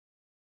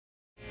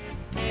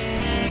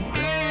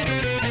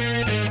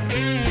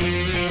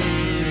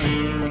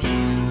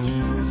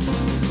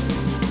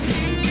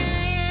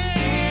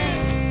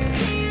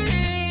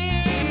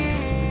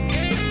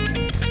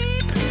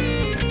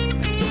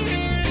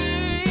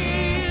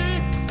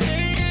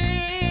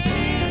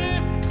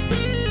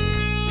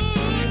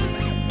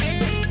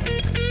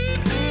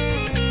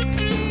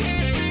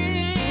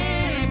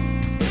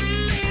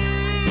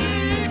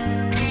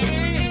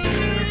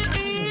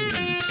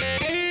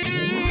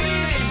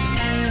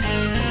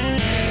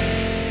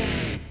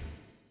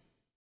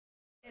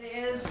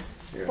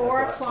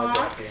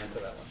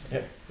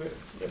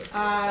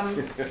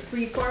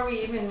Before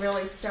we even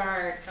really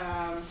start,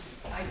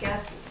 I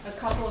guess a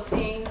couple of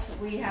things.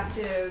 We have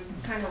to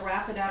kind of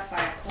wrap it up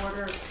by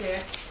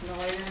 5:45, no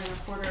later than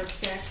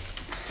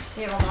 5:45.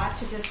 We have a lot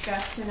to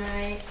discuss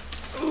tonight.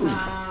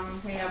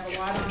 We have a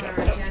lot on our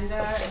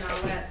agenda, and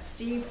I'll let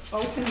Steve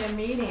open the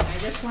meeting. I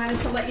just wanted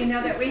to let you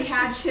know that we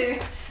had to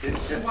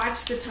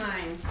watch the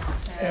time.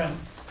 So. And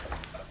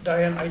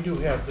Diane, I do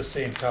have the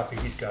same copy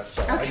he's got,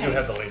 so okay. I do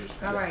have the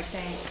latest. All right,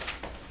 thanks.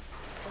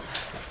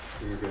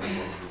 You can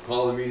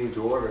call the meeting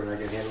to order, and I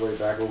can hand it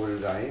back over to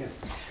Diane.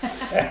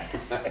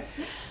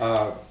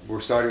 We're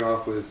starting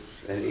off with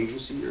an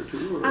agency or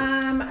two? Or?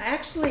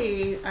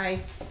 Actually, I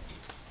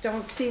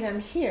don't see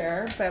them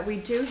here, but we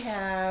do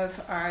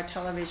have our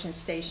television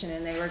station,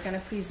 and they were going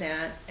to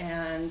present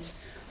and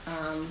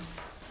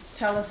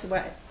tell us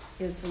what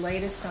is the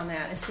latest on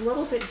that. It's a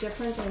little bit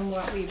different than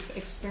what we've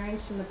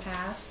experienced in the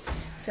past.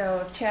 So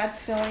if Chad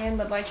Fillion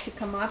would like to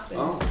come up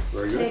and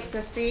take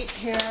the seat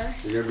here.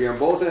 You're going to be on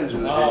both ends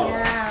of the table.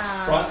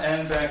 Yeah. Front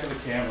and back of the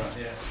camera,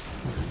 yes.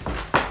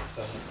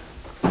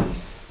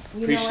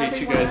 You appreciate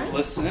you guys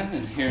listening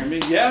and hearing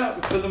me. Yeah,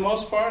 for the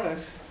most part,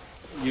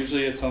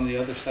 usually it's on the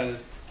other side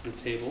of the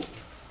table.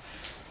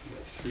 We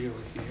got 3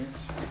 over here.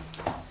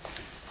 So.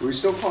 Are we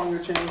still calling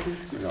the channel?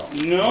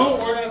 No,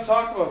 we're going to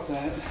talk about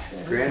that.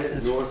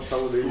 Granite North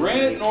Television.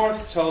 Granite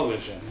North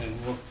Television, and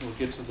we'll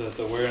get to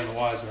the where and the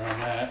whys around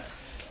that.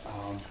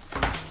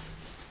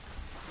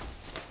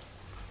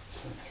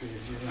 3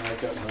 of you, and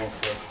I've got more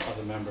for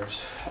other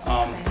members.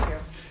 Thank you.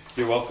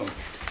 You're welcome.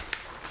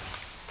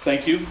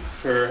 Thank you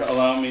for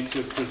allowing me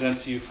to present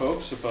to you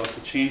folks about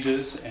the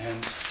changes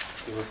and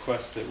the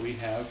requests that we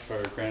have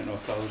for Granite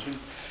North Television.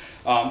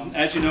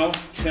 As you know,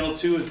 Channel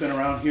 2 has been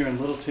around here in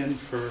Littleton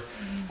for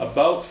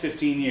about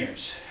 15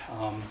 years.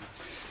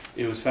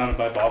 It was founded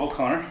by Bob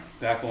O'Connor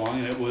back along,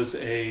 and it was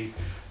a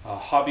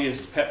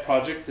hobbyist pet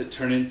project that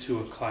turned into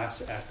a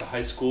class at the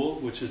high school,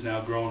 which has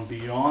now grown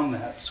beyond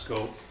that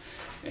scope.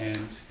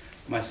 And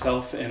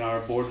myself and our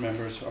board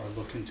members are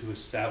looking to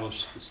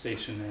establish the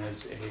station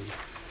as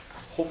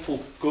a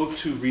hopeful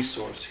go-to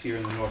resource here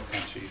in the North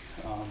Country.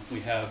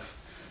 We have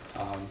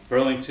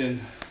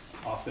Burlington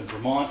off in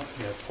Vermont,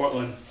 we have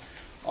Portland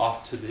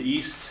off to the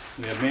east,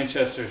 we have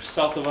Manchester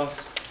south of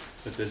us,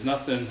 but there's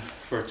nothing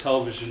for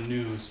television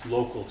news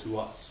local to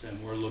us,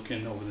 and we're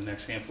looking over the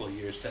next handful of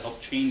years to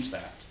help change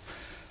that.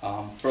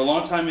 For a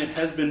long time it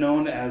has been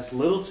known as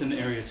Littleton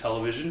Area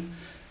Television.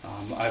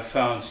 I've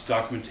found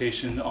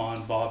documentation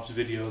on Bob's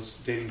videos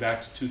dating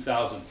back to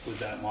 2000 with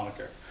that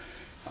moniker.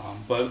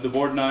 But the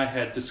board and I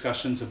had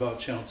discussions about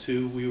Channel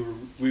 2.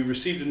 We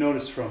received a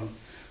notice from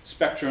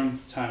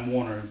Spectrum Time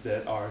Warner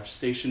that our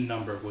station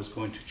number was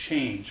going to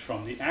change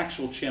from the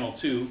actual Channel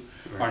 2,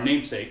 our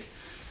namesake,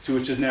 to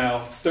which is now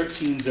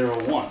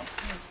 1301.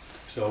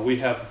 So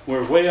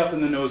we're way up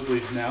in the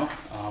nosebleeds now,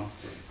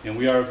 and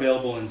we are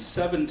available in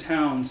 7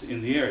 towns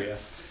in the area: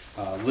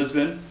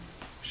 Lisbon,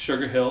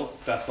 Sugar Hill,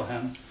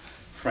 Bethlehem,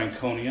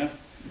 Franconia,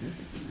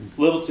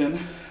 Littleton,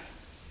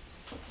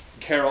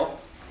 Carroll,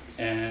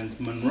 and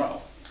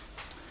Monroe.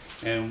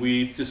 And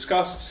we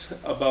discussed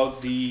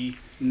about the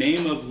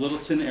name of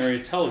Littleton Area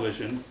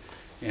Television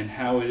and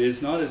how it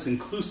is not as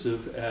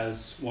inclusive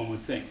as one would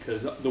think,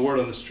 because the word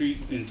on the street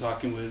in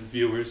talking with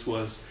viewers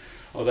was,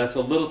 oh, that's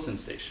a Littleton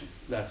station,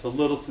 that's a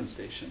Littleton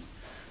station.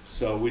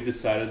 So we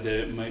decided that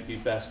it might be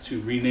best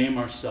to rename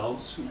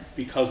ourselves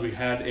because we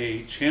had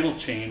a channel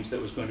change that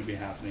was going to be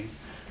happening.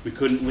 We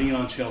couldn't lean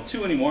on Channel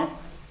 2 anymore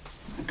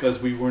because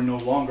we were no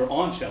longer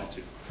on Channel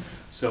 2.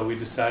 So we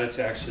decided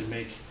to actually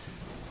make,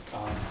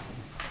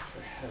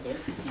 Heather,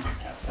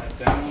 pass that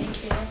down.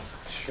 Thank you.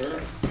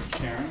 Sure,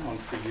 Karen, one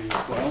for you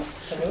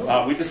as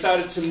well. We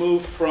decided to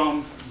move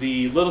from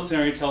the Littleton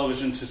Area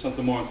Television to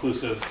something more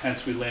inclusive,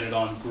 hence we landed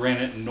on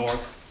Granite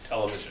North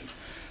Television.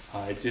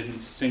 It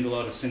didn't single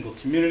out a single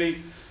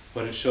community,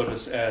 but it showed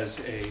us as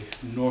a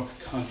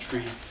North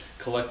Country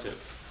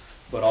collective.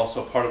 But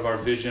also part of our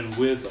vision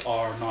with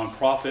our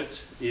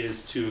nonprofit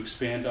is to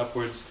expand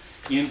upwards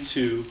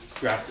into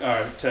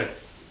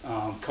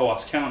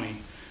Coos County.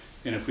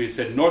 And if we had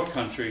said North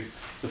Country,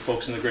 the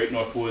folks in the Great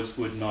North Woods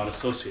would not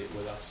associate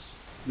with us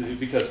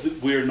because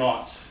we're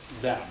not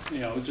that. You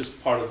know,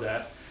 just part of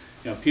that.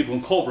 You know, people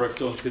in Colebrook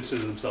don't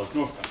consider themselves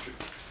North Country.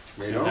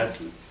 They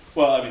don't?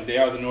 Well, I mean, they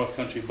are the North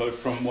Country, but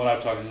from what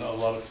I'm talking, a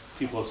lot of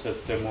people have said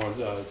they're more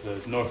the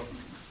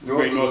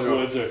Great North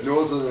Woods.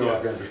 North of the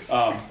North Country.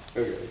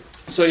 Okay.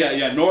 So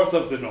yeah, north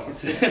of the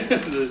north,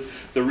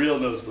 the real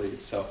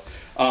nosebleeds. So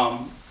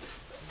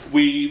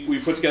we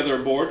put together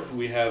a board.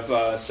 We have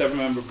a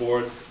 7-member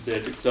board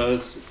that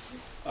does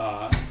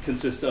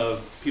consist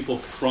of people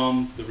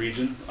from the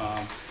region.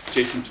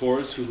 Jason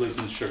Torres, who lives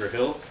in Sugar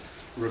Hill,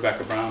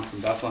 Rebecca Brown from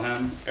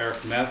Bethlehem,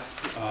 Eric Meth,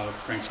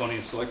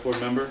 Franconia Select Board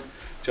member,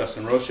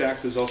 Justin Roshak,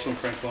 who's also in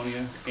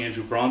Franconia,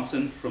 Andrew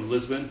Bronson from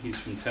Lisbon, he's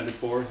from Tender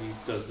Corps,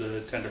 he does the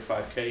Tender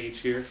 5K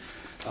each year,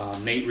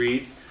 Nate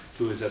Reed,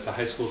 who is at the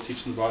high school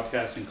teaching the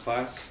broadcasting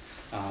class,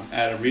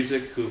 Adam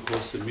Rezick, who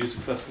hosts a music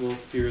festival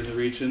here in the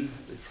region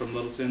from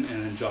Littleton,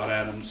 and then John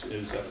Adams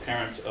is a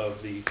parent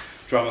of the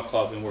drama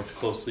club and worked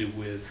closely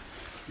with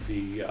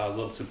the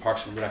Littleton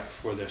Parks and Rec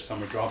for their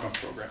summer drama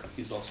program.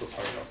 He's also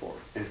part of our board.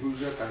 And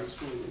who's at the high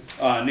school?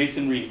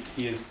 Nathan Reed,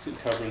 he is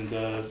covering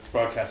the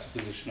broadcaster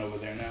position over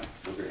there now.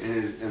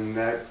 Okay, and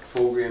that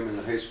program in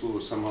the high school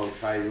is somehow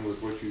tied in with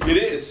what you do? It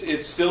is.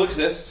 It still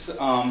exists.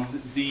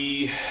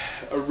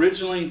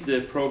 Originally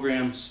the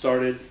program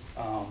started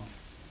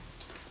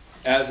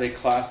as a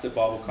class that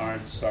Bob O'Connor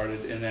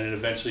started, and then it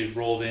eventually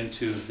rolled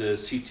into the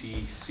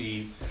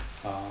CTC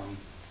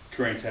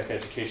Career and Tech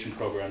Education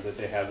program that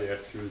they have there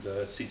through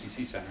the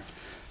CTC Center.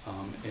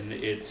 And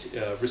it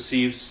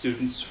receives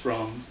students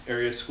from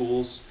area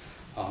schools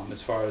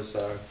as far as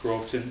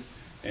Groveton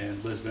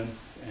and Lisbon,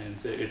 and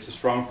it's a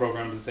strong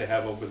program that they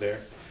have over there.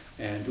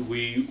 And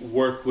we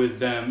work with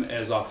them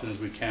as often as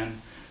we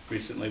can.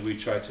 Recently we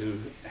tried to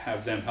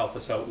have them help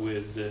us out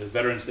with the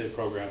Veterans Day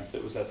program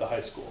that was at the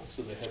high school,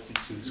 so they had some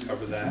students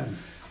cover that.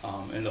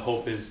 And the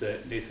hope is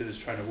that Nathan is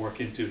trying to work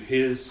into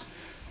his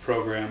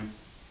program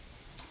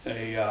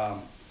a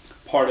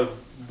part of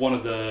one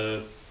of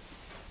the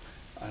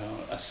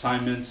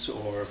assignments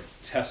or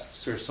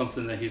tests or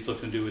something that he's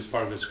looking to do as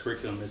part of his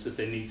curriculum is that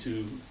they need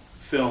to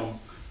film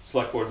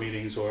select board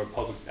meetings or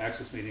public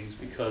access meetings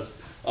because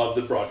of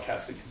the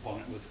broadcasting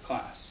component with the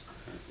class.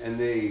 And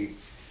they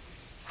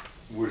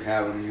would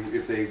have, I mean,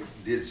 if they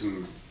did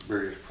some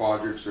various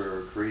projects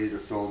or created a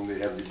film,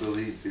 they'd have the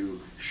ability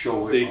to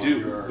show it. They on do.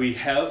 Your... We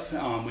have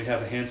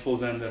a handful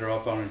of them that are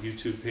up on our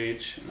YouTube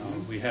page.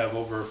 We have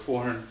over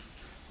 400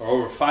 or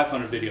over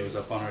 500 videos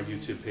up on our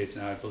YouTube page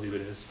now, I believe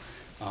it is.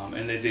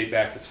 And they date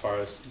back as far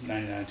as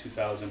 99,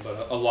 2000,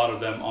 but a lot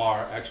of them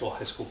are actual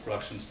high school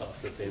production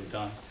stuff that they've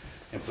done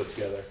and put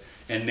together.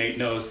 And Nate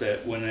knows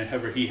that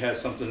whenever he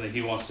has something that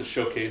he wants to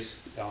showcase,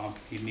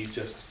 he need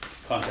just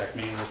contact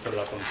me and we'll put it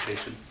up on the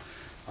station.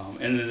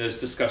 And then there's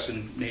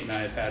discussion Nate and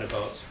I have had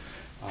about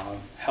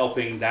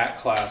helping that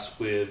class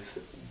with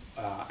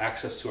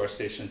access to our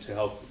station to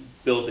help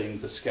building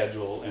the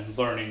schedule and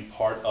learning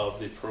part of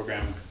the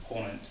programming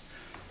component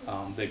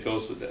that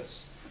goes with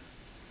this.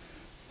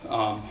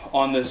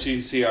 On this you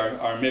can see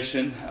our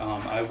mission.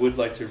 I would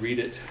like to read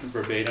it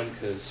verbatim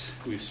because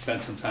we've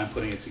spent some time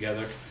putting it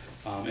together.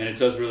 And it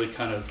does really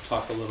kind of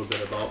talk a little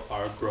bit about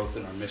our growth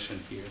and our mission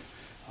here.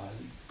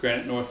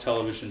 Granite North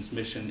Television's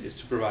mission is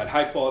to provide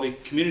high-quality,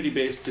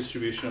 community-based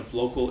distribution of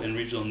local and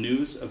regional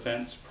news,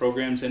 events,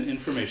 programs, and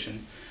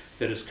information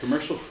that is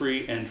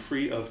commercial-free and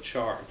free of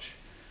charge.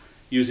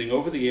 Using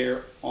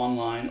over-the-air,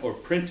 online, or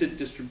printed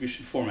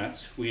distribution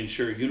formats, we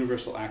ensure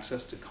universal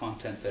access to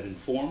content that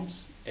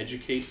informs,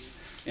 educates,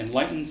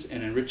 enlightens,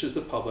 and enriches the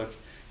public,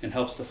 and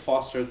helps to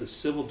foster the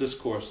civil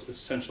discourse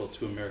essential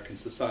to American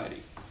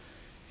society.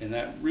 And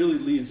that really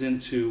leads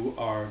into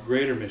our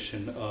greater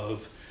mission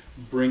of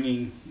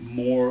bringing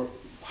more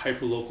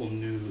hyperlocal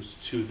news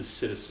to the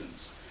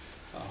citizens.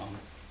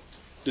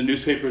 The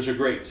newspapers are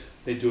great.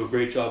 They do a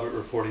great job at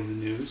reporting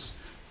the news,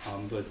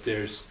 but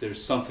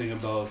there's something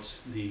about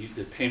the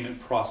payment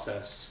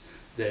process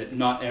that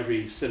not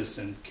every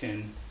citizen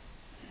can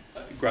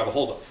grab a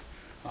hold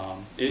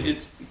of.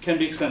 It can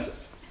be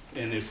expensive,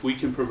 and if we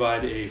can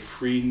provide a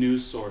free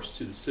news source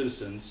to the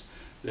citizens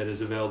that is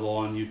available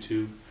on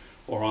YouTube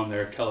or on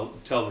their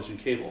television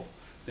cable,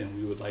 then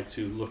we would like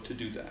to look to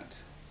do that.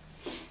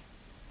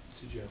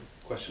 Did you have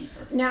a question?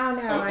 Or? No,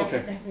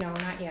 okay. no,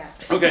 not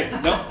yet. Okay,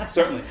 no,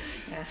 certainly.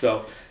 Yeah.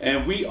 So,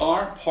 and we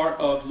are part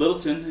of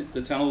Littleton.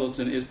 The town of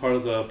Littleton is part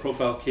of the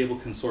Profile Cable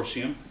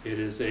Consortium. It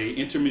is a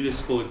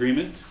intermunicipal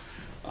agreement.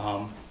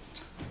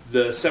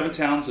 The 7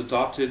 towns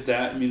adopted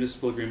that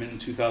municipal agreement in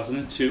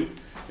 2002.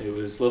 It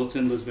was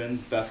Littleton,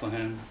 Lisbon,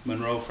 Bethlehem,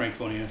 Monroe,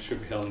 Franconia,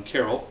 Sugar Hill, and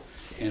Carroll,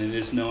 and it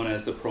is known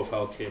as the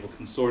Profile Cable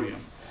Consortium.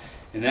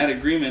 And that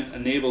agreement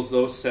enables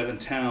those 7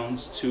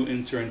 towns to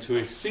enter into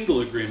a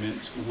single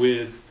agreement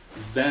with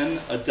then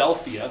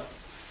Adelphia,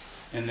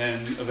 and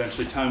then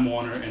eventually Time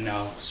Warner, and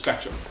now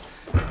Spectrum.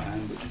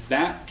 And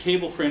that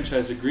cable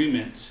franchise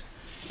agreement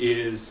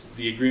is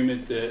the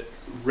agreement that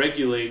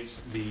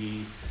regulates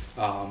the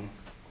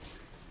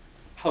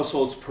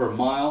households per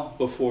mile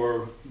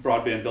before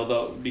broadband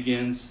build-out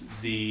begins,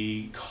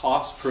 the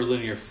cost per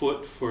linear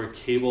foot for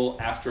cable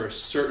after a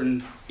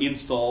certain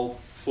installed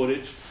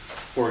footage.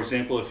 For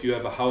example, if you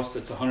have a house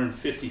that's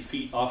 150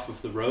 feet off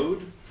of the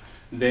road,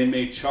 they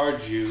may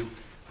charge you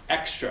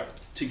extra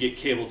to get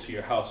cable to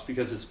your house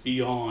because it's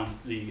beyond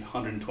the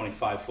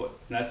 125 foot.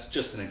 And that's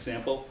just an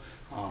example.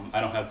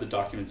 I don't have the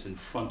documents in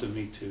front of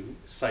me to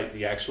cite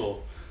the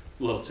actual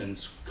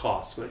Littleton's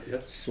costs, but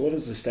yes. So what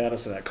is the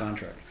status of that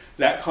contract?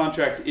 That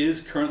contract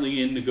is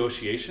currently in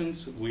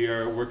negotiations. We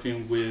are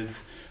working with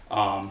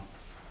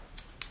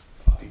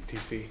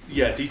DTC.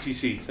 Yeah,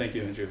 DTC. Thank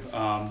you, Andrew.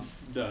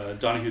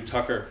 Donahue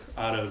Tucker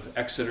out of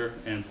Exeter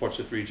and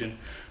Portsmouth region.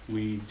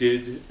 We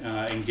did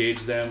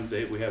engage them.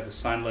 We have a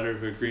signed letter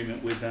of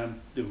agreement with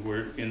them.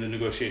 We're in the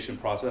negotiation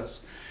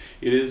process.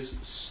 It is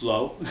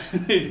slow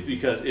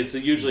because it's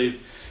usually,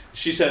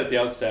 she said at the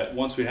outset,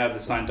 once we have the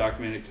signed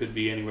document, it could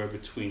be anywhere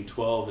between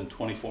 12 and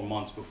 24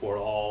 months before it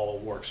all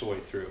works its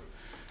way through.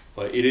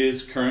 But it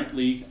is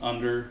currently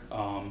under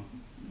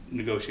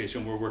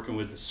negotiation. We're working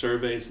with the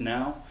surveys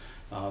now,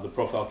 the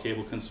Profile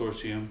Cable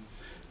Consortium.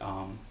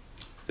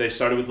 They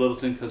started with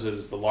Littleton because it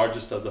is the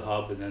largest of the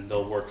hub, and then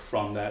they'll work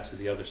from that to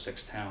the other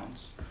 6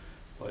 towns.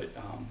 But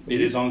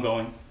it is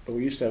ongoing. But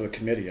we used to have a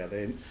committee. Are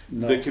they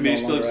The committee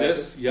still longer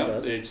exists. active? Yep, It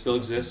does? it still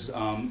exists.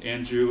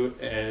 Andrew,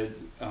 Ed,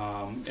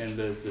 and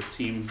the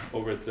team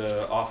over at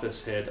the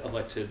office had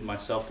elected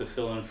myself to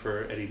fill in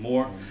for Eddie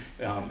Moore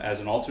as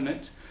an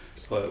alternate.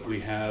 But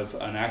we have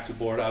an active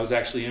board. I was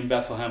actually in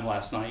Bethlehem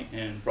last night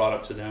and brought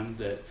up to them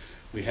that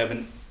we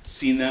haven't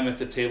seen them at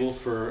the table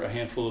for a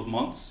handful of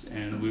months,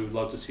 and we would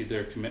love to see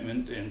their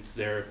commitment and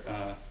their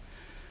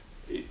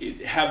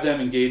have them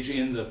engage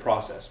in the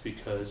process,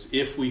 because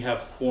if we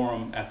have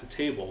quorum at the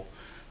table,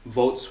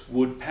 votes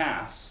would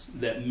pass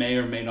that may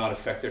or may not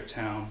affect their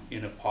town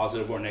in a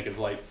positive or negative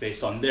light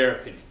based on their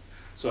opinion.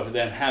 So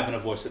then having a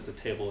voice at the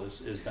table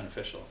is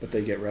beneficial. But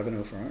they get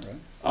revenue from it,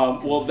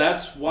 right? Well,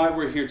 that's why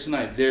we're here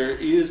tonight. There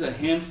is a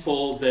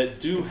handful that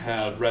do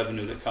have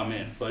revenue that come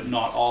in, but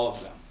not all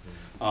of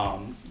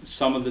them.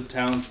 Some of the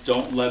towns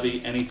don't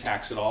levy any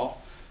tax at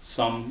all.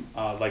 Some,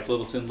 like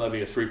Littleton,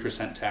 levy a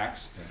 3%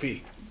 tax.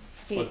 Fee.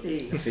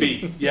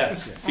 Fee,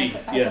 yes, fee,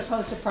 As yes.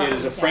 opposed to It property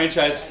is a tax.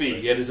 franchise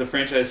fee. It is a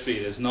franchise fee.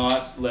 It is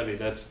not levy.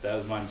 That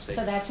was my mistake.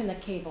 So that's in the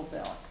cable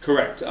bill.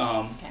 Correct.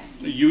 Okay.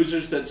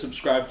 Users that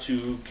subscribe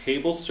to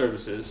cable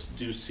services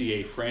do see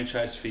a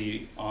franchise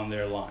fee on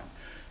their line.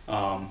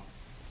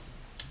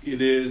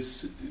 It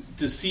is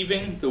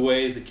deceiving the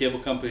way the cable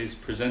companies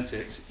present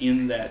it,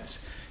 in that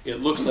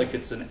it looks like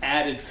it's an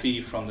added fee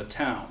from the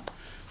town,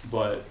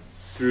 but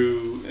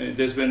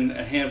there's been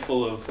a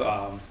handful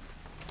of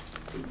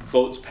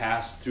votes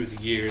passed through the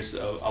years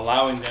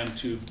allowing them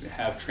to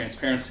have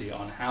transparency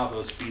on how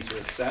those fees are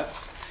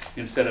assessed.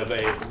 Instead of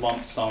a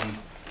lump sum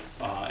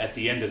at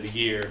the end of the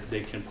year,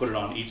 they can put it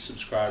on each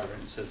subscriber,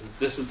 and it says that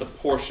this is the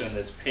portion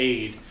that's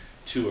paid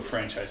to a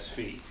franchise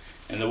fee.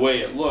 And the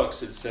way it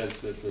looks, it says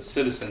that the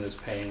citizen is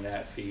paying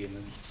that fee, and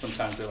then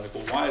sometimes they're like,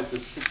 well, why is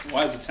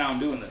the town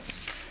doing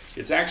this?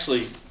 It's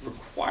actually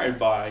required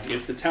by,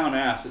 if the town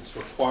asks, it's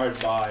required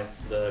by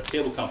the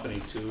cable company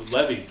to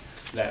levy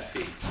that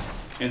fee.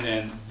 And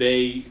then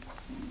they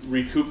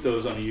recoup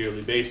those on a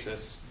yearly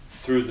basis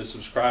through the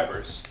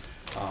subscribers.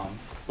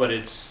 But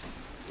it's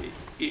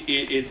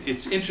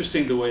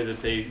interesting the way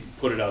that they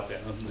put it out there.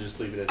 I'll just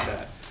leave it at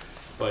that.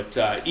 But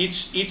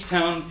each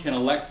town can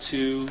elect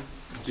to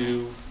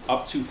do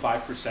up to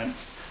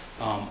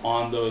 5%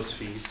 on those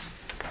fees.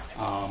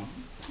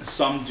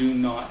 Some do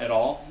not at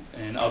all,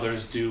 and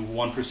others do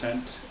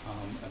 1%.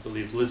 I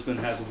believe Lisbon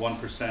has a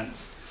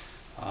 1%.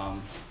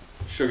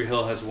 Sugar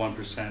Hill has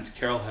 1%,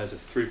 Carroll has a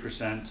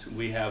 3%,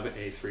 we have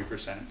a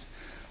 3%.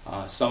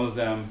 Some of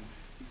them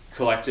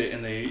collect it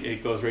and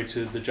it goes right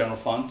to the general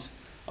fund.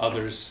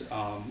 Others,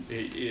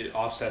 it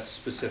offsets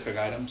specific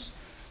items.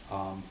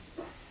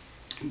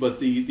 But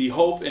the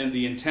hope and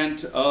the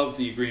intent of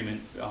the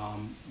agreement,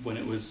 when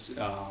it was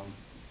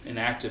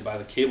enacted by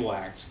the Cable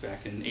Act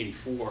back in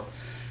 '84,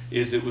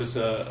 is it was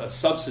a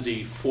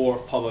subsidy for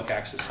public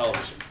access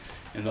television.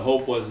 And the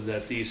hope was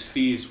that these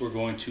fees were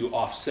going to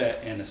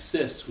offset and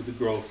assist with the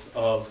growth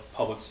of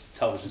public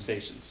television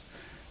stations.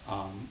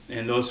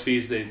 And those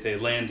fees, they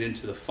land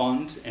into the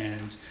fund,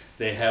 and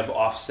they have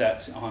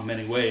offset on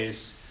many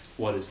ways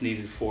what is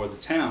needed for the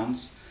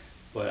towns.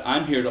 But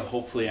I'm here to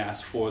hopefully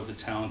ask for the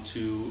town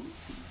to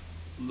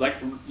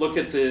look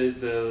at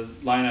the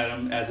line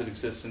item as it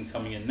exists and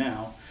coming in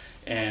now,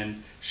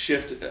 and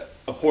shift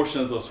a portion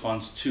of those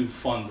funds to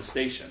fund the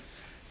station.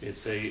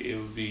 It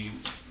would be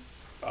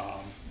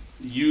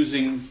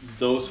using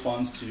those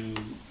funds to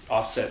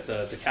offset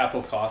the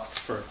capital costs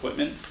for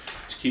equipment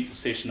to keep the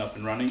station up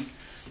and running.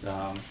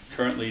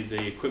 Currently,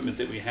 the equipment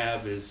that we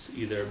have is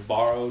either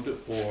borrowed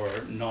or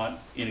not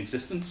in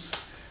existence.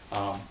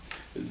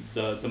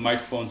 The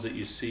microphones that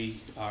you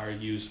see are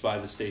used by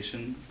the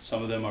station.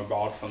 Some of them are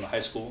borrowed from the high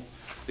school.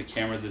 The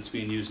camera that's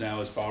being used now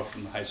is borrowed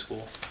from the high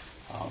school.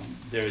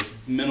 There is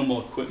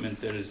minimal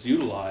equipment that is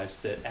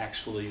utilized that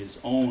actually is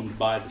owned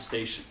by the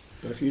station.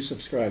 But if you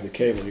subscribe to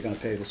cable, you're going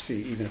to pay this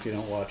fee even if you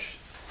don't watch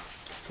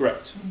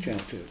Correct.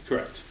 Channel 2.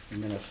 Correct.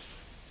 And then if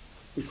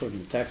we put it in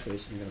the tax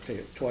base, you're going to pay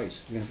it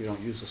twice, even if you don't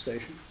use the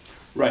station.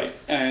 Right.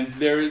 And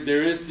there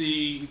is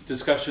the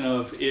discussion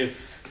of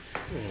if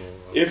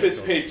it's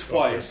paid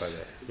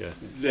twice,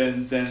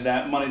 then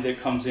that money that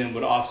comes in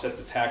would offset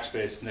the tax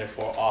base and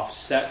therefore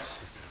offset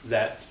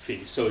that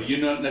fee. So you're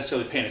not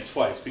necessarily paying it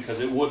twice,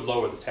 because it would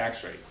lower the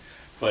tax rate.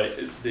 But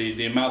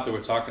the amount that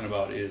we're talking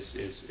about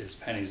is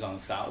pennies on a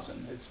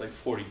thousand. It's like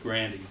 40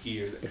 grand a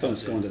year that But then comes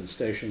it's going in. to the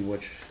station,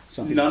 which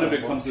some people None of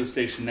don't it comes to watch. the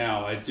station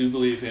now. I do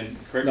believe in,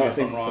 correct No, me I if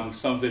I'm think- wrong,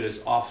 some of it is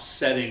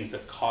offsetting the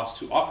cost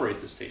to operate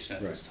the station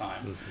at this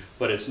time.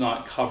 But it's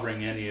not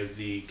covering any of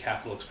the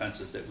capital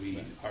expenses that we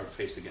are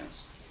faced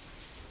against.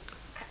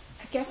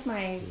 I guess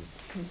my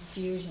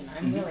confusion,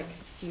 I'm really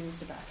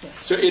confused about this.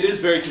 So it is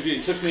very confusing.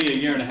 It took me a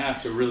year and a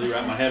half to really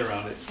wrap my head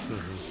around it.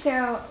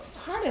 So,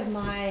 part of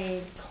my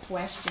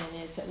question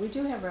is that we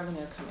do have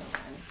revenue coming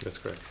in. That's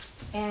correct.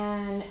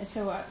 And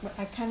so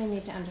I kind of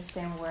need to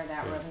understand where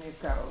that revenue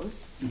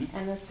goes. Mhm.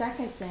 And the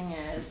second thing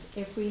is,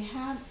 if we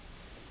have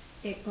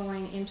it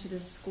going into the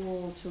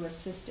school to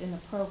assist in the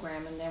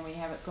program, and then we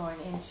have it going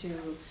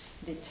into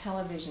the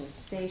television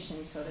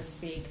station, so to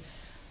speak,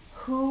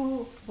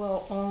 who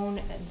will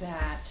own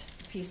that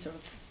piece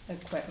of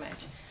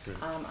equipment?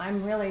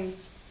 I'm really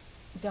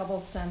double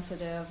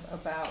sensitive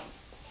about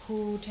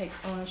who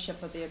takes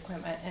ownership of the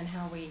equipment and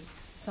how we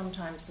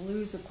sometimes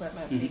lose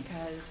equipment Mhm.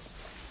 because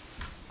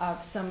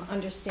of some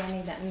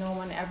understanding that no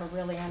one ever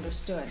really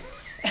understood.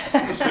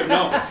 Sure,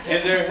 no,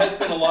 and there has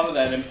been a lot of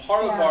that, and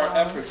part of our So-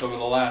 efforts over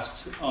the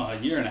last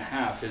year and a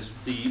half is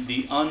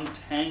the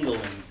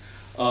untangling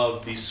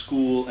of the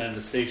school and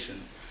the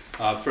station.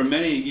 For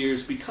many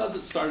years, because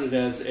it started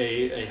as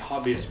a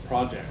hobbyist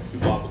project through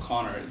Bob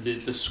O'Connor,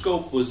 the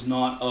scope was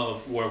not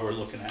of where we're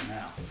looking at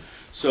now.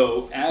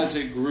 So as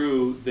it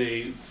grew,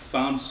 they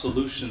found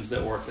solutions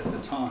that worked at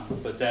the time,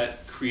 but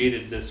that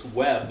created this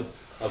web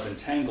of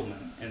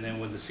entanglement. And then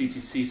when the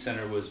CTC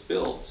Center was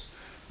built,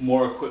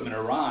 more equipment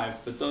arrived,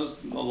 but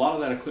a lot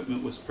of that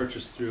equipment was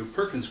purchased through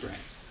Perkins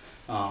grants,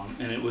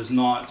 and it was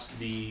not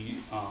the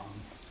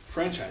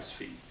franchise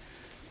fee.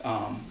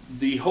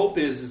 The hope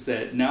is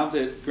that now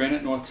that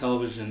Granite North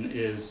Television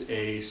is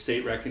a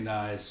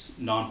state-recognized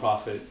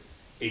nonprofit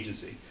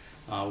agency,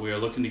 we are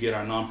looking to get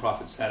our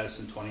nonprofit status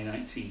in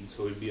 2019,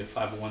 so it would be a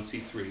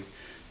 501c3.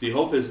 The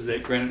hope is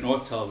that Granite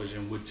North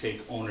Television would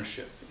take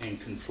ownership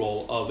and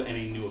control of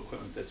any new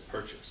equipment that's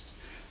purchased.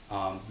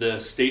 The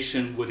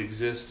station would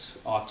exist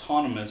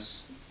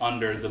autonomous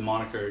under the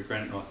moniker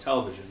Granite North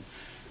Television,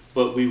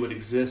 but we would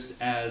exist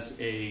as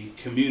a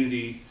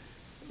community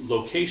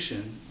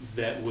location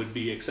that would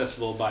be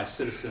accessible by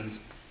citizens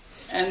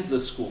and the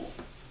school.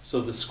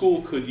 So the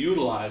school could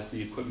utilize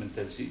the equipment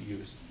that's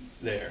used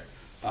there.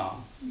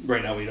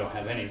 Right now we don't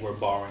have any, we're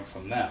borrowing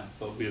from them,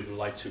 but we would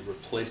like to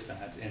replace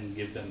that and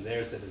give them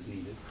theirs that is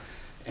needed.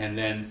 And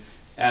then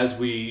as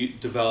we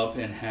develop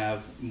and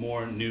have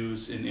more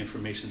news and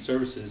information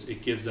services,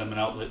 it gives them an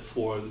outlet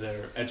for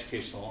their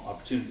educational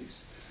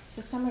opportunities.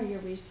 So some of your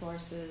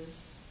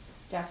resources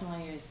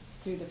definitely are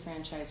through the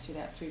franchise, through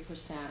that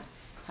 3%,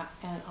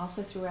 and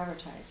also through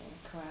advertising,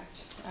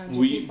 correct? Do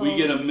We people-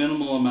 get a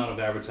minimal amount of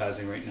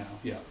advertising right now,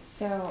 yeah.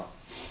 So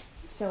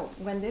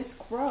when this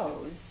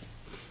grows,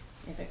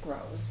 if it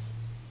grows,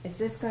 is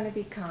this going to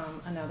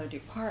become another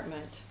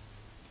department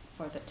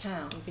for the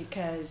town?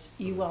 Because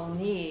you will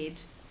need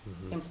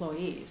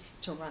employees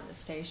to run the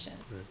station.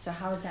 Right. So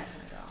how is that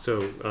going to go?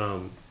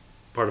 So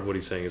part of what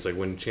he's saying is like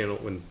when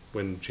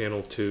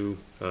Channel 2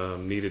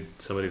 needed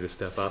somebody to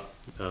step up,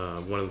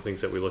 one of the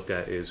things that we looked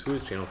at is who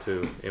is Channel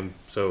 2, and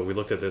so we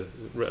looked at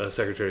the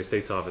Secretary of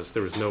State's office.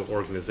 There was no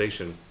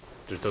organization.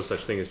 There's no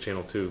such thing as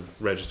Channel 2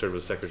 registered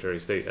with Secretary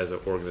of State as an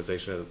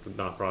organization, as a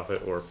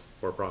nonprofit or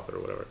for profit or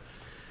whatever.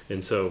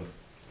 And so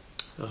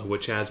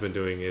what Chad's been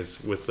doing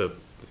is with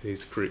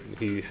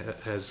he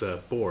has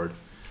a board,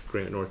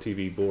 Granite North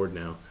TV board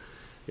now,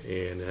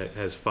 and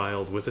has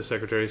filed with the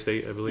Secretary of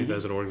State, I believe,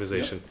 as an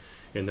organization,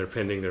 and they're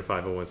pending their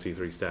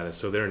 501c3 status.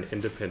 So they're an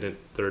independent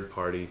third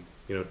party,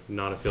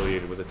 not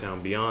affiliated with the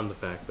town, beyond the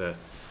fact that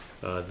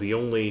the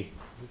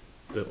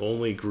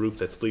only group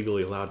that's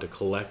legally allowed to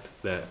collect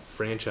that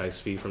franchise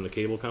fee from the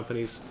cable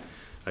companies,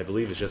 I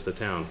believe, is just the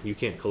town. You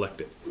can't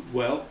collect it.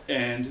 Well,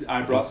 and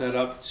I brought that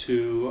up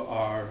to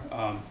our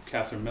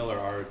Catherine Miller,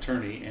 our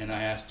attorney, and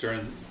I asked her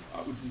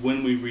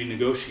when we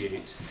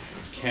renegotiate,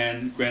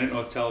 can Granite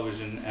North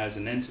Television as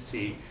an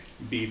entity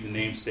be the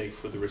namesake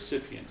for the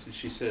recipient? And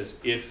she says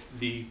if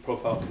the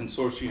Profile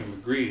Consortium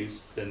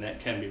agrees, then that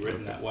can be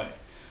written that way.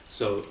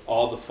 So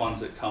all the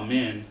funds that come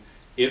in,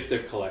 if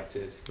they're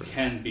collected,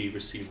 can be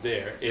received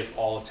there if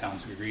all the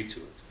towns agree to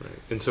it. Right.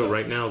 And so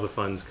right now the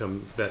funds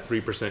that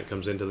 3%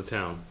 comes into the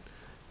town,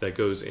 that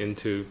goes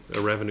into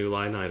a revenue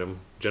line item,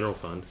 general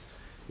fund.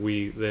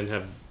 We then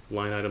have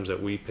line items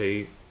that we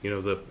pay,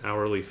 the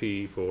hourly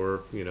fee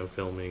for,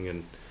 filming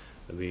and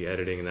the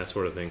editing and that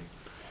sort of thing.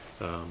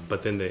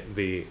 But then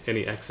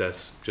any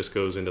excess just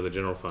goes into the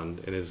general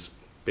fund and is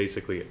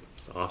basically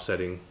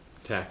offsetting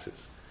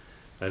taxes.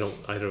 I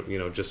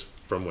don't, just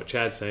from what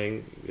Chad's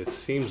saying, it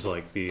seems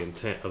like the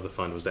intent of the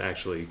fund was to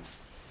actually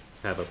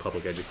have a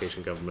public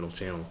education governmental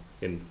channel.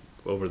 And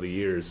over the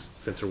years,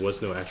 since there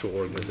was no actual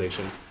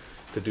organization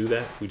to do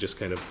that, we just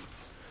kind of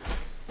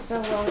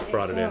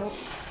brought it in.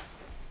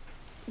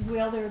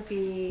 Will there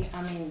be,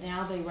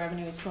 now the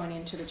revenue is going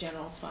into the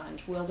general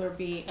fund, will there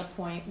be a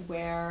point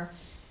where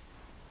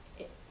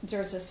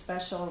there's a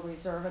special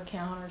reserve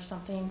account or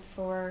something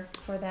for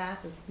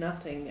that? There's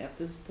nothing at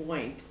this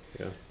point.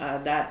 Yeah.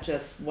 That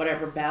just,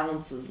 whatever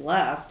balance is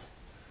left,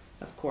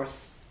 of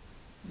course,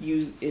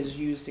 is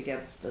used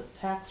against the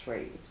tax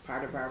rate. It's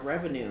part of our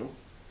revenue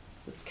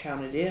that's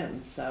counted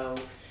in. So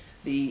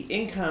the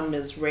income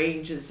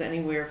ranges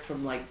anywhere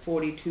from like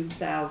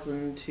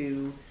 42,000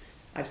 to,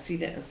 I've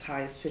seen it as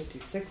high as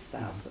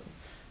 56,000.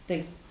 I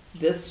think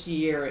this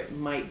year it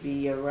might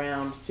be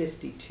around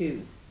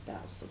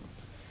 52,000.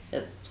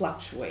 it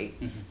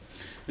fluctuates.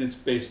 It's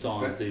based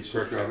on But the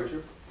per capita.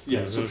 subscribership?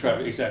 Yeah,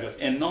 subscriber, exactly.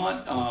 And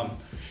not,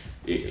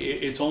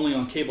 it's only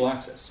on cable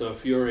access. So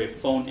if you're a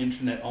phone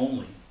internet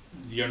only,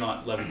 you're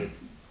not levied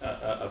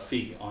a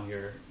fee on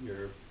your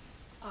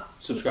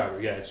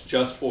subscriber. Yeah, it's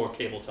just for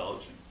cable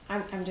television.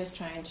 I'm just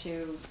trying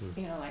to,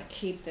 you know, like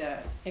keep the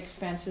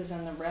expenses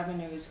and the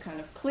revenues kind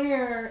of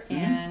clear,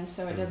 and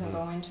so it doesn't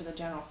go into the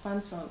general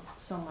fund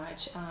so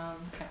much.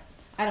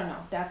 I don't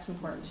know. That's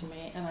important to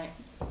me,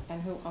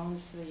 and who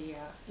owns the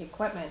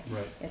equipment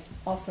Right. is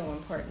also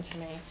important to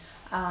me.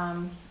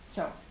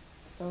 So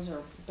those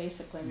are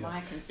basically my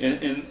And,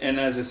 concerns. and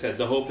as I said,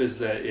 the hope is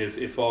that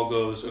if all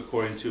goes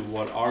according to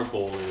what our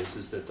goal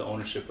is that the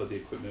ownership of the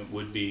equipment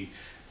would be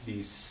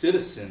the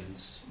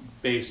citizens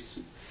based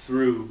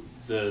through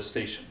the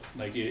station.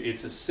 Like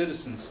it's a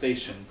citizen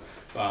station.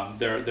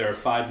 There are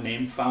 5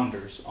 named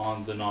founders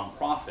on the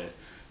nonprofit,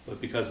 but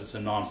because it's a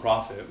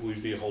nonprofit,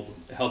 we'd be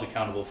held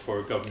accountable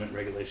for government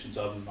regulations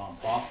of the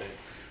nonprofit.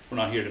 We're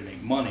not here to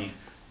make money,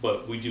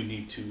 but we do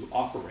need to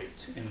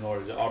operate. In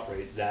order to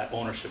operate, that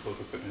ownership of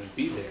equipment would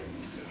be there.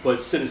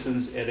 But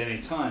citizens at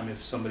any time,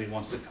 if somebody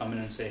wants to come in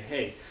and say,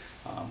 hey,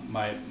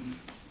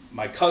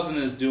 my cousin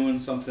is doing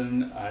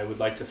something, I would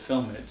like to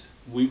film it,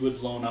 we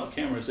would loan out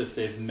cameras if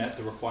they've met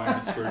the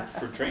requirements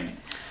for training.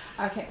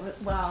 Okay,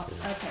 well,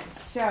 okay,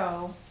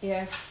 so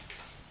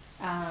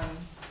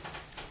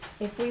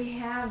if we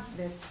have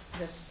this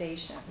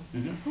station,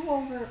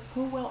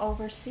 who will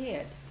oversee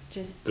it?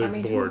 Just, The I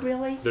mean, board. who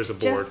really? There's a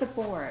Just board. the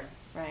board,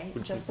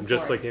 right? Just the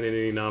Just board. like in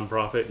any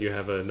nonprofit, you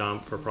have a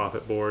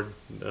non-for-profit board.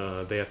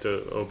 They have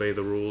to obey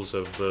the rules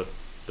of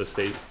the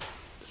state,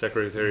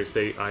 Secretary of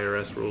State,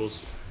 IRS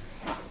rules.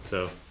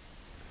 So,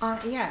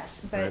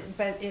 Yes, Right.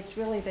 but it's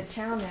really the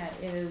town that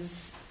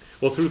is,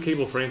 well, through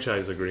cable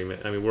franchise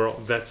agreement, I mean,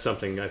 that's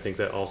something I think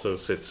that also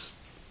sits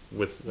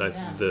with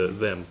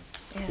them,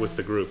 with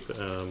the group.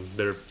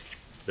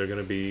 They're going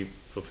to be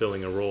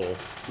fulfilling a role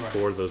Right.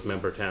 for those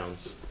member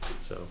towns.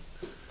 So,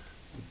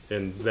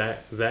 and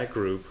that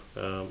group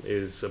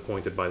is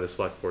appointed by the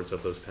select boards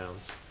of those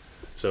towns.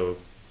 So,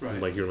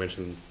 Right. like you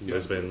mentioned, Yeah.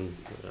 Lisbon.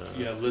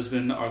 Yeah,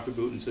 Lisbon, Arthur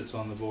Booton sits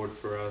on the board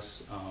for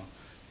us.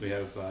 We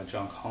have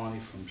John Colony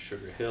from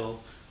Sugar Hill.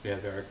 We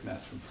have Eric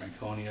Meth from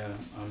Franconia.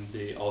 I'm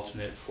the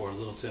alternate for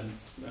Littleton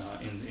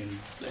in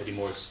Eddie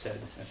Moore's stead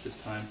at this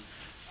time.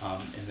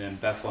 And then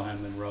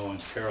Bethlehem, Monroe, and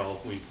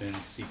Carroll, we've been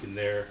seeking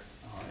their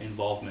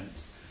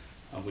involvement.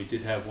 We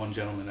did have one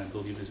gentleman, I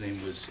believe his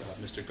name was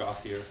Mr.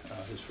 Gauthier.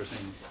 His first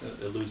name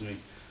eludes me.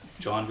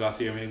 John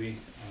Gauthier, maybe?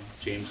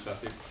 James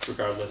Gauthier,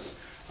 regardless,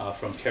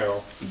 from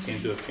Carroll. He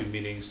came to a few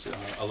meetings,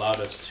 allowed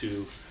us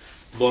to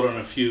vote on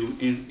a few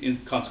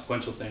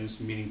inconsequential things,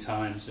 meeting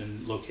times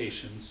and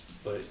locations,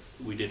 but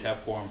we did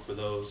have quorum for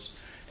those,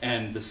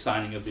 and the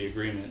signing of the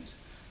agreement.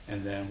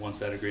 And then once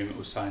that agreement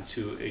was signed,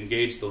 to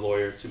engage the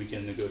lawyer to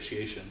begin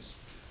negotiations,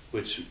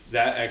 which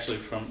that actually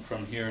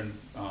from hearing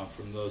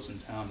from those in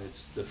town,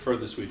 it's the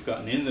furthest we've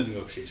gotten in the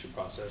negotiation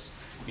process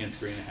in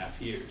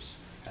 3.5 years.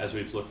 As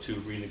we've looked to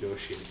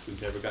renegotiate,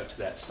 we've never got to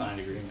that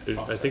signed agreement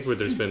process. I think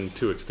there's been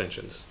 2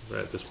 extensions right,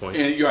 at this point.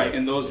 And you're right,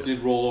 and those Yeah.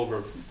 did roll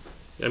over.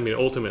 I mean,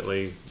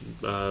 ultimately,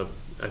 I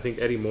think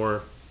Eddie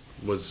Moore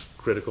was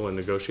critical in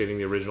negotiating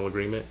the original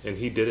agreement, and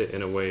he did it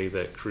in a way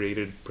that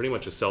created pretty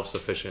much a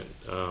self-sufficient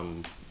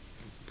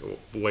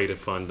way to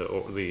fund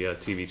the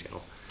TV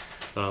channel.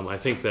 I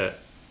think that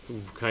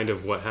kind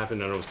of what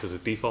happened, I don't know, was because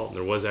of default, and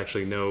there was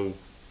actually no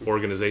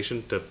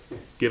organization to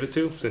give it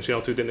to, since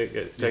Channel 2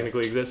 didn't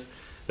technically exist,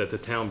 that the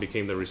town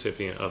became the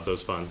recipient of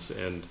those funds,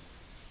 and,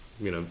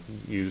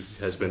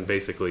 has been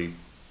basically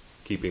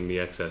keeping the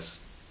excess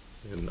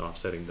and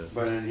offsetting the.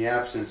 But in the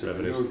absence of a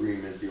revenues. new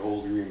agreement, the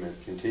old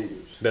agreement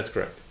continues. That's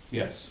correct.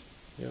 Yes.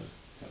 Yeah.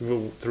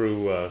 Through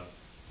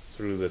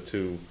the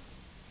 2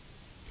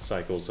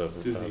 cycles of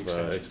Through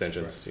the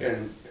extensions.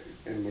 correct.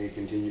 Yeah. And they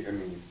continue, I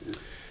mean,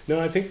 No,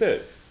 I think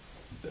that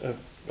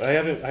I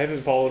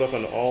haven't followed up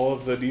on all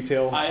of the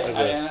detail I of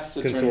the asked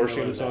Attorney Miller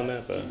consortiums on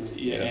that, but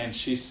Yeah, and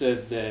she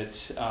said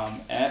that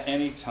at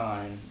any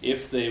time,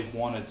 if they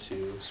wanted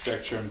to,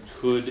 Spectrum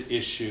could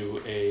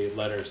issue a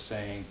letter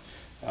saying,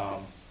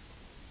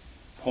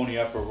 pony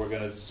up or we're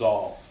going to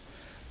dissolve.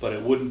 But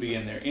it wouldn't be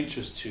in their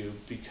interest to,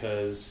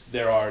 because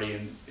they're already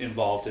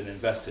involved and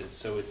invested.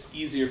 So it's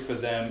easier for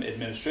them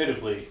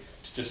administratively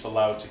to just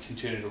allow it to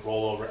continue to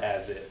roll over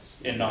as is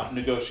and not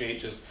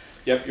negotiate just,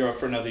 yep, you're up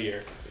for another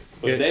year.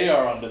 But Yeah. they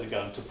are under the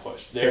gun to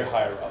push. Their Yeah,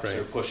 higher ups right.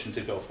 are pushing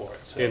to go for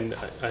it. So. and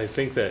I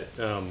think that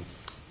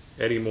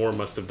Eddie Moore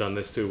must have done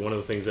this too. One of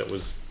the things that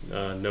was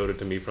noted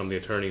to me from the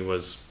attorney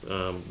was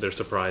they're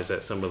surprised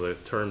at some of the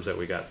terms that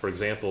we got. For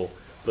example,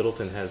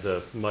 Littleton has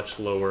a much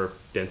lower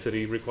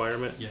density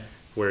requirement, Yeah.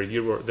 where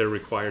they're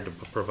required to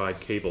provide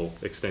cable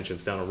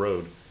extensions down a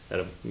road at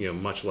a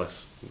much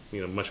less,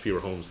 much fewer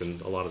homes than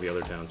a lot of the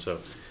other towns. So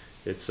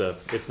it's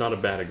not a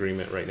bad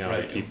agreement right now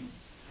Right. to keep,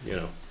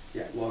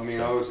 yeah, well, I mean,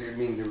 there was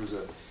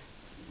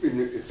in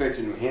effect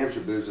in New Hampshire,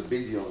 but there was a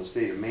big deal in the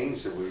state of Maine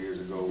several years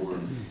ago where,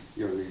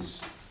 these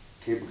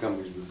cable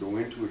companies would go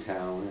into a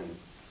town and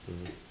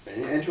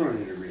and enter in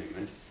an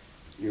agreement,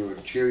 you know,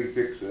 cherry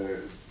pick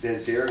the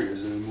dense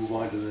areas and move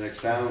on to the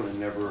next town and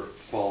never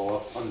follow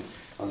up on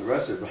the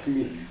rest of it. I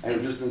mean, I know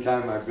just in the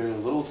time I've been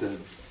in Littleton,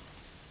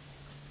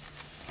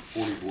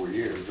 44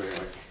 years, but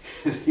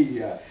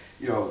anyway,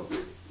 you know,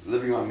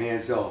 living on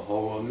Man's Hill,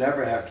 we'll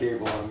never have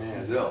cable on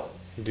Man's Hill.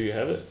 Do you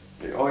have it?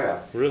 Oh, yeah.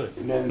 Really?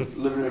 And then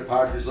living at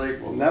Partridge Lake,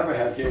 we'll never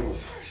have cable.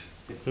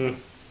 You do.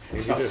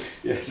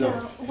 Yeah, So so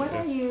what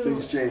are you,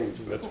 things change.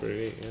 That's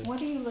pretty neat, yeah.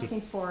 what are you looking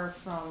for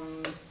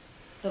from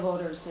the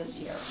voters this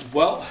year?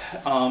 Well,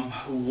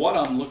 what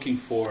I'm looking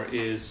for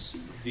is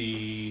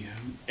the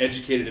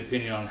educated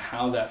opinion on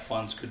how that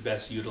funds could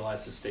best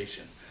utilize the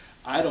station.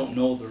 I don't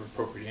know the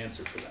appropriate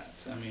answer for that.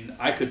 I mean,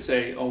 I could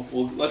say, oh,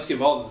 well, let's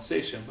give all to the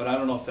station, but I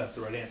don't know if that's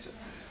the right answer.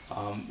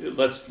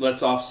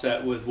 Let's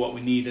offset with what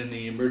we need in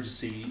the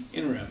emergency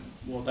interim.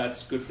 Well,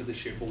 that's good for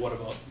this year, but what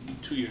about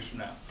 2 years from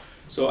now?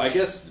 So I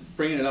guess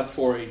bringing it up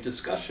for a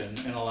discussion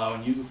and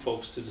allowing you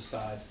folks to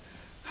decide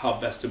how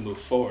best to move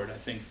forward. I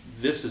think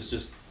this is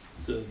just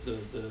the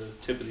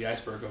tip of the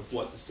iceberg of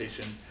what the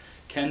station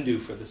can do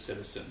for the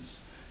citizens.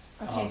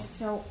 Okay,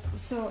 so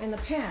in the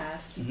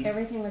past, Mhm.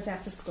 everything was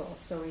after school,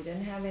 so we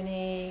didn't have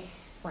any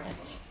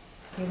rent.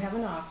 You have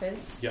an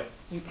office. Yep.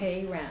 You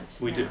pay rent.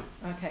 We do.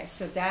 now. Okay,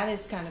 so that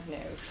is kind of new.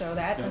 So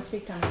that Yep. must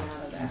be coming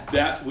out of that.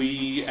 That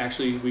we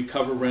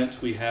cover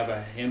rent. We have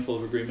a handful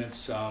of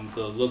agreements.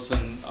 The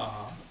Littleton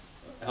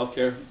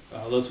Healthcare,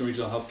 Littleton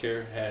Regional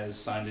Healthcare has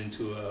signed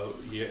into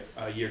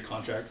a year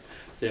contract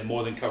that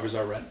more than covers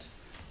our rent.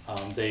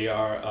 They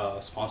are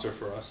a sponsor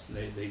for us.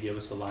 They give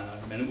us a line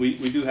item, and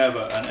we do have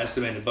an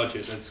estimated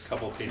budget that's a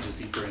couple of pages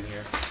deeper in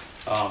here.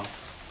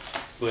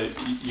 But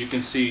you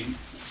can see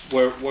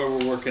where we're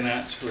working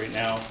at right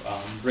now,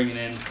 bringing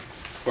in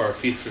for our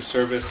fee for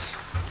service,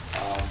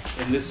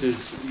 and this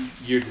is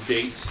year to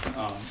date.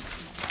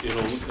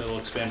 It'll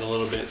expand a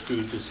little bit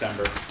through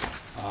December.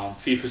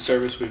 Fee for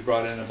service, we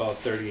brought in about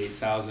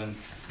 38,000.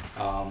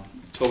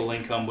 Total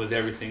income with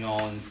everything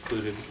all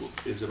included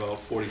is about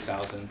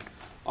 40,000.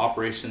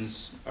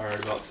 Operations are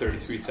at about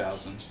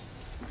 33,000,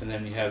 and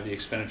then you have the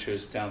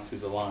expenditures down through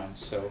the line.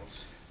 So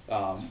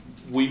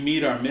we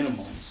meet our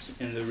minimums,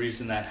 and the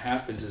reason that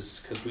happens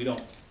is because we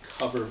don't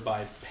cover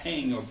by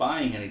paying or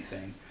buying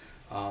anything.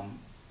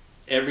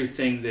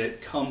 Everything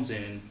that comes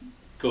in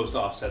goes to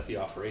offset the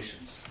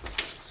operations.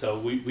 So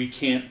we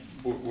can't.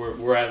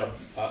 We're at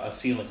a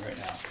ceiling right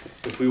now.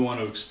 If we want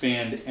to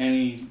expand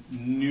any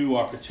new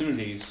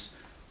opportunities,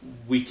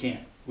 we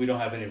can't. We don't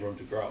have any room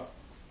to grow.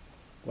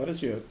 What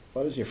is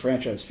your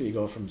franchise fee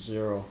go from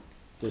 0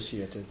 this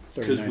year to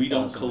 39,000? Because we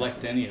don't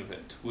collect any of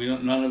it.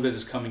 None of it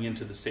is coming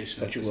into the station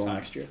But at you this will time.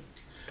 next year?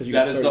 'Cause you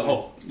That got is the 39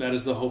 hope. That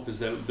is the hope, is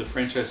that the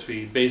franchise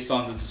fee, based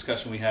on the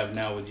discussion we have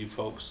now with you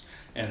folks,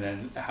 and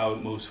then how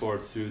it moves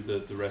forward through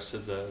the rest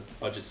of the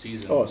budget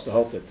season. Oh, it's the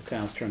hope that the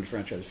towns turn the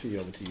franchise fee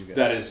over to you guys.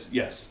 That is,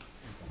 yes.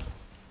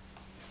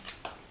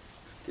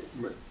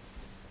 But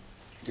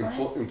Go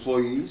ahead.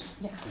 employees?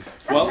 Yeah.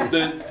 Well,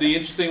 the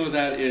interesting thing with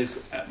that is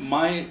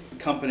my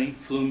company,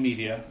 Flume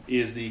Media,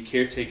 is the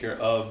caretaker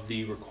of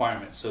the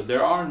requirements. So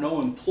there are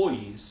no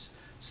employees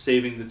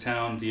saving the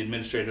town the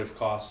administrative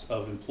costs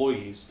of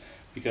employees,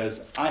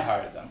 because I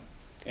hire them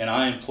and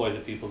I employ the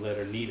people that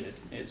are needed.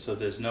 So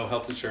there's no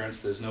health insurance,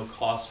 there's no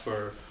cost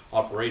for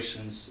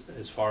operations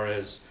as far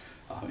as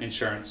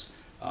insurance,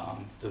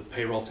 the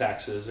payroll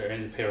taxes or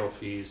any payroll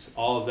fees.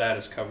 All of that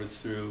is covered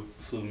through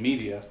Flume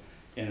Media,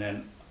 and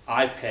then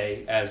I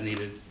pay as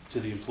needed to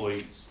the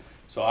employees.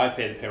 So I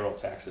pay the payroll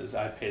taxes,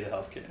 I pay the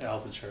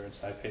health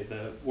insurance, I pay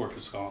the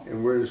workers' comp.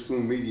 And where does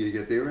Flume Media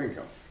get their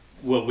income?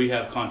 Well, we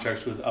have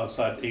contracts with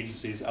outside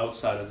agencies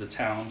outside of the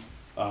town.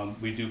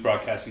 We do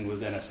broadcasting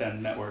with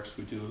NSN networks.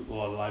 We do a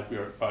lot of live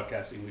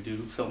broadcasting. We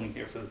do filming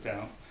here for the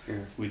town. Yeah.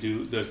 We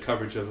do the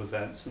coverage of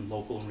events and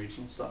local and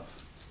regional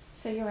stuff.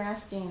 So you're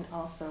asking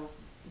also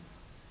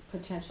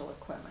potential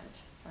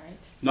equipment, right?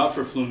 Not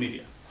for Flume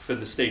Media, for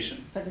the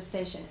station. For the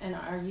station. And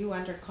are you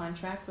under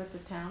contract with the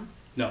town?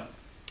 No.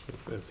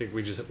 I think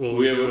we just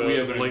We have do,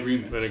 an like,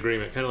 agreement. An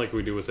agreement, kind of like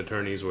we do with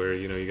attorneys, where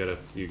you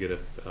get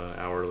a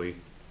hourly.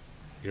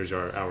 Here's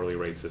our hourly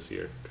rates this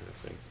year, kind of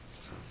thing.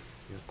 So,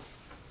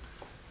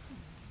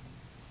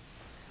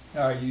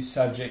 yeah. Are you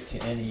subject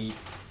to any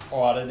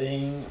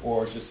auditing,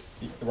 or just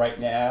right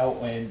now,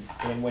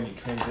 and when you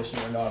transition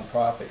to a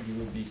nonprofit, you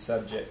would be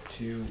subject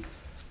to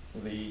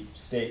the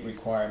state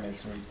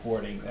requirements and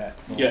reporting that?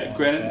 Yeah,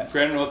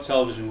 Granite North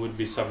Television would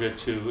be subject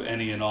to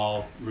any and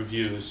all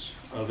reviews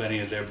of any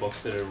of their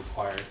books that are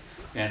required.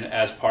 And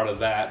as part of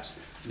that,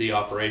 the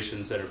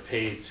operations that are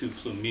paid to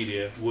Flume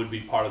Media would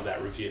be part of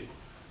that review.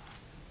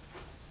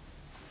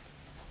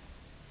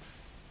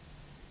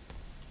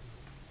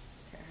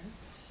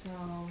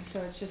 So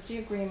it's just the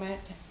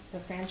agreement, the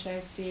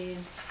franchise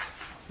fees,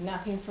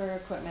 nothing for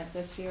equipment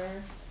this year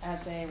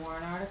as a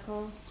warrant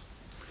article?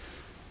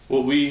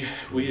 Well, we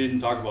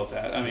didn't talk about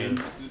that. I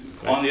mean,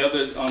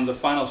 on the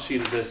final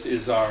sheet of this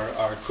is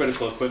our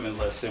critical equipment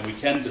list, and we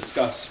can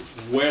discuss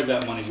where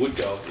that money would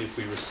go if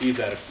we receive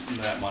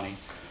that money.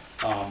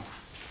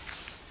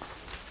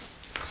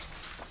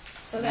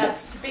 So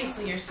that's,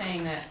 basically you're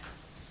saying that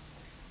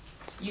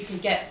you can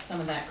get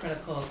some of that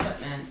critical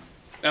equipment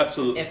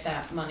Absolutely. if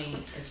that money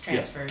is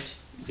transferred.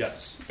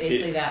 Yes.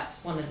 Basically,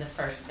 that's one of the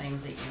first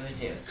things that you would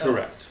do. So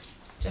Correct.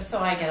 just so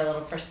I get a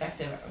little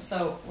perspective,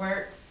 so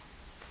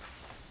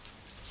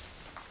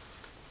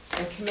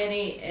the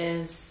committee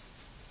is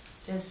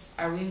just,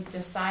 are we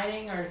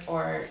deciding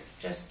or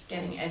just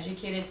getting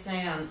educated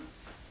tonight on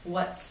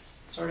what's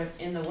sort of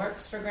in the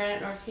works for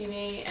Granite North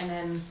TV, and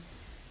then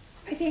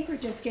I think we're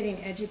just getting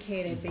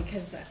educated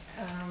because,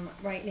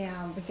 right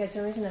now, because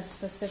there isn't a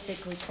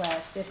specific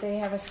request. If they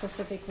have a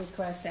specific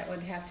request, that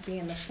would have to be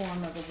in the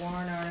form of a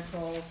warrant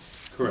article.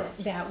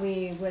 Correct. That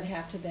we would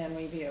have to then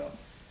review.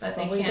 but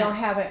they But we can't. don't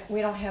have it,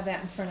 we don't have that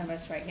in front of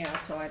us right now,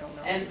 so I don't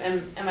know.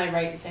 And am I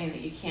right in saying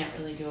that you can't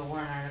really do a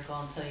warrant article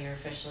until you're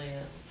officially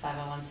a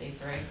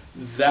 501c3?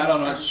 That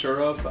I'm not sure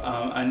of.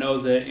 I know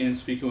that in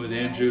speaking with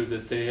Andrew,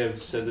 that they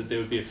have said that they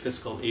would be a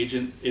fiscal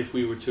agent if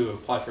we were to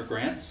apply for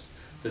grants,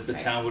 that the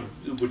Right. town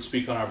would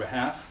speak on our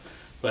behalf.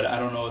 But I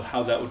don't know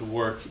how that would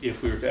work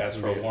if we were to ask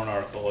for a warrant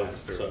article.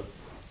 So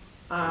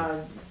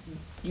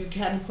You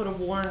can put a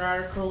warrant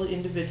article,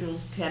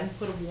 individuals can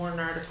put a warrant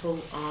article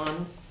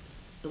on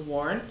the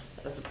warrant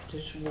as a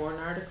petition warrant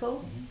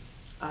article.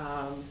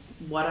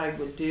 What I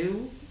would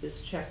do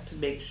is check to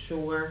make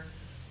sure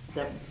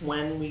that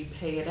when we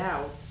pay it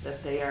out,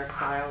 that they are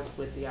filed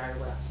with the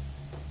IRS.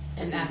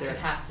 And It's that either- could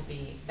have to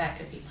be, that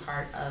could be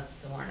part of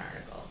the warrant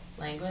article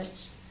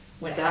language?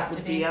 Would it That have to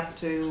would be? be up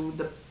to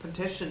the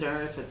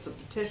petitioner, if it's a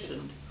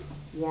petitioned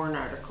warrant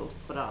article to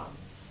put on.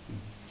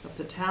 If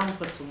the town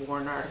puts a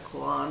warrant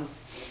article on,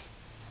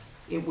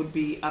 it would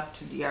be up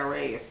to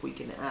DRA if we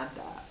can add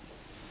that.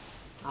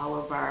 All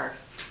of our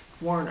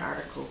warrant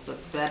articles are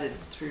vetted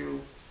through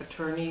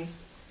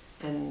attorneys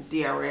and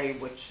DRA,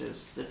 which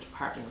is the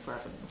Department of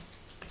Revenue.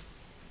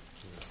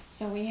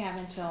 So we have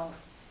until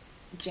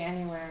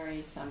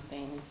January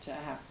something to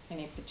have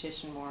any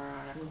petition warrant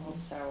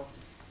articles, so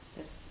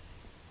this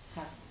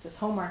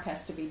homework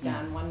has to be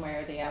done one way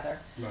or the other.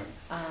 right.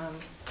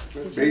 Did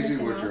you have Basically,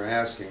 anything what you're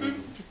else?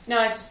 asking, No,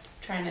 I was just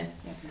trying to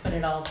put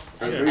it all,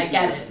 I basically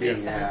get what's it, being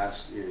makes sense.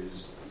 asked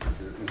is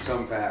to, in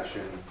some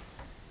fashion,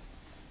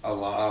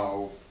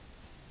 allow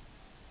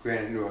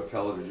Granite North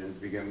Television to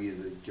become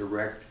either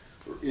direct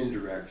or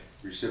indirect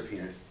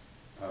recipient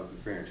of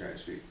the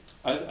franchise fee,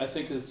 I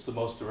think it's the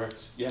most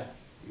direct. Yeah.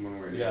 one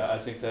way or the Yeah. other. I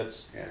think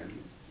that's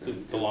And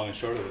the long and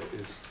short of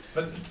it is.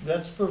 But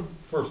that's for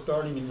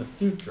starting in the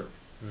future.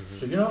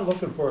 So you're not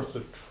looking for us to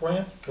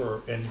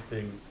transfer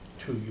anything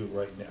to you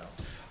right now?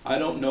 I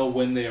don't know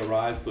when they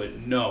arrive, but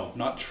no,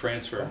 not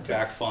transfer Okay.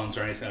 back funds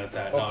or anything like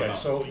that. No, Okay, no.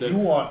 so They're- you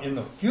want in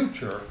the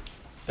future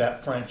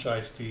that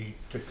franchise fee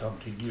to come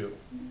to you,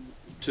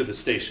 to the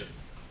station.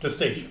 to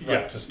station, Yeah.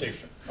 right, to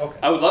station, okay.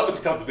 I would love it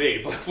to come to me,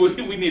 but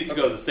we need to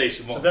go to the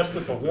station more. So that's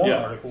what the warrant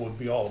Yeah. article would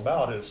be all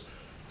about, is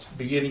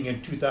beginning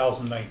in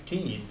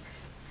 2019,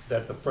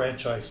 that the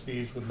franchise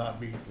fees would not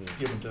be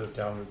given to the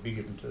town, would be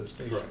given to the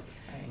station. Right.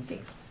 Right. See,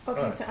 okay,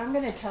 Alright. so I'm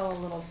gonna tell a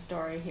little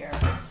story here.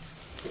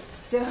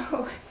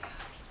 So,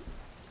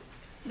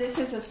 this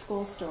is a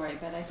school story,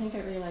 but I think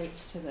it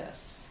relates to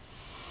this.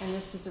 And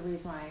this is the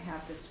reason why I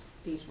have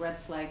these red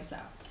flags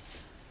up.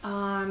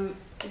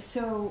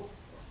 So,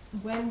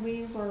 when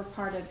we were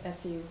part of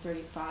SAU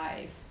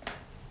 35,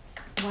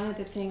 one of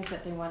the things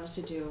that they wanted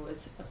to do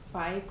was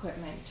buy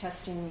equipment,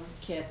 testing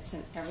kits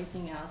and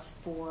everything else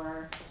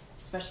for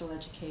special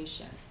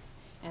education.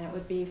 And it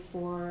would be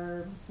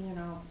for,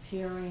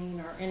 hearing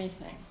or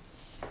anything.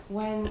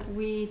 When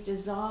we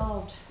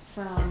dissolved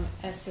from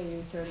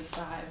SAU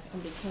 35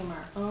 and became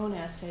our own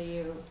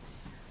SAU,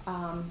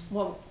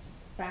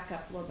 back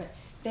up a little bit,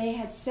 they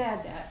had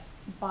said that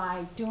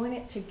by doing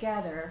it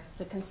together,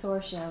 the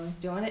consortium,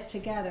 doing it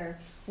together,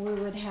 we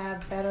would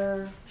have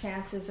better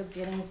chances of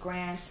getting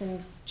grants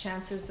and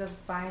chances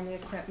of buying the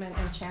equipment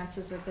and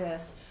chances of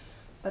this.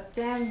 But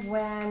then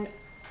when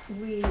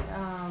we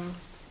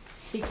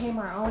became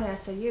our own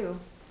SAU,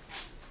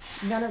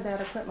 none of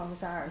that equipment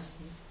was ours.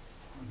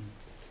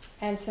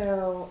 And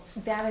so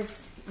that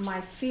is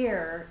my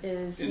fear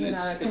is, And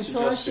a it's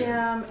adjusting.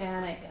 consortium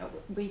and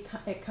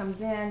it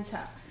comes in to,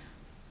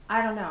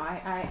 I don't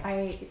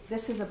know,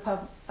 this is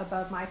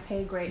above my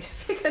pay grade to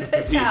figure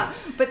this out.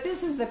 But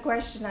this is the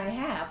question I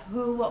have.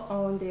 Who will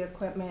own the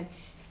equipment,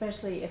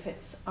 especially if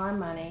it's our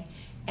money?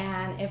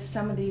 And if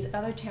some of these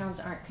other towns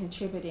aren't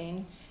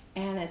contributing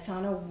and it's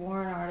on a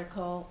warrant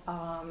article,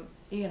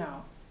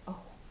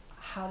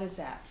 how does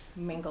that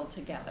mingle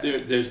together?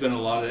 There's been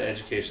a lot of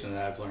education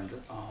that I've learned.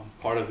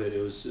 Part of it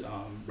was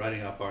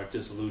writing up our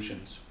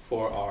dissolutions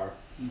for our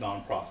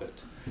nonprofit.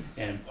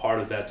 And part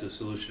of that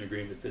dissolution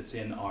agreement that's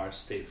in our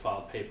state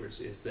file papers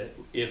is that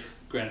if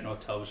Granite North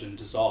Television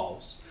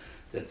dissolves,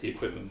 that the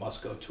equipment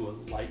must go to a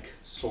like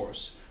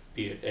source,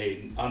 be it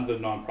another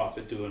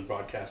nonprofit doing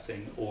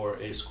broadcasting or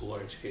a school or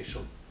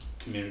educational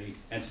community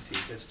entity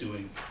that's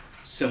doing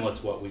similar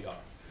to what we are.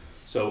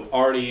 So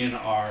already in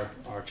our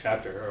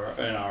chapter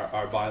or in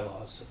our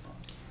bylaws.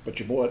 But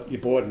your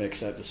board makes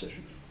that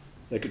decision.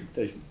 They could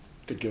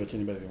give it to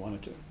anybody they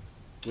wanted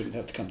to. We didn't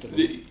have to come to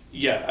them.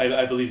 Yeah,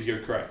 I believe you're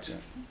correct.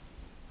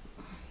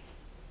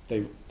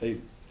 Yeah.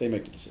 They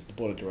make the decision, the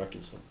board of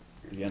directors of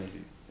the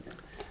entity.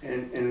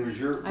 And does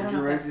your I don't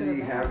know if that's good or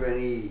entity bad. have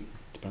any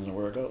Depends on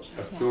where it goes.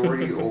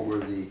 authority over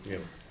the Yeah.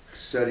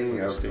 setting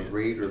of the Understand.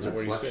 rate or Is the that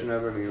what you collection said?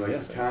 of it? I mean, like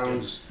Yes, the I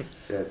towns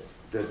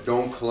that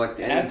don't collect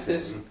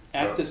anything.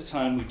 At this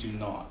time, we do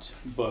not,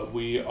 but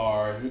we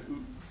are,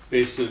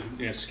 based on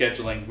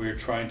scheduling, we're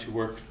trying to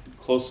work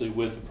closely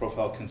with the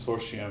Profile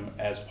Consortium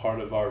as part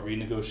of our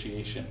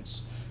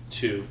renegotiations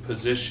to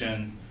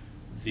position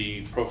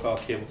the Profile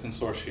Cable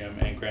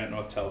Consortium and Granite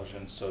North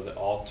Television so that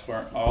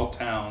all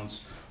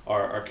towns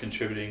are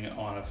contributing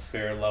on a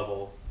fair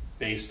level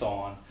based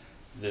on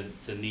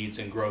the needs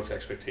and growth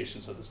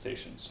expectations of the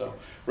station. So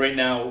right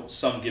now,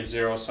 some give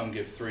 0, some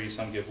give 3,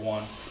 some give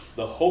 1.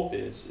 The hope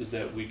is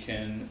that we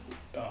can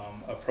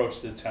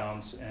approach the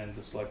towns and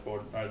the select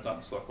board, or not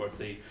the select board,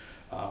 the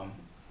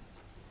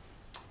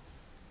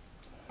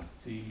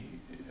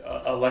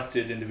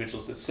elected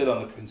individuals that sit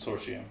on the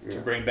consortium to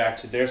bring back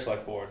to their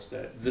select boards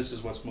that this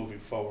is what's moving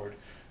forward.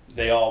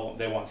 They want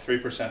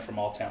 3% from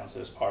all towns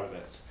as part of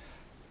it,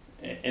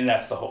 and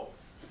that's the hope.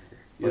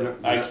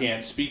 I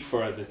can't speak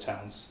for the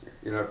towns.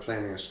 You're not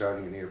planning on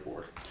starting an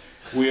airport.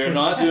 We are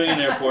not doing an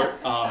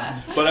airport,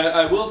 but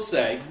I will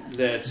say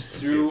that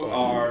through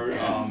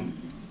our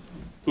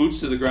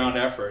boots to the ground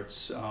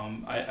efforts,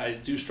 I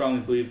do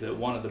strongly believe that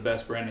one of the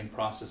best branding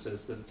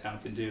processes that a town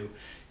can do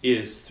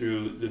is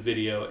through the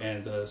video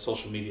and the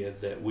social media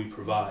that we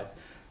provide.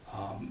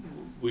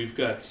 We've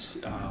got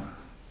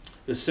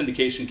the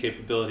syndication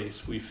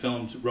capabilities. We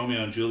filmed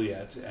Romeo and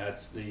Juliet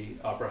at the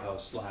Opera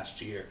House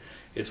last year.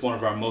 It's one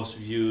of our most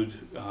viewed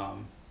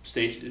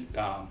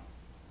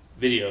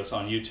videos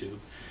on YouTube,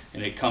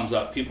 and it comes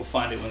up. People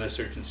find it when they're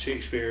searching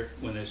Shakespeare,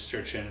 when they're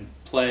searching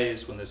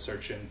plays, when they're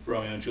searching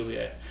Romeo and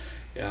Juliet.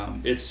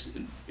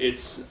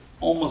 It's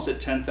almost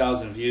at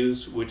 10,000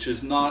 views, which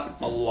is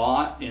not a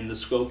lot in the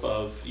scope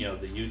of the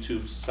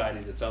YouTube society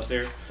that's out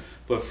there,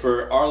 but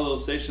for our little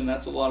station,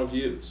 that's a lot of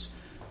views.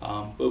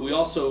 But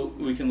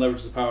we can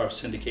leverage the power of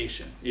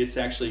syndication. It's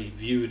actually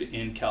viewed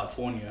in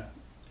California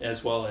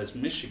as well as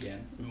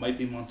Michigan. It might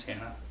be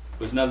Montana.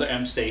 There's another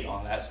M state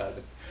on that side of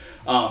it.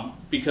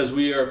 Because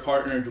we are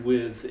partnered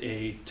with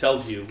a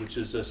Telview, which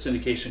is a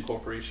syndication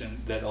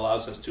corporation that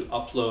allows us to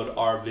upload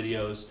our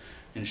videos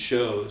and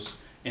shows,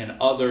 and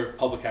other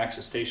public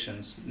access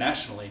stations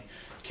nationally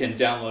can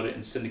download it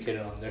and syndicate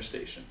it on their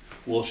station.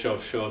 We'll show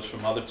shows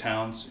from other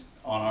towns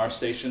on our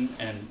station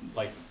and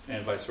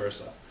vice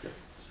versa.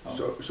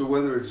 So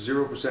whether it's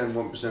 0%,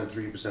 1%,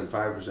 3%,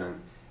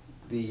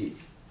 5%,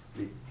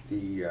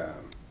 the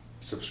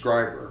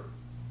subscriber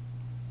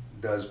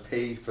does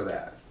pay for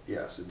that.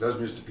 Yes, it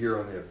doesn't just appear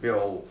on their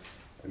bill.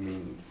 I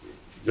mean,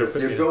 their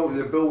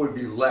bill would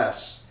be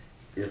less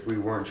if we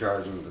weren't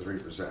charging the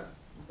 3%.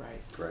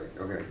 Right. Right.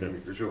 Okay. I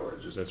mean, for sure.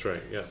 It's just, That's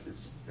right, yes.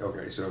 It's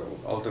okay. So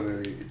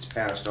ultimately, it's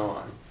passed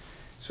on.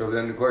 So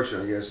then the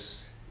question, I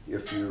guess,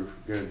 if you're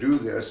going to do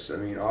this, I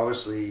mean,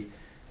 obviously,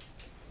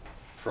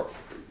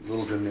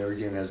 Littleton there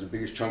again has the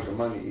biggest chunk of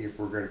money. If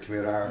we're going to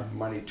commit our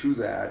money to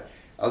that,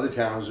 other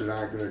towns that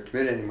aren't going to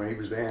commit any money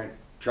because they aren't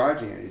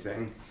charging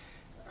anything.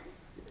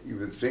 You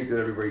would think that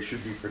everybody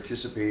should be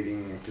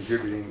participating and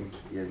contributing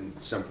in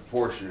some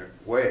proportionate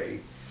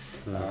way.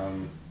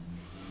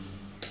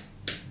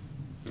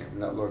 I'm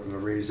not looking to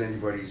raise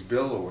anybody's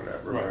bill or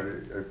whatever,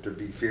 Right. but to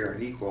be fair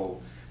and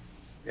equal,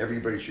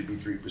 everybody should be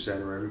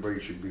 3%, or everybody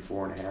should be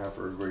 4.5%,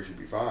 or everybody should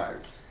be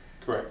 5%.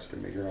 Correct. To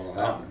make it all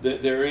happen.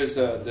 There's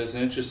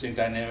an interesting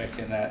dynamic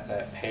in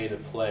that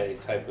pay-to-play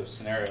type of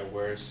scenario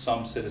where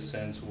some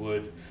citizens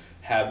would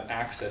have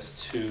access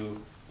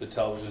to the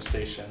television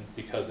station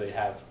because they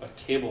have a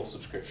cable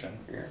subscription,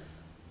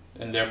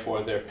 and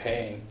therefore they're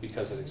paying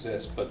because it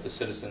exists, but the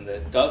citizen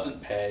that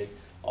doesn't pay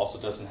also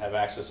doesn't have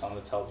access on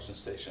the television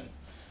station.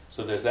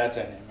 So there's that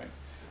dynamic.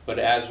 But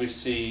as we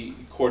see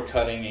cord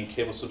cutting and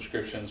cable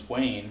subscriptions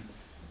wane,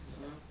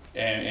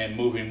 and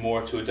moving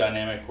more to a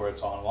dynamic where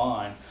it's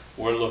online,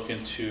 we're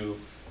looking to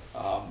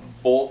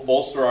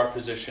bolster our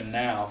position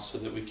now so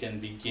that we can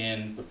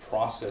begin the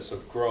process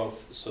of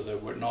growth so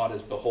that we're not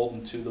as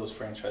beholden to those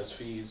franchise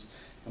fees,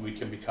 and we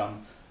can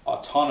become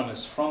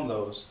autonomous from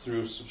those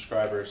through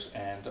subscribers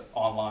and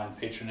online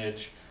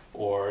patronage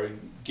or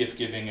gift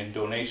giving and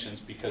donations,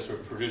 because we're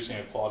producing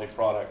a quality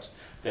product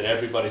that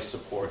everybody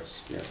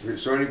supports. Yeah.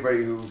 So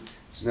anybody who's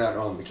not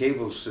on the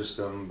cable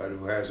system but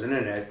who has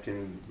internet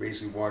can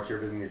basically watch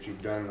everything that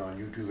you've done on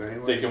YouTube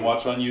anyway? They can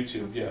watch on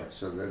YouTube, yeah.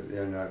 So that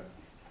they're not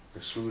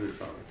excluded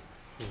from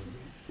it.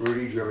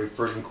 Rudy, do you have a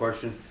pertinent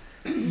question?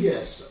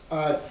 Yes.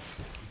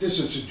 This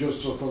is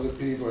just for the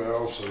people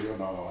also,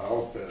 I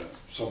hope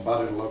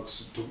somebody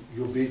looks to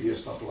your video,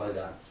 stuff like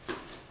that.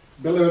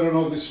 Believe it or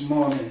not, this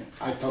morning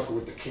I talked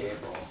with the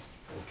cable,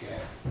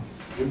 okay?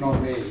 You know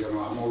me,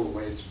 I'm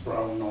always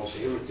brown nose,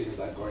 everything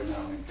that's going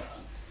on in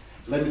town.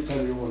 Let me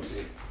tell you one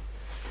thing.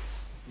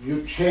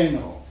 Your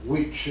channel,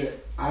 which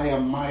I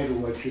admire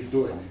what you're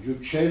doing, your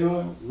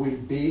channel will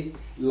be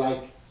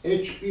like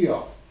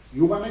HBO.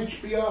 You want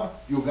HBO,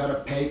 you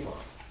gotta pay for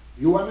it.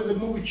 You wanted the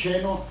movie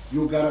channel,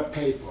 you gotta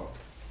pay for it.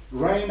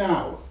 Right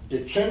now,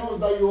 the channel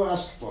that you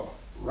ask for,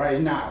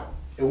 right now,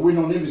 and we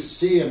don't even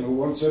see them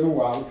once in a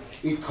while,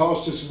 it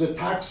costs us, the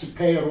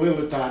taxpayer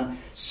Littleton,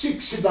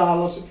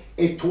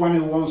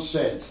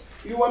 $60.21.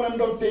 You wanna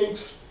know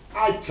things?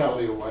 I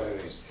tell you what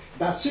it is.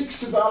 That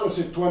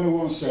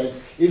 $60.21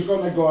 is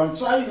gonna go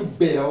inside your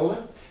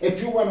bill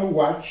if you wanna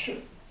watch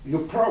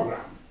your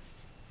program.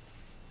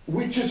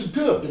 Which is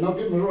good, don't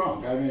get me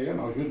wrong. I mean, you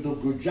know, you do a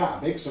good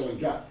job, excellent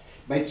job.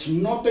 But it's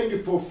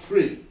nothing for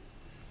free.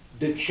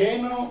 The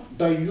channel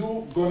that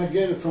you're gonna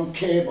get from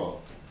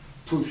cable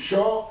to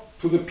show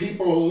to the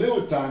people of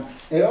Littleton,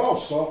 and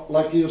also,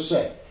 like you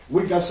said,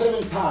 we got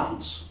 7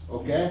 towns,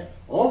 okay?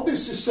 All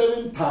these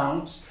 7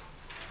 towns,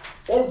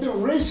 all the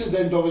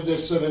residents of the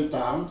 7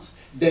 towns,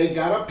 they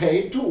gotta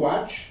pay to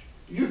watch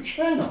your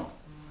channel.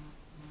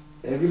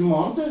 Every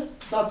month,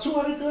 that's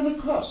what it's gonna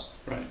cost.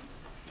 Right.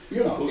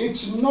 You know,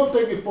 it's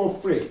nothing for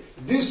free.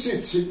 This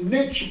is an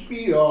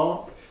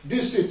HBO,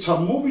 this is a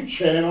movie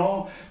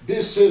channel,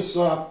 this is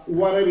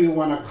whatever you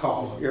want to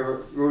call it. Yeah,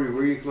 but Rudy,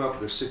 where do you come up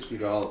with the $60?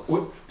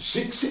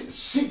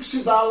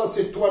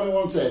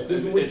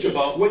 $60.21. It's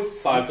about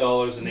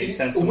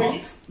 $5.08 a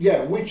month.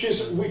 Yeah, which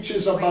is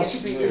about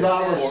 $60.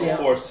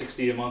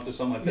 $4.60 a month or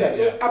something like that.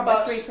 Yeah,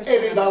 about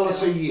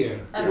 $80 a year.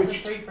 That's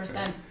Which, the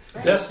 3%.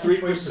 That's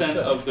 3%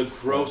 of the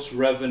gross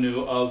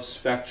revenue of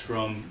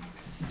Spectrum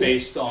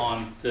based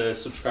on the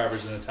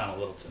subscribers in the town of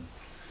Littleton.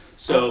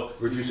 So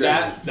Would you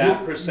say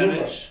that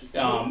percentage,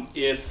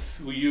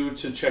 if you were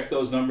to check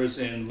those numbers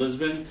in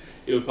Lisbon,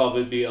 it would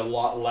probably be a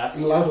lot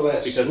less. a lot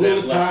less. Because they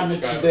have less Littleton,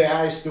 it's subscribers. the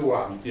highest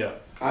one. Yeah.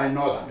 I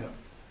know that.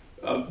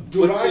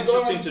 What's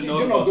interesting to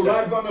note about do I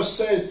that? gonna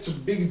say it's a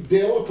big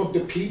deal for the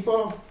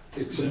people?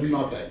 It's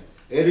nothing.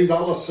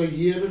 $80 a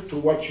year to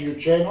watch your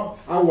channel.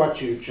 I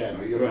watch your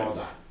channel. You know Right.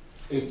 that.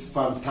 It's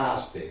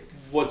fantastic.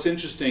 What's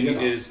interesting You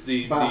know, is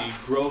the But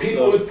growth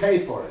people will of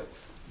pay for it.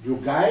 You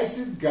guys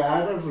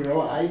gotta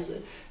realize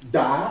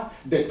that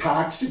the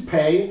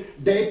taxpayer,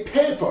 they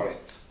pay for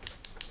it.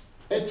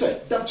 It's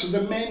it. That's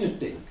the main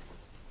thing.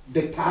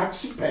 The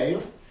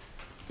taxpayer,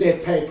 they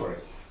pay for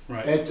it.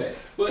 right. That's it.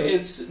 Well,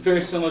 it's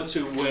very similar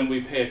to when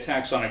we pay a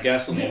tax on our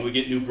gasoline. We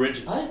get new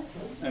bridges. I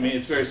mean,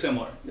 it's very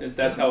similar.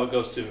 That's how it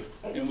goes too.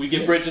 And we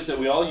get bridges that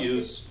we all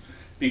use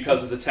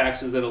because of the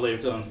taxes that are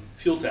laid on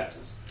fuel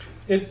taxes.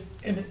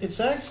 It's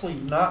actually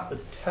not the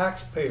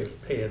taxpayers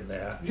paying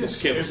that.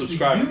 It's cable It's the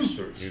subscribers.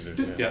 users.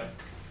 Yeah.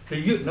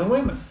 No, wait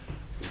a minute.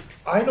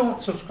 I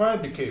don't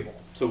subscribe to cable.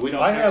 So we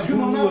don't. I have You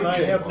don't Hulu and I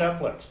have have cable.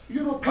 Netflix.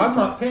 You don't pay I'm for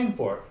not it. paying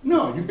for it.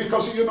 No,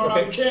 because you don't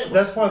have cable.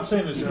 That's what I'm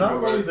saying. It's Yeah,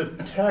 not but- really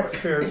the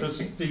taxpayers,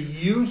 it's the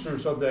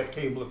users of that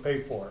cable that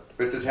pay for it.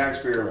 But the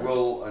taxpayer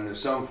will, under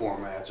some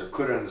formats, or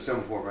could under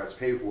some formats,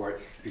 pay for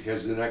it,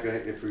 because they're not gonna,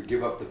 if we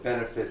give up the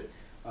benefit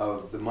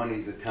of the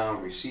money the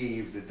town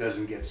received that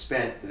doesn't get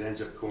spent, that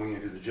ends up going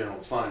into the general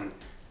fund,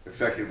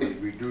 effectively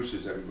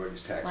reduces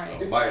everybody's tax bill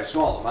Right. by a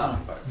small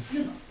amount,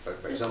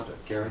 but by something.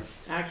 Karen?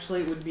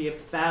 Actually, it would be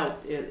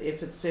about,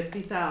 if it's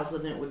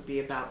 50,000, it would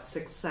be about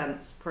 6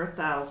 cents per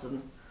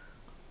thousand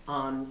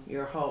on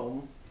your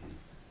home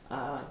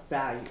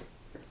value.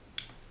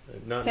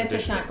 Not in Since it's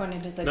addition- not going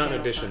into the Not in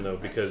general addition fund, though,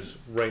 right. because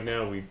right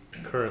now we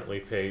currently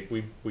pay,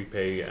 we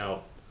pay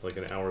out like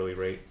an hourly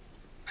rate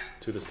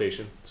to the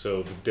station.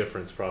 So the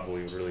difference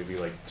probably would really be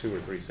like 2 or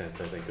 3 cents,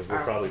 I think, because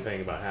we're probably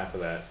paying about half of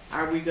that.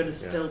 Are we gonna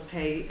still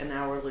pay an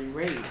hourly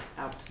rate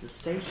out to the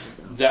station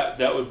though?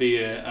 That would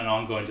be an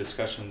ongoing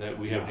discussion that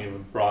we haven't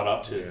even brought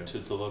up Yeah.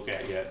 to look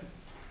at yet.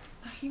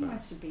 He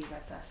wants to be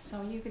with us,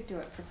 so you could do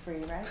it for free,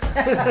 right?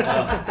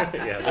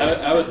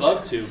 Yeah. I would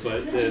love to,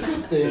 but there's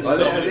Well,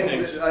 so I many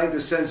think, things. I think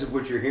the sense of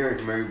what you're hearing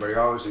from everybody,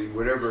 obviously,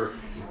 whatever,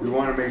 we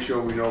wanna make sure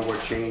we know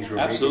what change we're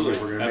making, Absolutely,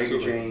 if we're gonna make a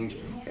absolutely. change.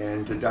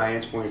 And to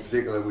Diane's point in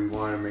particular, we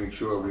wanna make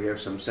sure we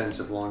have some sense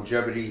of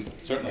longevity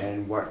Certainly.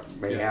 and what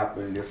may Yeah.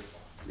 happen if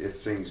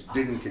things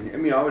didn't, I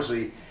mean,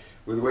 obviously,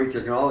 with the way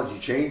technology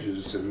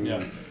changes, I mean,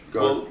 Yeah.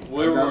 God, Well,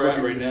 where I'm not we're at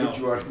looking right to now. put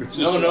you out of business.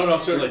 No,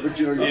 certainly. But,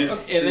 you know,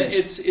 And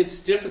it's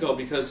difficult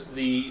because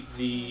the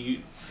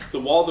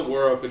wall that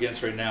we're up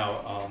against right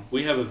now,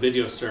 we have a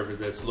video server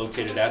that's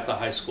located at the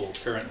high school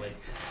currently,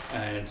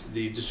 and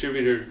the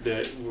distributor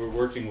that we're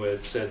working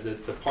with said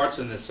that the parts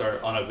in this are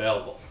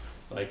unavailable.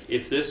 Like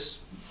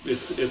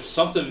if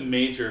something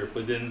major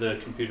within the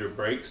computer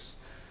breaks,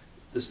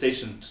 the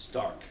station's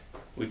dark.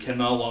 We can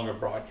no longer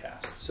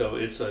broadcast. So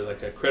it's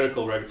like a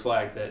critical red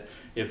flag that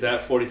if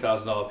that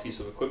 $40,000 piece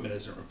of equipment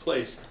isn't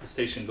replaced, the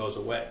station goes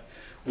away.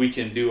 We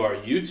can do our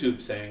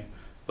YouTube thing,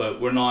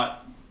 but we're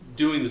not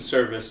doing the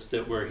service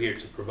that we're here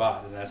to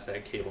provide, and that's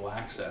that cable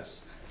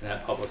access and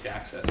that public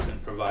access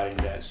and providing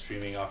that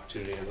streaming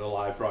opportunity as a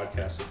live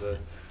broadcast of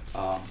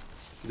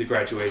the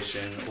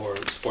graduation or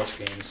sports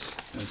games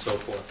and so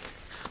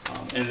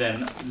forth. And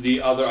then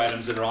the other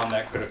items that are on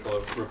that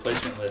critical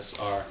replacement list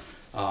are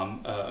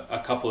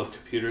a couple of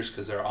computers,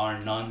 because there are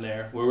none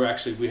there.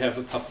 We have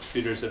a couple of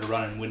computers that are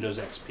running Windows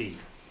XP.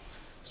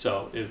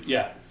 So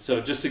so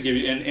just to give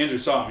you, and Andrew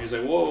saw him, he's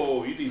like,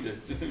 whoa, you need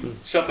to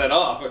shut that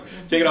off or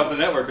take it off the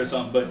network or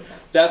something. But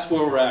that's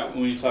where we're at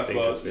when you talk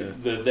about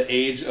the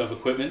age of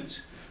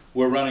equipment.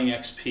 We're running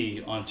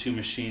XP on 2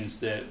 machines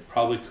that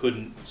probably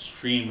couldn't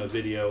stream a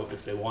video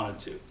if they wanted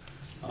to.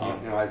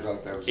 And I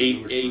thought that was the 8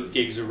 newest version.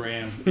 gigs of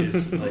RAM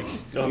is like.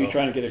 Are you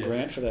trying to get a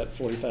grant for that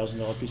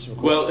 $40,000 piece of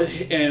equipment? Well,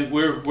 and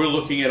we're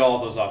looking at all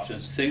those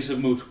options. Things have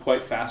moved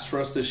quite fast for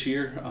us this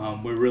year.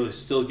 We're really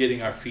still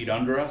getting our feet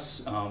under us,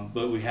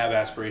 but we have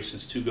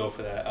aspirations to go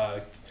for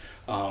that.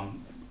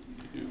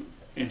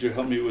 Andrew,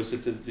 help me. Was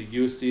it the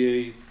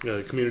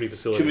USDA Community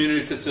facilities.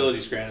 Community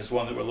Facilities Grant is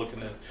one that we're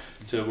looking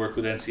to work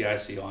with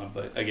NCIC on.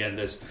 But again,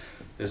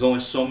 there's only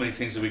so many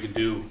things that we can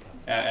do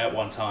at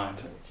one time.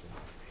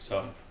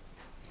 So.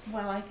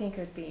 Well, I think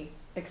it would be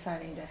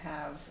exciting to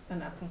have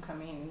an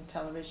up-and-coming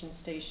television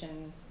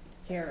station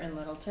here in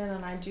Littleton,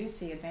 and I do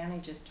see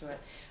advantages to it,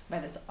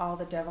 but it's all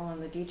the devil in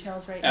the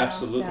details right now.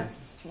 Absolutely.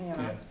 That's,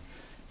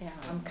 yeah,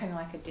 I'm kind of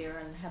like a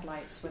deer in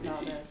headlights with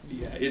all this.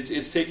 Yeah,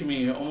 it's taken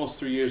me almost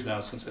 3 years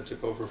now since I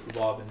took over for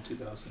Bob in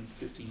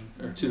 2015,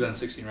 or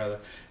 2016 rather,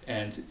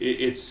 and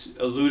it's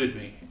eluded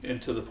me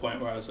into the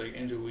point where I was like,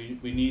 Andrew,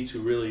 we need to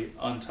really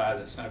untie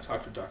this. And I've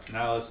talked to Dr.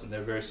 Nallis, and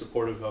they're very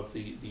supportive of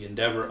the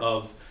endeavor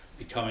of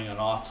becoming an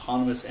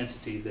autonomous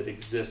entity that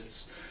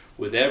exists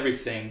with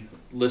everything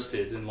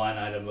listed in line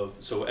item of,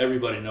 so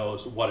everybody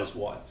knows what is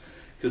what.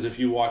 Because if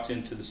you walked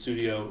into the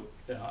studio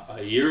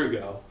a year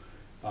ago,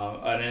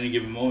 at any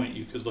given moment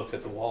you could look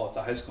at the wall at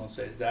the high school and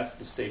say, that's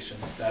the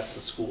stations, that's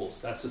the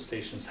schools, that's the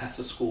stations, that's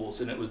the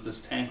schools, and it was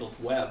this tangled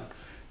web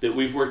that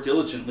we've worked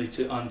diligently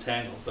to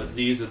untangle, but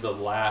these are the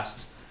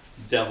last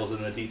devils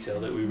in the detail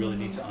that we really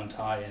need to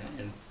untie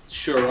and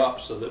shore up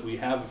so that we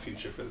have a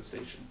future for the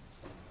station.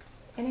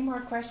 Any more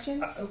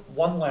questions?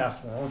 One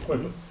last one,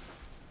 quick one.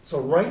 So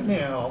right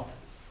now,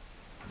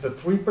 the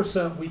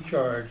 3% we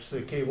charge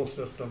the cable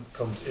system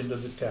comes into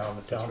the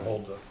town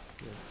holds it.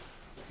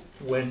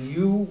 When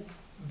you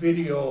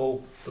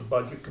video the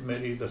budget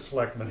committee, the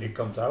selectmen, it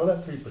comes out of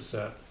that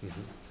 3%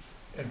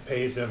 and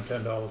pays them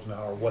 $10 an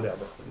hour,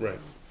 whatever. Right,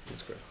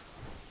 that's correct.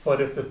 But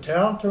if the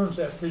town turns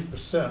that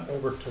 3%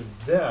 over to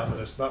them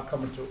and it's not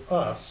coming to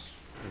us,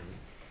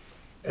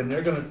 and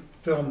they're gonna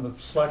film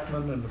the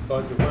selectmen and the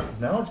budget,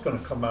 now it's gonna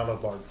come out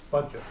of our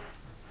budget.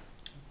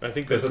 I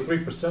think Because that's the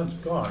 3%'s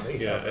gone. They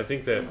have I it.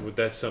 think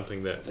that's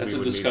something that That's we a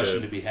would discussion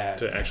need to be had.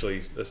 to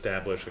actually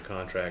establish a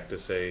contract to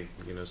say,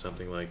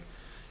 something like,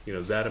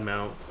 that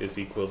amount is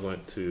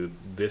equivalent to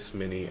this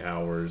many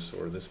hours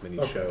or this many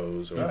Okay.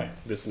 shows or Right.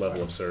 this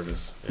level of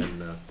service.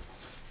 And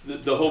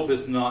The hope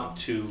is not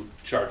to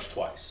charge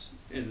twice.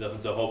 And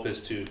the hope is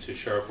to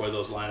shore up where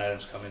those line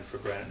items come in for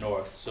Granite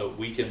North, so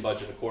we can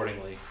budget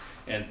accordingly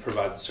and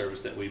provide the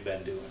service that we've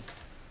been doing.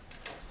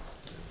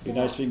 It'd be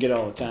nice if you could get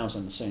all the towns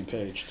on the same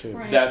page, too.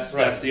 Right.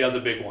 That's the other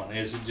big one,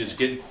 is just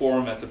getting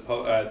quorum at the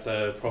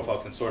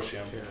Profile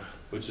Consortium,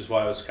 which is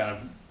why I was kind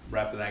of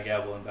rapping that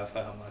gavel in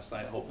Bethlehem last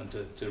night, hoping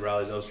to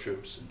rally those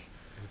troops.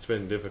 it's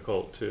been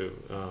difficult to,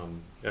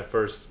 at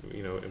first,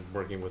 in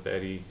working with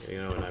Eddie,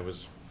 and I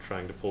was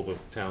trying to pull the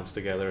towns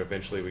together.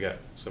 Eventually we got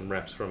some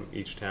reps from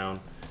each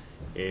town,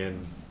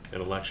 and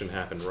an election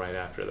happened right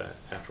after that,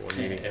 after one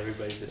meeting.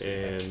 Everybody just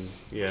And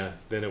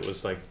then it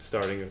was like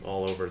starting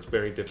all over. It's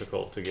very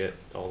difficult to get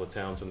all the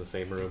towns in the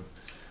same room.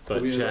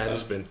 But We, Chad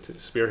has been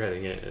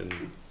spearheading it, and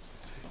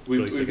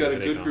We've really got a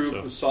taking a good headache group,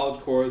 off, so. a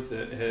solid core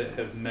that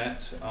have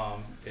met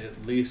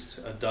at least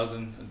a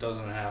dozen and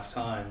a half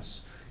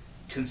times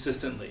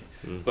consistently,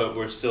 but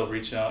we're still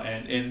reaching out,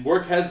 and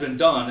work has been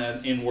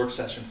done in work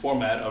session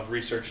format of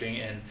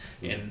researching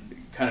and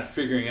kind of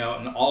figuring out,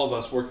 and all of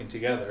us working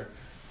together.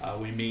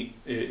 We meet,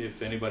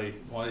 if anybody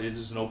wants, it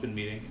is an open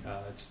meeting.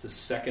 It's the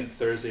second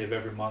Thursday of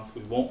every month.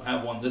 We won't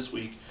have one this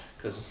week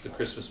because it's the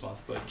Christmas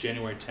month, but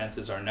January 10th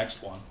is our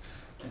next one,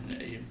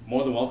 and you're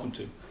more than welcome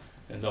to.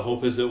 And the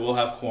hope is that we'll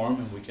have quorum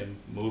and we can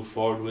move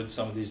forward with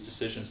some of these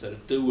decisions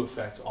that do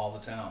affect all the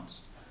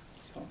towns.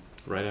 So.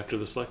 Right after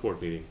the select board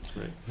meeting,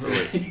 right?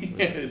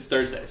 It's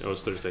Thursdays. Oh,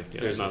 it's Thursday.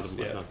 Yeah, Thursdays, not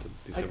yeah. the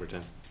December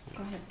 10th.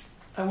 Go ahead.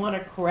 I want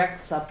to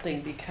correct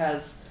something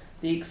because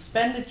the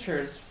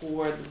expenditures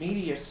for the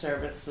media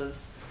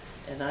services,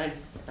 and I'm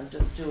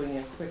just doing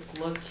a quick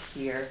look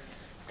here,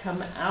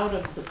 come out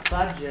of the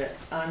budget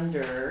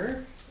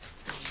under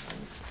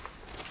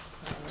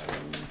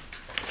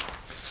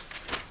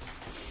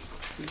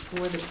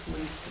before the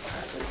police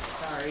department,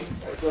 sorry.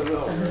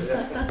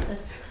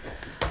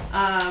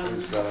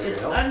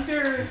 It's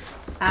under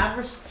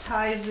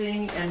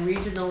advertising and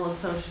regional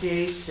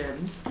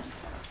association.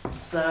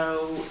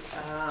 So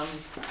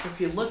if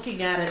you're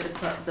looking at it,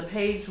 it's the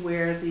page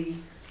where the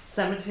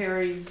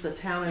cemeteries, the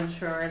town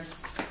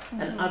insurance,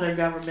 and other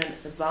government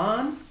is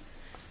on.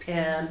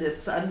 And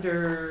it's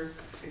under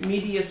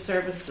media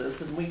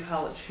services, and we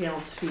call it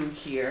Channel 2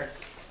 here.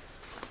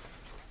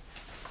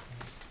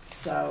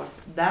 So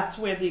that's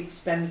where the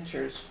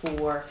expenditures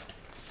for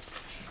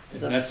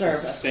the And that's the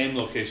service. same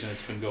location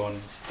it's been going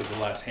for the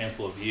last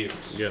handful of years.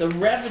 Yeah. The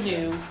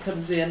revenue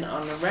comes in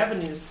on the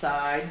revenue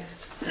side.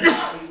 You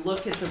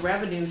look at the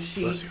revenue Bless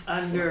sheet you.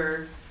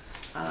 under,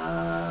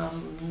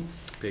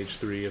 Page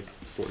 3 of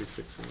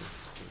 46.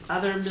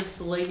 other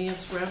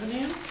miscellaneous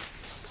revenue.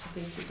 I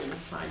think you're gonna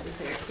find it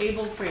there.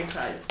 Cable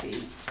franchise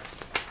fee.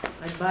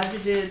 I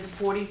budgeted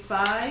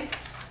 45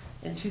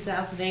 in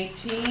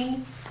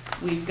 2018.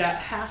 We've got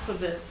half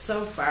of it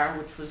so far,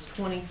 which was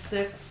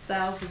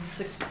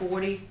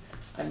 26,640.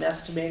 I'm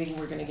estimating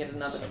we're gonna get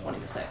another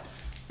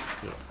 26.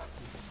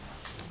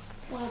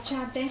 Well,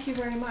 Chad, thank you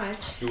very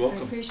much. You're welcome.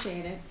 I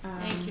appreciate it.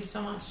 Thank you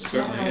so much.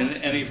 Certainly. And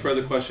any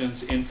further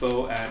questions,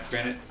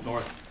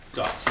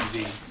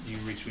 info@granitenorth.tv. You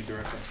reach me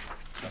directly.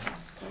 So.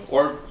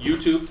 Or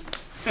YouTube,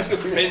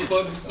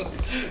 Facebook.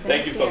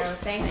 Thank you, folks.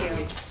 Thank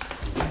you.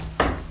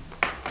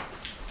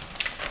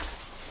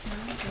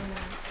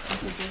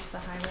 Introduce the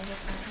highway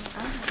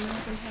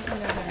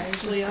department.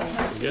 Actually, I'll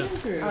have Yeah.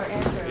 Andrew. Or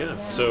Andrew. Yeah,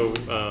 so,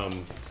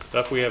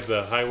 up we have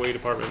the Highway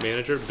Department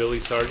Manager, Billy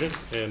Sargent,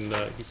 and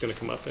he's gonna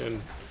come up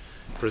and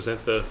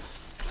present the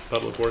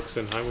Public Works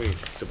and Highway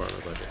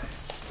Department budget.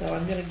 So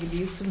I'm gonna give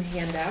you some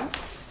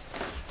handouts.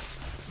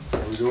 How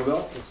we doing,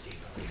 Bill?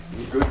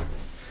 You good?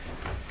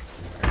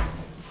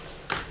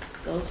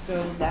 Those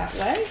go that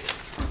way.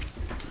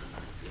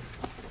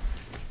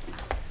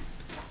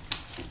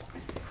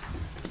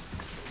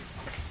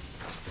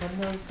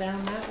 Send those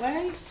down that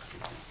way.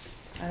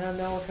 I don't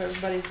know if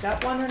everybody's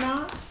got one or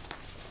not.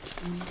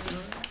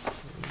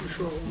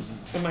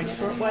 Am I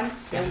short one?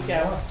 There we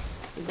go.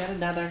 We got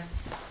another.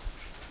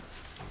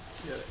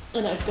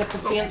 And I've got the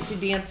fancy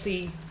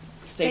dancy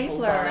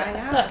staples Stapler, on I it.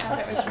 know, I thought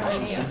it was really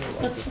new.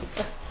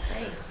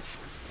 Great.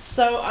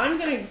 So I'm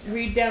gonna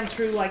read down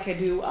through like I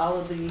do all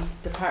of the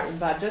department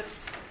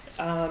budgets.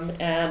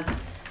 And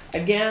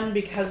again,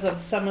 because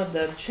of some of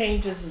the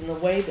changes in the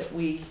way that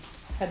we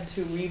had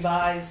to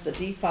revise the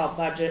default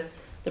budget,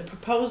 the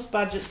proposed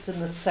budget's in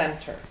the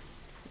center,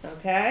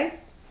 okay?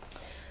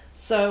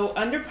 So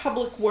under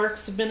Public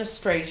Works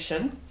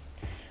Administration,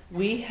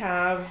 we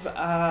have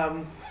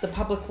the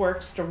Public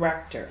Works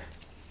Director.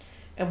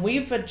 And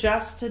we've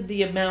adjusted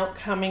the amount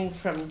coming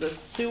from the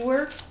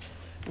sewer.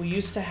 We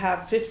used to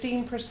have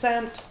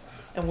 15%,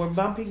 and we're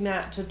bumping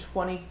that to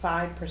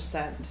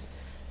 25%,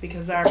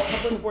 because our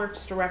Public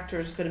Works Director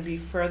is gonna be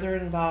further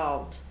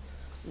involved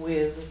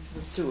with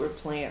the sewer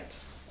plant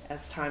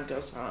as time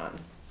goes on.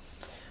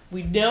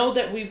 We know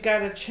that we've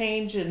got a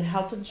change in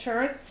health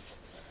insurance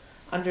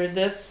under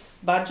this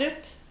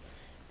budget.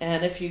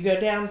 And if you go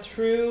down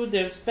through,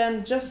 there's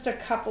been just a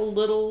couple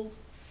little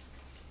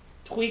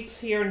tweaks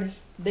here and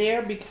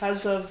there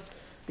because of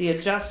the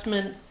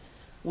adjustment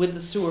with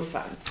the sewer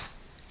funds.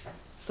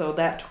 So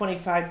that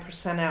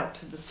 25% out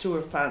to the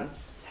sewer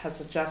funds has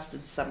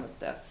adjusted some of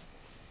this.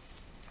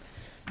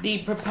 The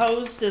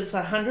proposed is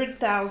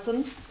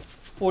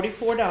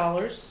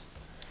 $100,044.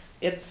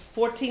 It's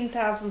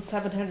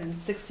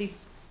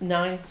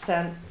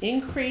 $14,769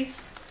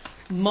 increase.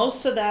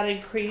 Most of that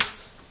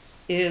increase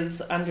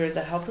is under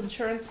the health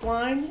insurance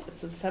line.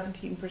 It's a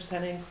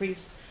 17%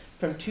 increase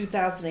from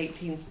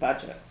 2018's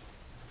budget.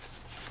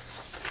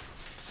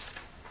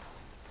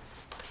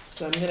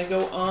 So I'm gonna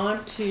go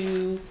on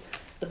to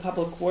the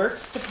Public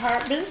Works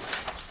Department.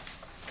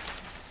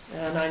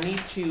 And I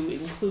need to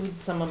include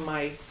some of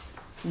my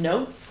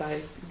notes.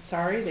 I'm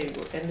sorry, they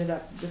ended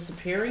up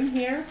disappearing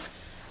here.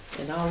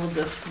 And all of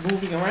this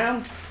moving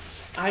around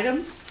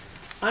items.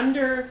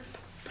 Under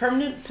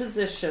permanent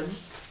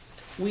positions,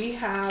 we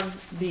have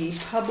the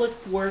Public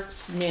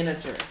Works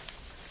Manager.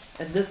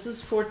 And this is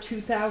for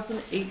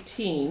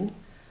 2018.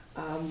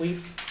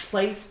 We've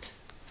placed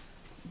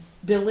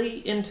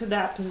Billy into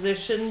that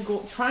position,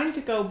 trying to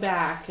go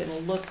back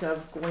and look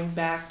of going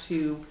back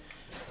to,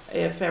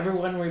 if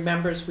everyone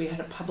remembers, we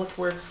had a Public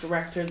Works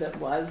Director that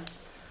was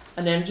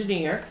an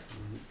engineer.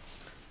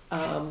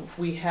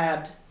 We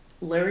had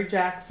Larry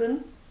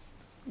Jackson,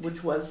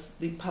 which was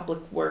the Public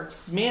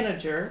Works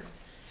Manager,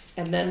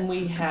 and then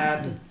we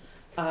had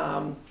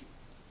a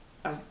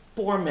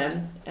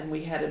foreman, and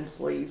we had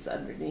employees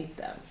underneath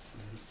them.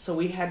 So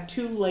we had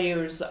two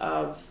layers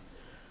of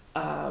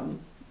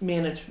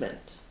management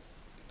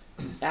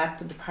at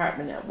the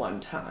department at one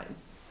time.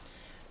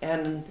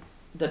 And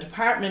the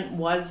department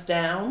was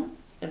down,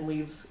 and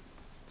we've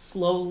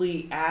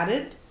slowly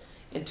added.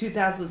 In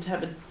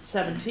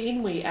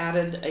 2017, we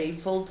added a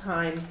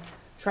full-time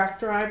truck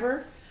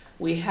driver.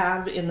 We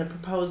have in the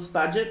proposed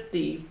budget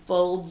the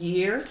full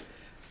year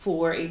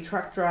for a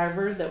truck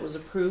driver that was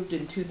approved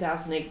in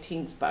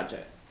 2018's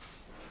budget.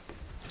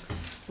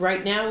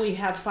 Right now we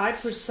have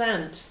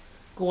 5%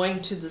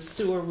 going to the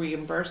sewer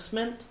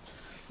reimbursement.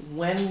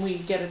 When we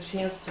get a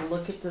chance to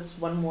look at this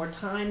one more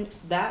time,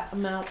 that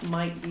amount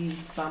might be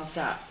bumped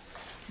up.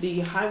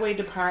 The highway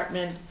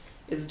department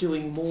is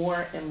doing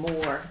more and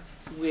more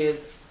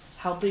with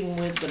helping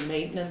with the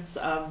maintenance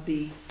of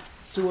the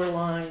sewer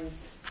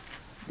lines,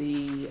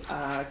 the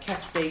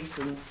catch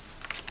basins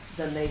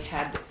than they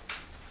had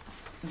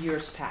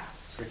years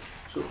past.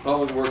 So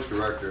Public Works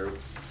Director,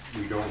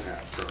 we don't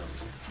have currently.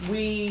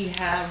 We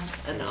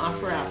have an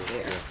offer out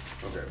there.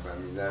 Okay, but I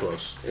mean, that,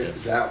 Close.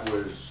 that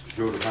was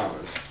Joe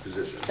DePalma's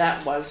position.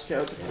 That was Joe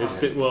It's,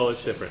 DePalma. well,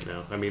 it's different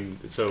now. I mean,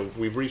 so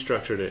we've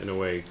restructured it in a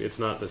way, it's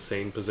not the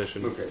same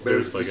position. Okay, but it's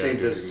There's the like same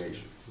a-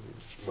 designation.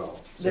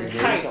 Well, The same name?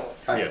 title.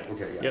 Title, Yeah.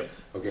 okay, yeah. Yep.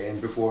 Okay,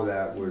 and before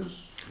that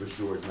was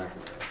George McNamara.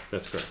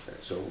 That's correct. Okay,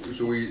 so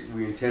we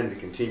intend to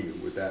continue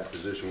with that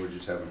position, we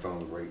just haven't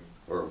found the right,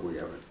 or we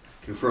haven't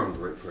confirmed the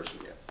right person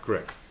yet.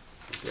 Correct.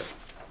 Yeah.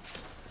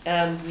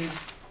 And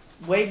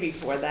way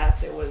before that,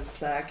 there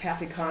was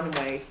Kathy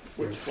Conway,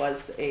 which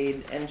was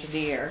an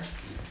engineer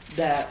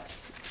that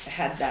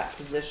had that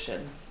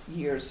position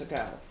years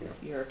ago. Yeah.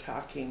 You're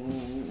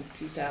talking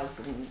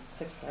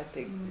 2006, I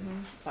think,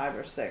 5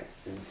 or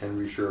 6. And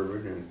Henry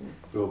Sherman and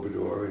Bill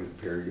Bedore and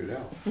Perry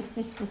Goodell.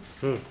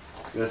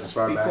 That's as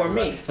far Before back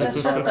me. as that's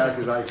as far back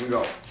as I can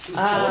go.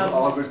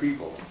 All good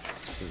people.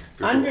 For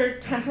sure. Under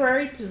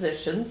temporary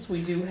positions,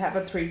 we do have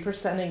a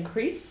 3%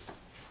 increase.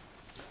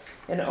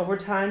 And over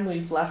time,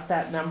 we've left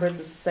that number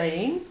the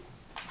same.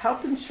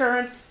 Health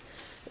insurance,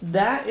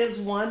 that is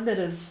one that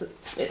is,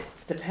 it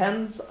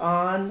depends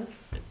on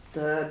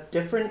the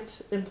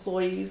different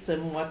employees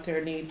and what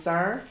their needs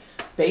are.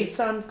 Based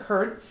on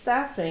current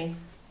staffing,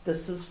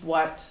 this is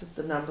what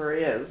the number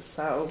is.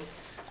 So,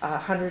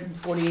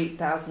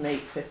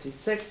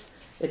 148,856.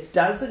 It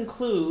does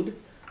include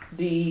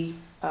the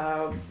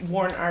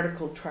warrant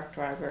article truck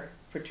driver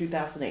for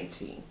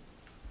 2018.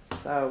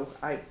 So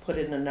I put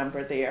in a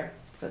number there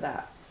for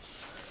that.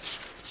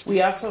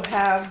 We also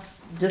have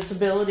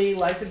disability,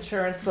 life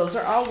insurance, those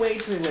are all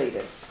wage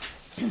related.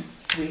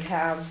 We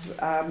have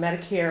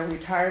Medicare,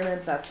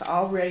 retirement, that's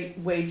all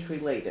wage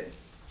related.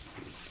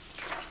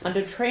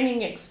 Under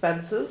training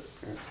expenses,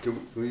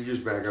 Can we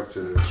just back up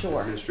to the Sure.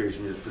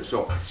 administration?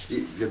 So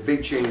the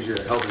big change in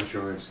health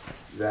insurance,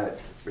 that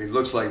it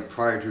looks like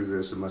prior to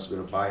this, it must have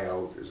been a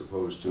buyout as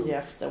opposed to.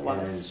 yes, there And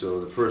was. so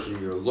the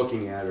person you're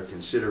looking at or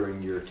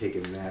considering, you're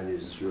taking that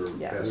as your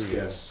Yes. best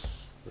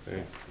guess.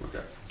 Right.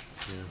 Okay.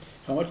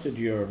 How much did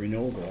your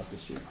renewal go up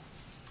this year?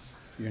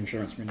 Your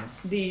insurance renewal?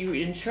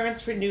 The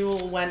insurance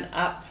renewal went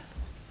up,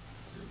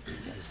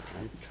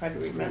 try to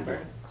remember,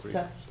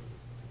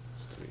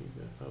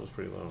 That was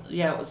pretty low.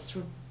 yeah, it was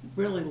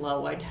really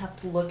low. I'd have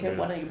to look at Yeah.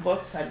 one of your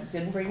books. I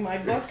didn't bring my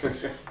book,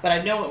 but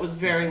I know it was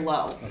very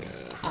low.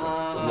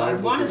 I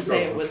book want to is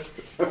say your it book.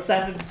 was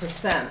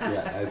 7%.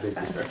 Yeah, I think,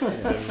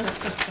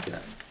 yeah.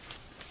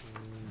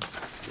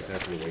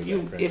 Have to weigh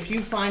You, that, right? if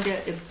you find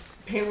it, it's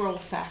payroll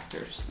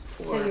factors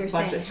So or you're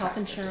saying budget health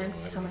factors.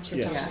 insurance, how much your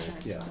Yes. health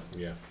insurance Yeah. was?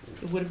 Yeah.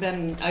 It would have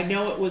been, I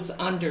know it was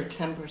under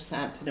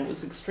 10%, and it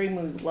was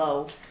extremely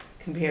low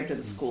compared to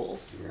the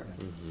schools. Yeah.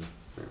 Mhm.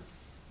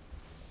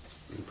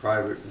 In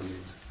private, I mean,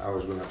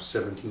 ours went up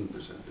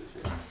 17% this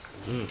year.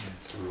 Mm.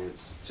 I mean,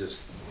 it's just,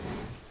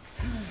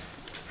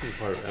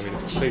 Part, I mean,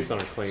 it's based on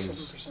our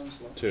claims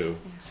too,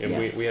 and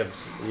Yes. we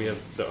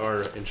have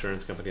our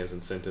insurance company has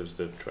incentives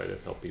to try to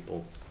help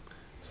people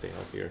stay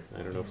healthier.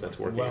 I don't know if that's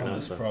working or not.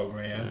 Wellness but,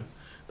 program. yeah,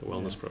 the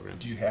wellness program.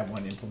 Do you have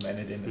one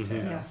implemented in the Mhm.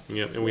 town? Yes.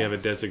 Yep, and we have a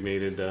Yes.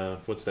 designated,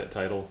 what's that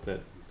title?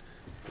 That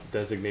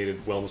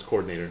designated wellness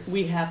coordinator.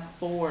 We have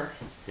 4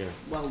 Yeah,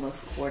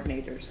 wellness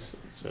coordinators,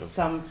 so.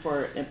 some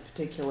for a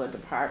particular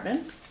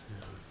department.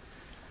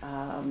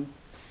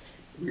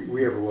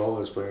 we have a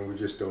wellness plan, we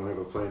just don't have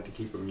a plan to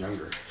keep them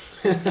younger.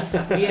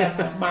 We have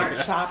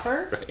Smart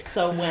Shopper, Right.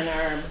 so when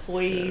our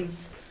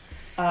employees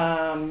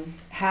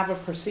have a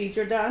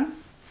procedure done,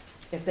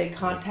 if they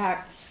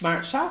contact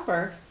Smart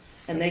Shopper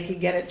and they can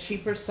get it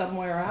cheaper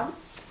somewhere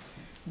else,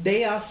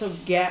 they also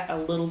get a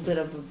little bit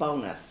of a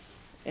bonus.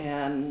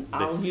 And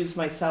I'll use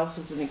myself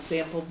as an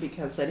example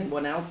because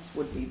anyone else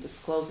would be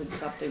disclosing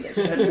something they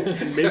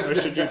shouldn't. Maybe, or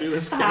should you do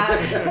this?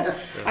 I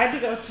had to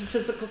go to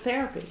physical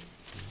therapy.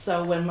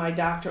 So when my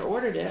doctor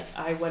ordered it,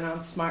 I went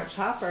on Smart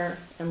Shopper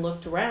and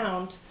looked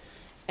around,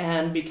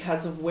 and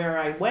because of where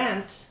I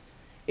went,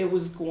 it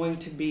was going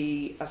to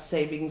be a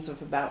savings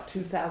of about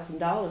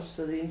 $2,000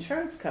 to the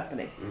insurance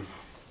company. Mm.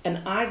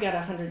 And I got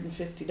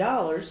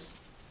 $150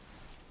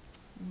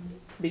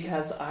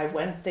 because I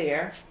went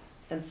there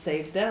and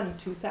saved them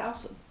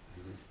 $2,000,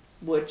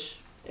 which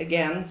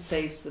again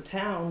saves the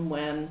town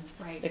when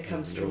Right, it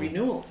comes to Renewal.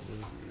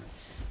 renewals.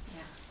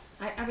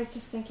 yeah. I was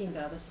just thinking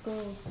though, the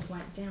schools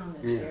went down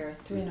this Yeah. year,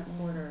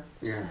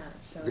 3.25%,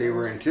 so. They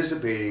were there's-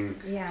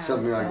 anticipating Yeah,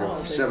 something like so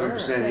a they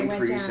 7% They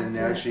went increase down and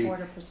actually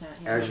 3.25%,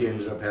 yeah.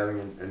 ended up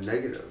having a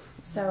negative.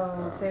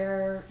 So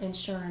their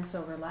insurance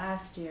over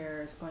last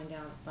year is going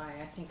down by,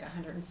 I think,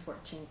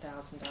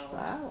 $114,000.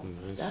 Wow,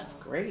 Nice. that's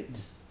great.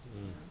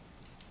 Mm.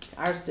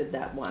 Ours did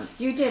that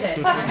once. You did it.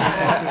 I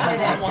know, you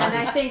did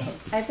it.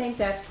 And I think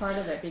that's part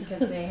of it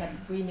because they had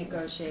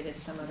renegotiated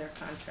some of their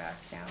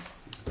contracts, yeah.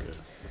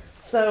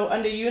 So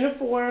under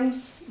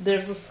uniforms,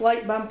 there's a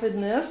slight bump in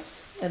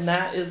this, and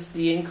that is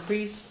the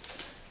increase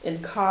in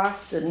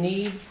cost and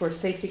need for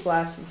safety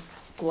glasses,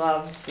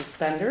 gloves,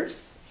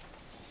 suspenders.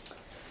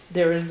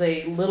 There is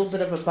a little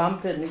bit of a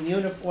bump in the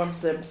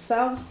uniforms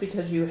themselves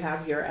because you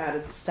have your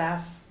added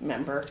staff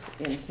member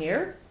in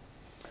here.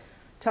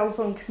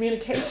 Telephone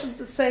communications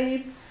the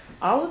same.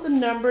 All of the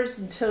numbers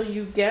until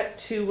you get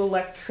to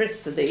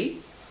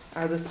electricity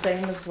are the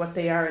same as what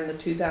they are in the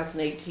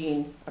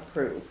 2018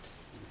 approved.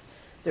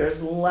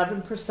 There's an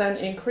 11%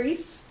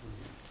 increase.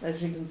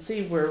 As you can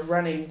see, we're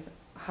running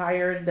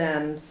higher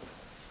than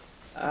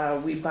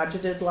we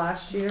budgeted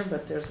last year,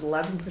 but there's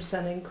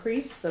 11%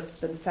 increase that's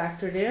been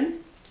factored in.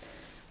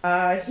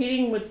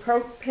 Heating with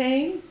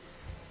propane,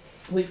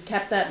 we've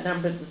kept that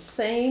number the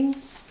same,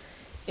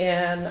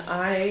 and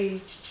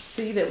I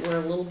see that we're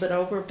a little bit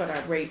over, but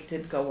our rate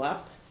did go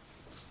up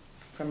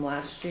from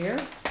last year.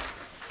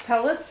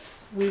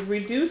 Pellets, we've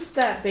reduced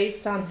that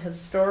based on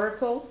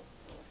historical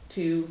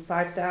to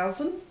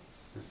 5,000.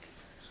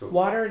 So,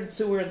 Water and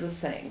sewer are the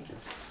same.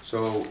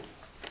 so,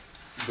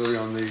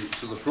 Billy,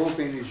 so the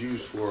propane is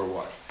used for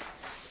what?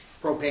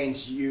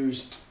 Propane's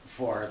used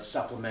for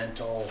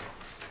supplemental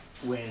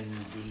when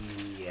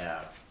the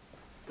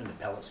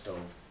pellet stove,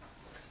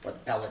 or the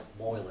pellet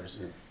boilers,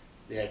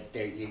 you're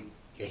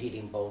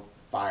heating both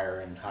fire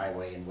and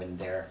highway, and when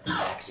they're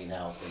maxing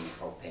out, then the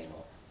propane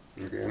will.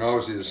 Okay, and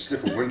obviously the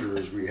stiffer winter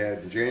as we had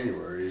in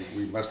January,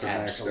 we must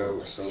have maxed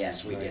Absolutely. out some.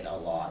 Yes, we did a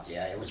lot,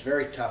 yeah. It was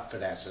very tough for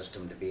that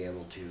system to be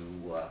able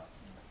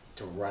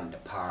to run to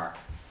par.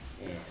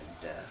 And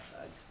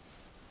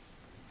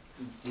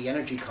the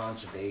Energy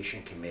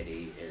Conservation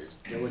Committee is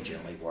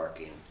diligently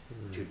working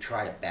to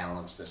try to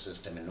balance the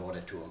system in order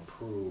to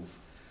improve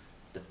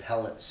the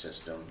pellet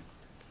system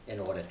in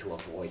order to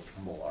avoid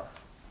more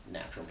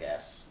natural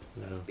gas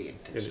being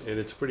consumed. And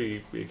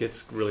it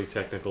gets really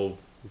technical,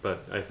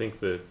 but I think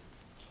the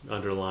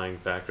underlying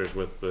factors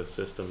with the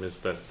system is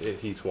that it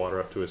heats water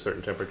up to a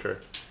certain temperature.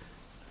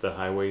 The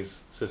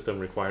highways system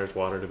requires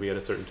water to be at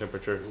a certain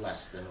temperature.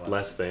 Less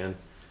than.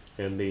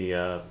 And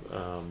the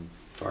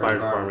fire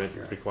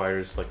department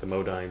requires, like the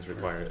Modines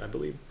require, I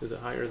believe, is it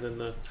higher than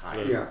the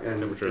Yeah,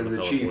 temperature of and the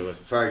the pellet boiler?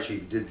 fire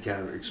chief did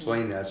kind of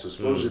explain that, so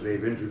supposedly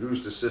they've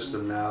introduced a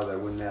system now that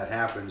when that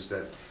happens,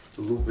 that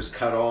the loop is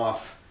cut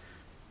off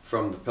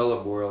from the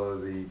pellet boiler,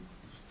 the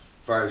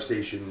fire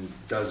station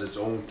does its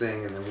own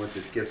thing, and then once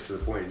it gets to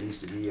the point it needs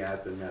to be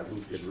at, then that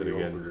loop is Gets it again.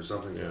 reopened or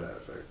something to Yeah. that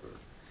effect.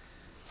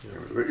 Yeah.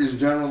 But in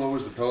general, though,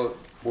 is the pellet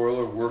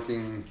boiler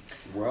working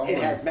well?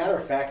 It has, matter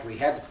of fact, we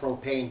had the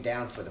propane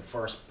down for the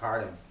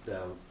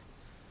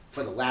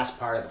last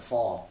part of the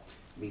fall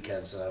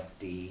because of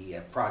the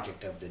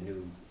project of the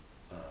new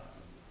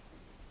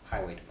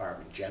highway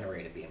department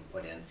generator being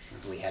put in.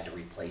 We had to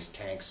replace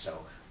tanks,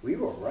 so we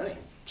were running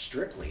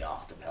strictly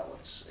off the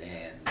pellets.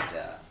 And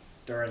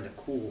during the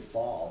cool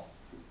fall,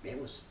 it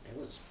was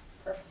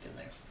perfect in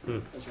there.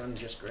 It was running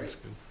just great.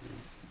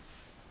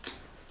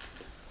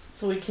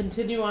 So we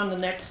continue on the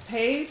next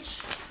page.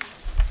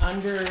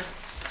 Under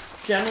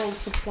general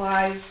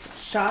supplies,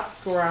 shop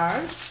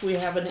garage, we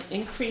have an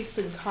increase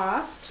in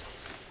cost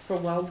for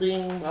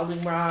welding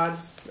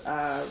rods,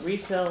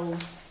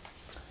 refills.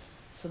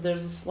 So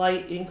there's a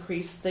slight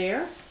increase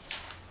there.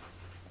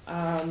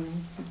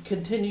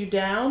 Continue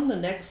down, the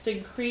next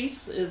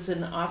increase is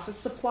in office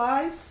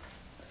supplies.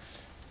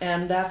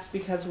 And that's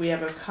because we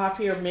have a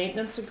copier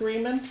maintenance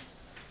agreement.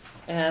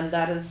 And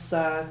that is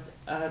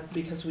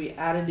because we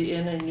added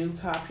in a new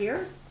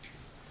copier.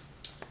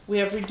 We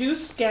have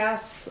reduced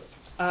gas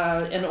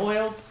and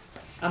oil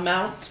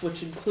amounts,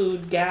 which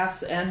include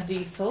gas and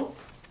diesel.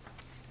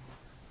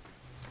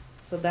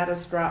 So that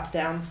has dropped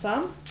down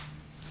some.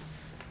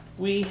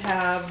 We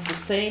have the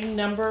same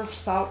number of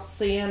salt,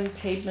 sand,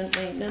 pavement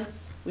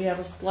maintenance. We have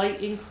a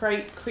slight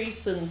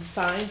increase in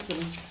signs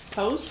and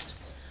posts.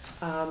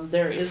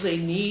 There is a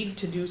need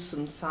to do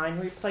some sign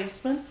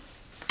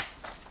replacements.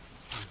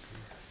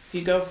 If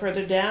you go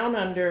further down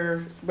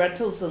under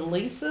rentals and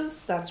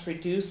leases, that's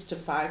reduced to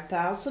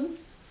 5,000.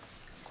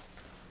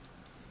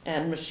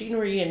 And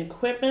machinery and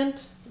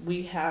equipment,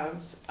 we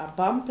have a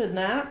bump in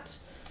that.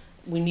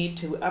 We need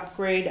to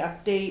upgrade,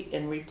 update,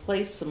 and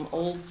replace some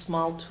old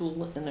small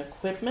tool and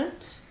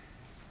equipment.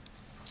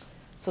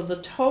 So the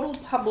total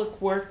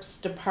Public Works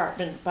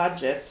Department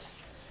budget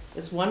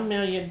is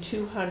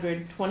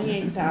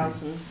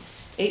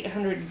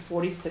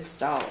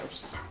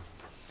 $1,228,846.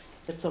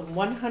 It's a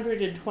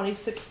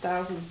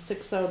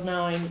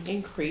 $126,609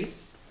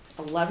 increase,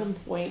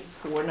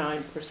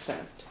 11.49%.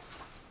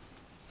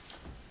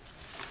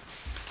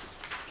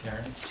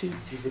 Karen?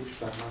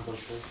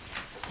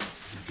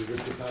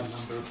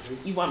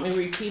 You want me to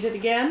repeat it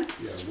again?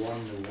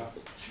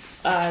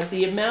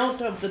 The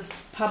amount of the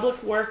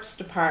Public Works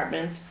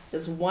Department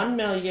is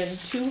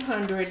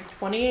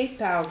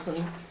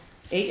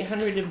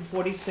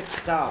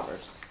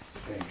 $1,228,846.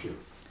 Thank you.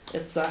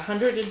 It's a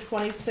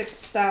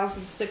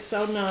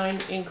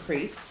 $126,609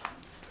 increase,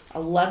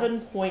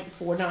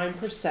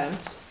 11.49%.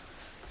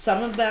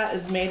 Some of that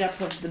is made up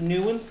of the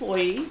new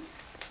employee.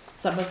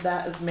 Some of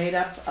that is made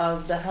up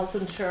of the health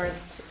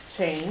insurance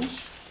change,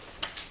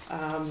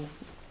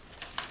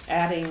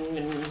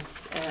 adding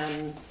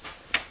and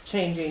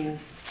changing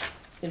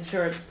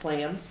insurance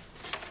plans.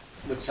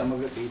 would some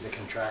of it be the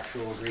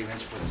contractual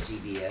agreements for the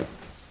CBA?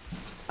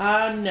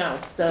 No,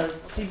 the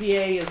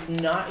CBA is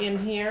not in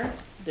here.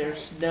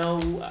 There's no,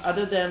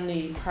 other than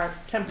the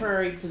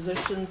temporary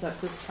positions at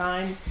this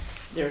time,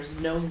 there's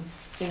no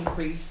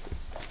increase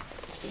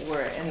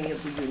for any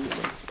of the union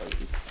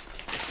employees.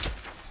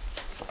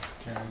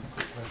 Karen,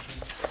 quick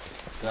question.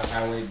 The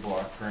highway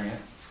block grant?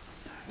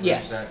 Where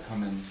Yes. does that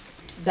come in?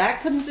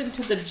 That comes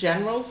into the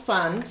general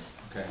fund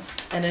Okay.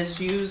 and is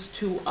used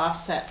to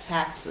offset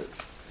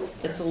taxes.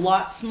 It's a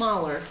lot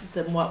smaller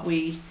than what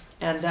we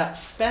end up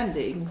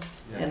spending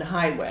in Yeah.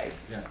 highway.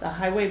 Yeah. The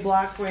highway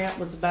block grant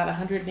was about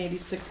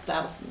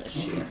 186,000 this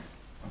year.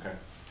 Okay.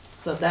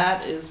 So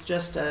that is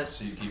just a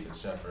So you keep it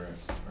separate?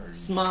 Or you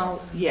small,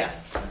 separate?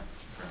 yes, Okay.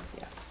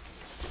 yes.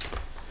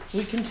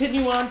 We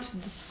continue on to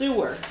the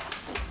sewer.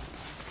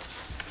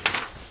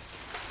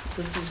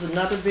 This is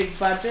another big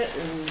budget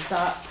and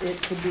thought it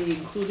could be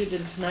included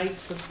in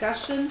tonight's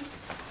discussion.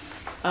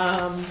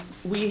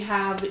 We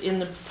have in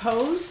the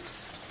proposed,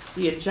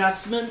 the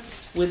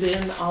adjustments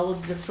within all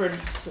of the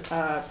different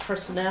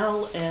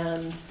personnel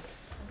and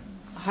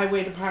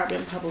highway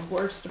department, public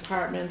works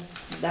department.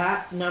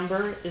 That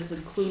number is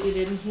included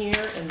in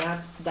here and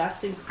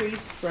that's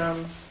increased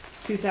from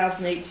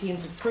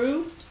 2018's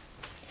approved.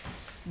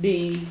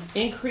 The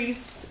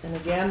increase, and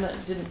again,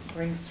 that didn't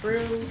bring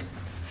through,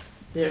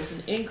 there's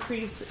an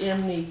increase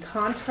in the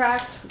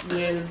contract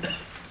with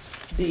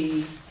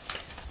the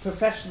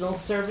professional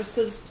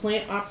services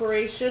plant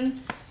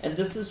operation, and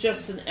this is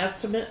just an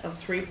estimate of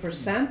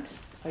 3%.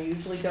 I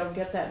usually don't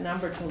get that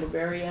number till the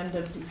very end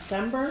of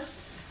December.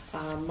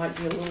 Might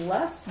be a little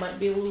less, might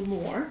be a little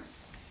more.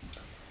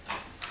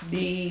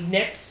 The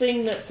next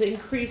thing that's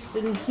increased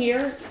in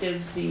here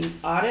is the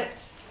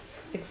audit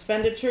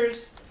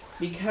expenditures,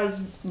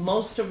 because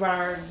most of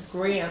our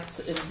grants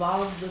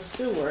involve the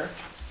sewer.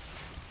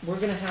 We're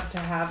gonna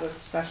have a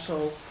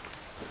special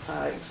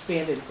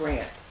expanded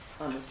grant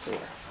on the sewer.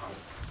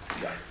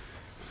 Yes.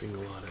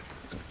 Single audit.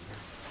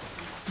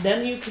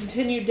 Then you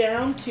continue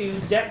down to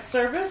debt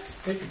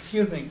service. Hey,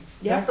 excuse me,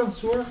 Yeah. back on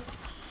sewer,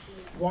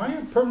 why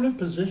are permanent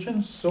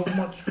positions so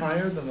much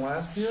higher than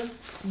last year?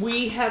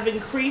 We have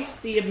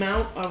increased the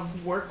amount of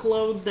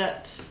workload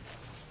that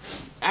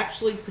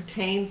actually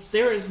pertains,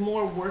 there is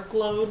more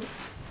workload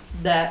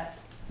that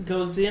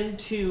goes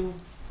into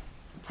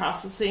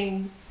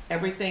processing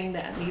everything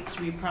that needs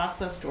to be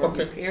processed or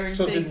Okay, repairing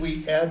so things. did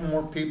we add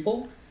more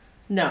people?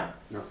 No.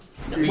 No.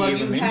 Did we Well, give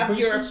you them have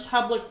your increases?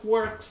 public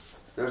works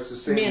That's the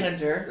same.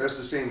 manager, That's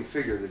the same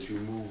figure that you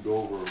moved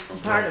over from.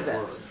 part of it,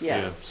 Public Works.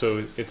 Yeah, yes.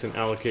 so it's an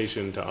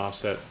allocation to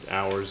offset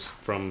hours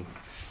from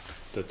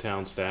the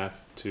town staff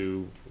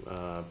to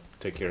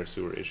take care of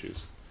sewer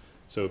issues.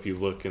 So if you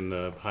look in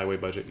the highway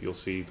budget, you'll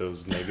see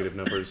those negative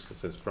numbers. It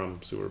says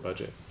from sewer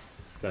budget.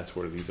 That's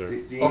where these are.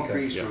 The Okay.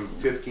 increase Yeah. from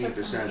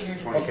 15% to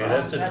Okay, 25%. Okay,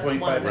 that's the That's one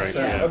 25%, Right,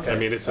 Yeah. yeah. okay. I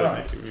mean, it's all a,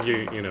 right.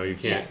 you know, you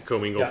can't Yes.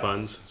 commingle Yeah.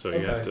 funds, so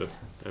you have Okay.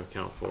 to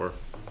account for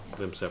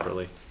them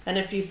separately. And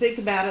if you think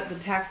about it, the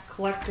tax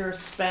collector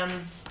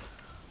spends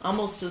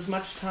almost as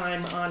much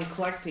time on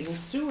collecting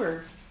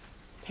sewer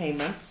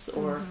payments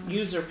or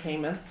user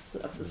payments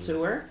of the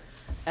sewer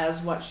as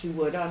what she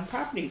would on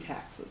property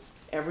taxes.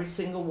 Every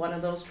single one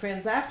of those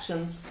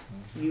transactions,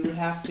 you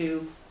have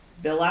to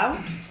bill out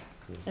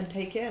and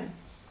take in.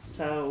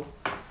 So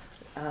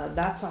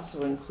that's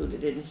also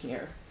included in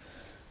here.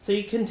 So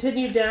you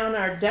continue down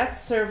our debt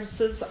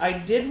services. I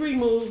did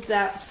remove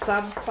that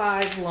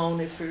sub-5 loan,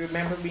 if you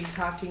remember me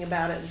talking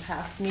about it in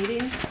past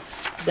meetings,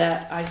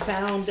 that I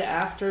found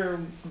after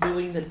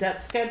doing the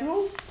debt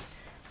schedule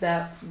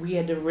that we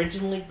had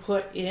originally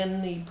put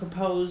in the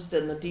proposed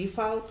and the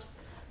default.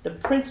 The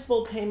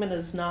principal payment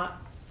does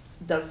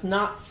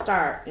not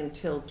start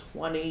until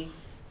 2020,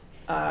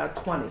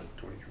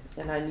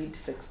 and I need to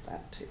fix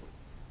that too.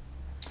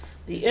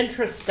 The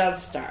interest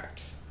does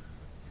start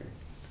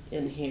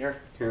in here.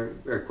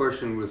 Karen, a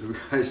question with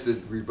regards to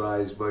the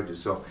revised budget.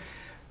 So,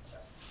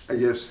 I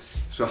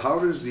guess, so how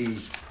do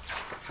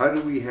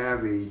we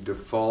have a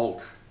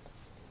default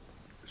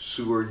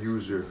sewer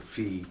user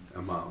fee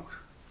amount?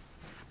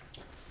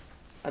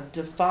 A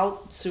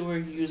default sewer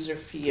user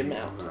fee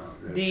amount.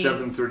 The-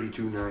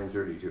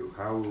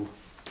 732,932.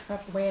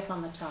 Way up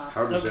on the top.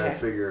 How does Okay. that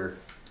figure?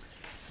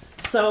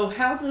 So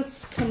how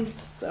this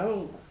comes,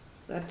 oh,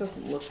 that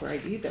doesn't look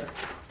right either.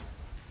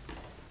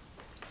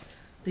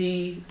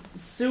 The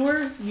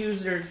sewer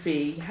user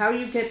fee, how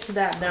you get to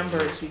that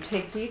number is you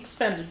take the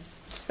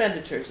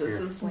expenditures. This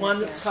Yeah. is one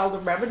that's called a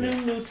revenue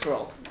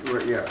neutral.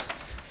 Right, yeah.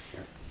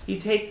 You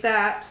take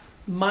that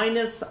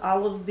minus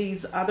all of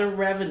these other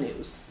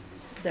revenues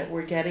that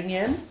we're getting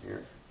in, Yeah.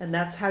 and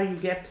that's how you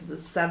get to the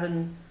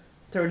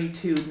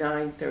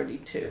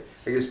 732,932.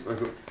 I guess,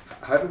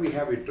 how do we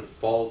have a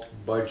default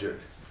budget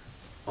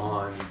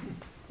on?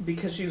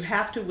 Because you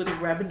have to, with a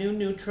revenue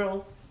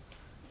neutral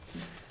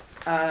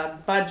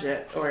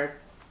budget or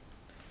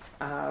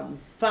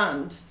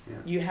fund, Yeah.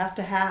 you have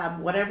to have,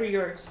 whatever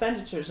your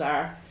expenditures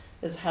are,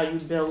 is how you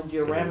build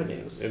your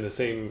revenues. And the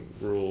same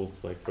rule,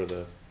 like for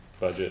the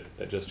budget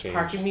that just changed.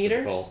 Parking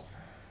meters? default.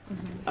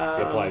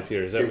 applies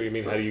here. Is that what you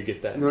mean? How do you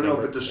get that? No,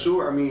 number? but the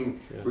sewer, I mean,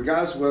 Yeah.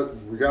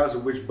 regardless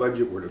of which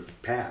budget were to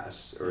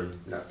pass, or Mm.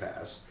 not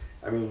pass,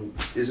 I mean,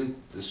 isn't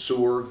the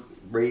sewer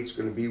rates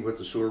gonna be what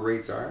the sewer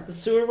rates are? The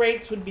sewer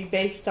rates would be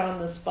based on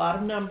this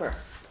bottom number.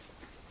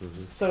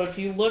 Mhm. So if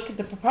you look at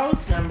the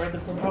proposed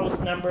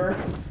number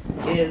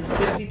is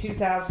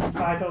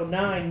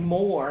 52,509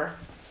 more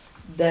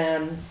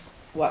than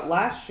what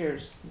last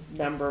year's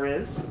number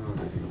is.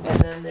 And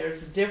then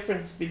there's a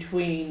difference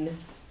between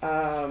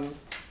the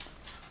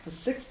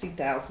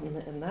 60,000,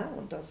 and that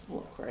one doesn't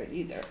look right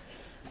either.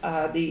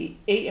 The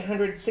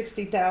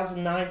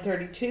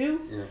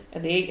 860,932 Yeah,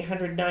 and the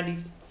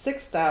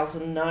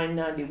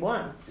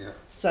 896,991. yeah.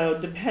 So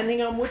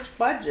depending on which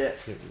budget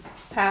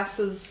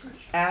passes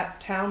at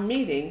town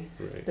meeting,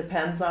 Right.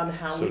 depends on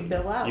how So we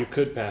bill out. You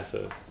could pass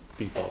a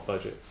default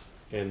budget,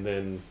 and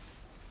then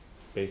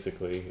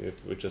basically,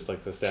 if, with just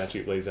like the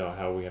statute lays out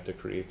how we have to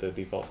create the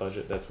default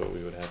budget, that's what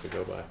we would have to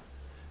go by.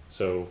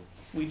 So,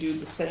 We do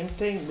the same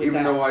thing with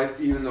Even that.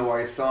 even though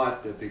I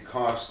thought that the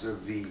cost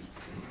of the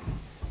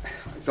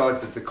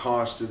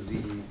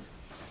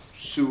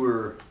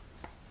sewer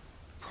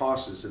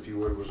process, if you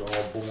would, was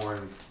all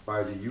borne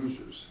by the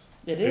users.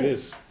 It it is.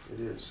 is. It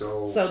is,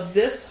 so. So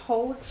this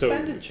whole So, for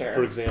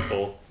expenditure,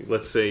 example,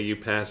 let's say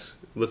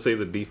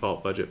the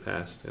default budget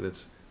passed, and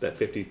it's that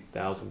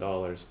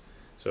 $50,000.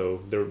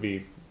 So there would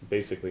be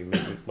basically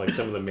like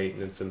some of the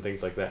maintenance and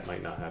things like that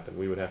might not happen.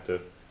 We would have to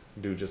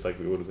do just like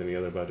we would with any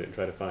other budget and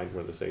try to find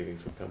where the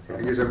savings would come I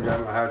from. guess I'm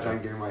having a hard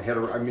time getting my head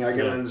around, I mean, I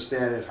can Yeah.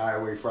 understand it,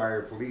 highway,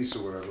 fire, police,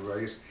 or whatever, but I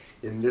guess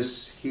in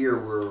this here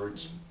where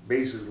it's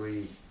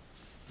basically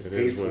It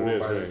paid is what for it is,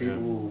 by the right? people Yeah.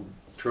 who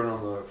turn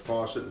on the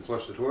faucet and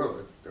flush the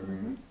toilet, I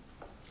mean,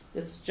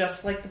 it's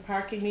just like the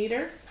parking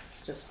meter,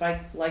 just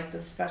like the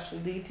special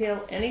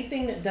detail.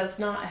 Anything that does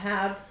not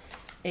have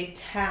a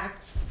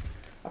tax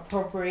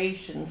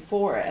appropriation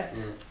for it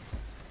mm,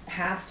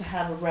 has to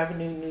have a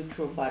revenue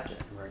neutral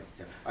budget. right,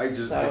 yeah. I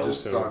just So-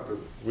 thought that,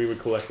 We would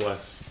collect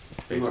less,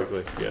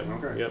 basically. Yeah.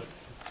 Okay. Yep.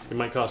 It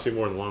might cost you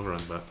more in the long run,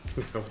 but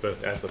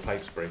as the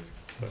pipes break.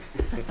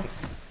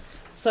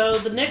 So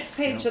the next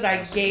page that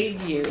I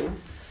gave you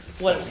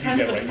was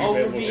kind of an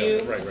overview.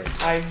 Right.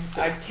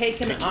 I've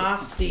taken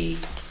off the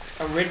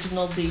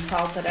original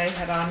default that I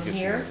had on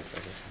here,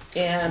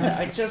 and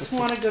I just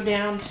want to go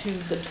down to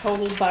the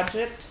total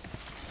budget,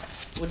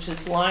 which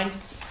is line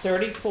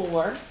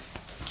 34,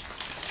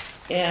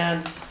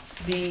 and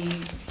the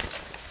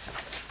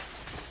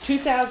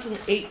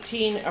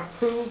 2018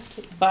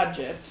 approved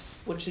budget,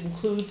 which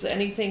includes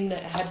anything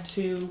that had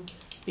to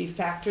be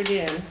factored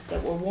in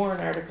that were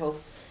warrant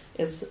articles,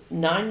 is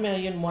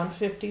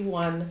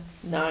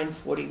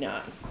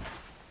 $9,151,949.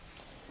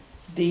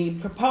 The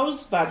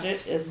proposed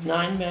budget is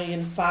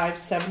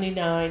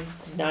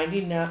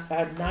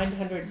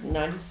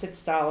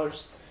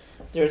 $9,579,996.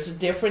 There's a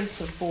difference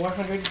of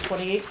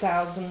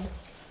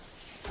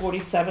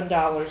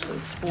 $428,047.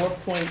 It's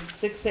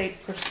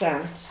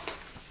 4.68%.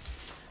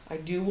 I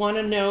do want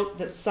to note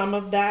that some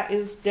of that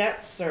is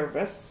debt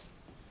service.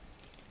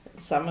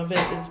 Some of it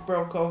is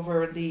broke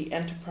over the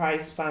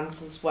enterprise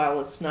funds as well.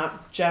 It's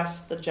not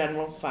just the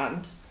general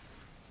fund.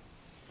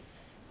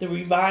 The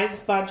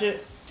revised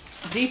budget,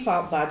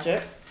 default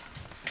budget,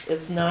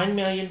 is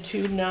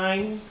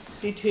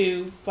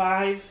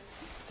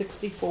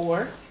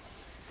 $9,292,564.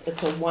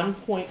 It's a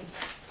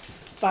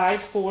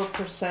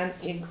 1.54%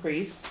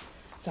 increase.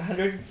 It's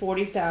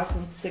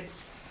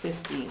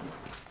 $140,615.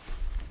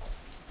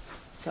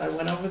 So I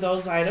went over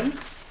those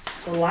items.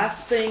 The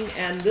last thing,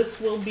 and this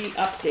will be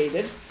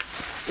updated,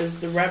 is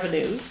the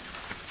revenues.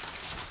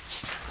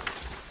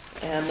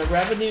 And the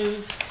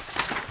revenues,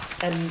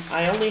 and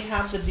I only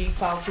have the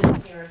default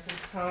in here at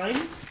this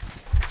time.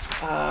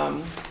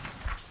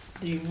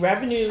 The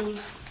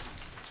revenues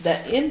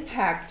that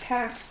impact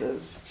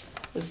taxes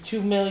is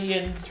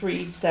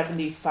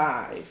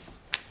 $2,375,000.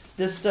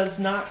 This does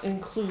not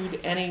include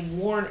any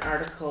warrant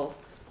article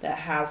that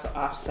has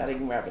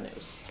offsetting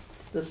revenues.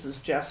 This is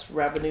just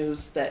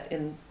revenues that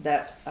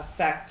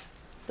affect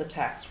the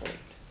tax rate.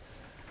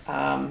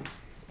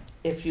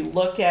 If you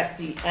look at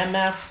the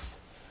MS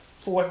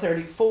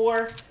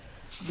 434,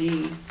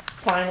 the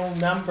final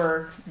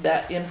number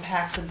that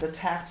impacted the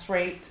tax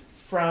rate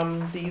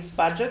from these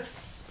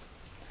budgets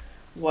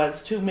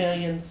was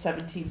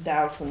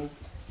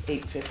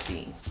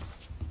 $2,017,815.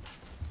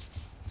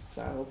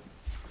 So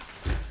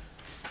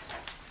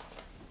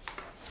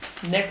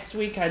next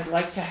week I'd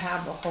like to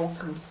have a whole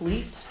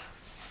complete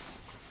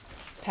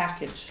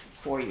package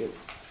for you,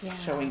 Yeah.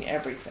 showing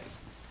everything.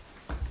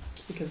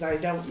 Because I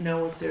don't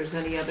know if there's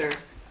any other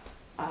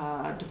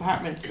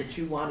departments that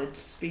you wanted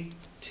to speak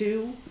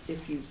to,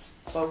 if you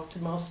spoke to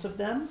most of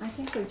them. I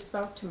think we've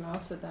spoke to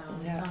most of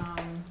them. Yeah.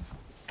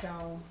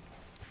 So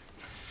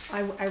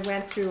I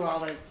went through all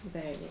the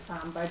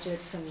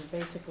budgets and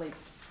basically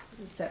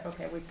said,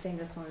 okay, we've seen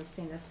this one, we've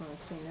seen this one, we've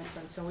seen this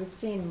one. So we've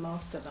seen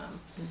most of them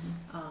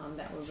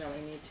that we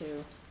really need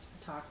to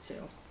talk to.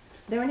 Are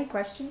there any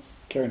questions?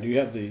 Karen, do you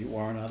have the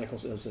warrant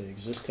articles as they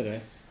exist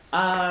today?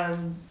 I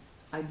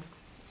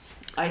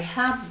I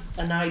have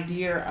an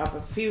idea of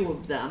a few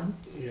of them,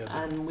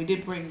 Yeah. and we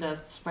did bring the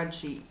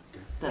spreadsheet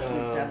that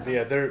we've done.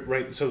 Yeah, they're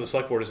right. So the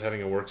select board is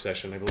having a work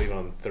session, I believe,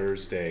 on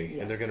Thursday,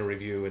 and they're Yes. going to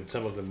review, and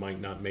some of them might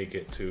not make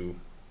it to,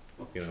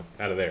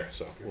 out of there.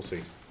 So we'll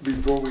see.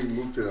 Before we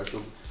move to that,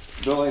 so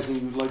Bill, anything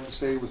you'd like to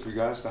say with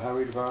regards to the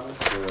highway department,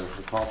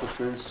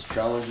 accomplishments,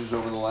 challenges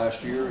over the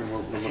last year, and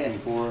what we're looking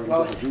for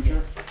Well, into the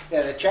future?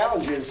 Yeah, the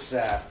challenges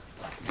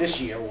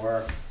this year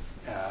were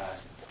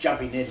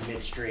jumping in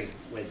midstream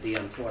with the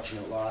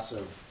unfortunate loss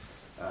of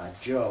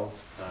Joe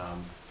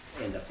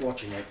and the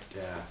fortunate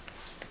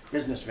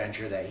business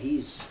venture that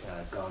he's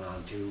gone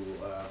on to.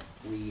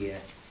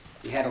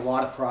 We had a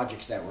lot of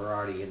projects that were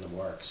already in the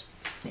works,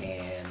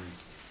 and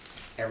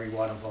every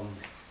one of them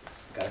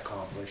got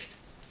accomplished.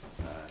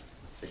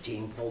 The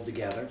team pulled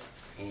together,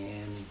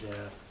 and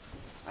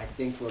I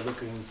think we're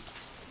looking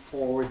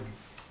forward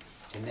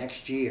to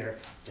next year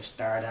to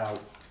start out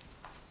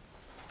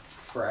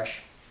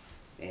fresh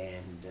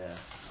and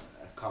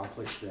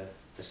accomplish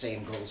the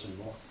same goals and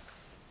more.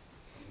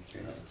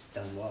 Okay. It's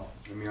done well.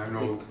 I mean, I know,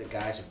 think the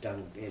guys have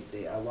done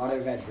a lot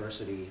of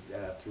adversity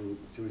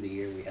through the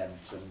year. We had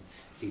some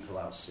people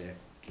out sick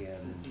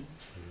and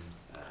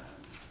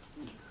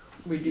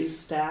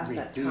Reduced staff at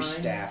times. reduced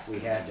staff. We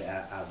had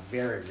a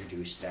very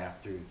reduced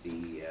staff through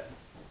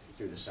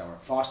the summer.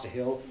 Foster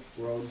Hill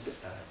Road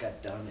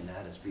got done, and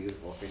that is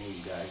beautiful. If any of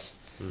you guys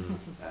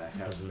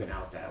have been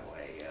out that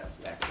way,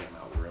 that came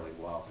out really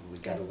well. And we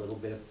got a little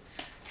bit of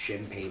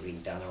shim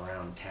paving done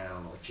around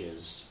town, which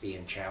is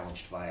being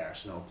challenged by our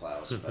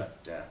snowplows, but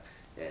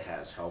it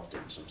has helped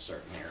in some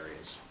certain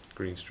areas.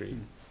 Green Street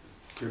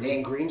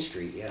And Green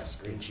Street, yes,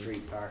 Green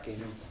Street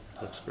parking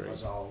looks great.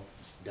 was all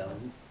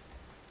done.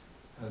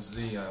 Has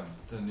the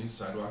new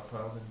sidewalk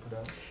pile been put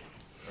out?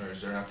 Or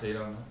is there an update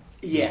on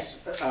that? Yes,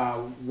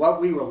 what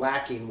we were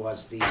lacking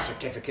was the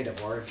certificate of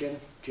origin,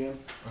 Jim.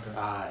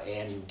 Okay.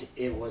 And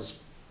it was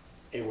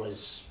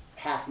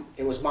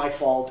my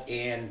fault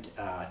and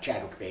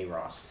Chadwick Bay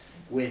Ross.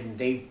 When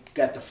they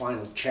got the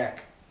final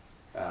check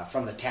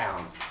from the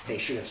town, they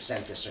should have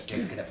sent a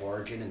certificate of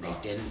origin, and they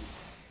didn't.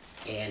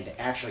 And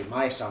actually,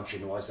 my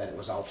assumption was that it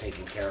was all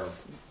taken care of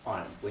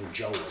when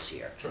Joe was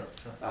here. Sure,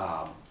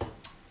 sure.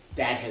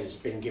 That has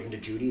been given to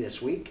Judy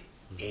this week,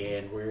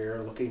 and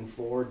we're looking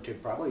forward to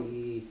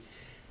probably.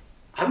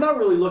 I'm not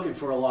really looking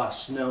for a lot of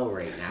snow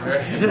right now.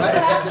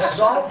 But the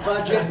salt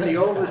budget and the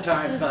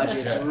overtime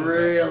budget's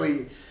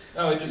really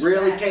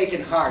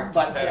taking heart.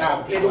 But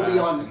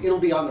it'll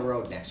be on the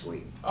road next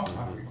week. Oh,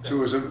 so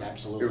was it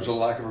Absolutely. a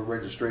lack of a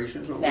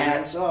registration?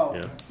 That's all.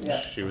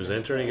 Yeah. She was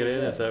entering it in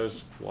as I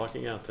was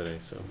walking out today.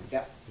 So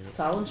Yep. It's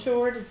all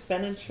insured, it's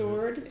been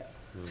insured.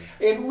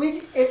 And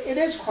it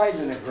is quite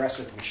an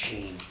aggressive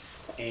machine,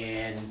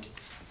 and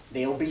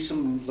there'll be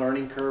some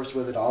learning curves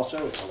with it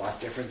also. It's a lot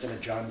different than a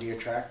John Deere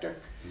tractor.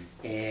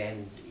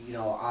 And,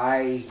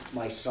 I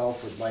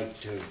myself would like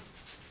to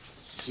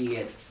see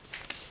it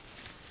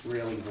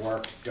really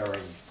work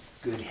during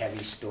good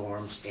heavy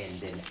storms, and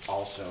then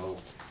also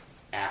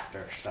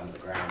after some of the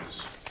ground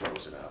is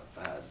frozen up.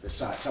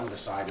 Some of the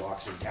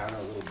sidewalks in town are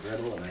a little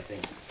brittle, and I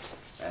think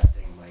that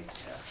thing might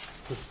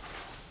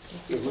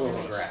be a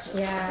little aggressive.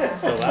 Yeah.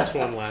 the last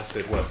one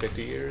lasted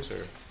 50 years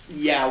or?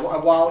 Yeah,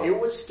 well, it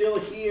was still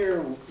here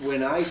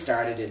when I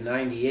started in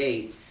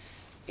 '98,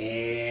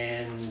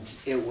 and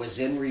it was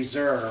in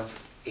reserve,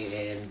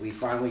 and we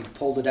finally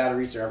pulled it out of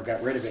reserve,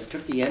 got rid of it,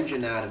 took the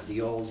engine out of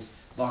the old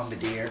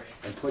Bombardier,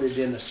 and put it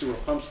in the sewer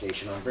pump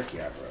station on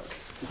Brickyard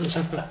Road,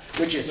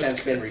 which has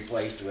since been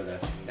replaced with a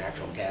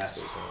natural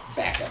gas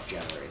backup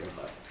generator,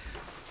 but,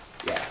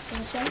 yeah,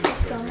 Well, thank you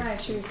so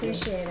much, we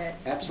appreciate it.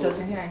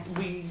 absolutely. Okay.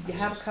 We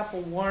have a couple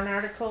warrant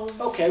articles.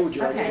 Okay, would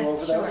you like to Okay, go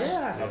over sure. those?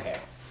 Yeah. Okay.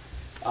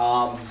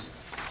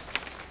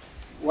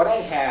 What I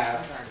have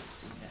I've already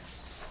seen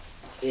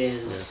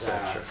this. is,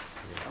 Yeah, sure.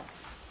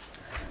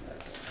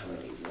 how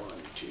many? 1,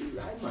 2,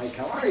 hi Mike,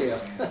 how are you?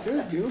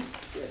 Good, you?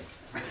 Good.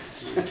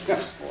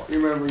 You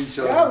remember each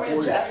other?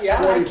 Yeah,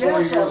 I 40 guess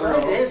years so, right?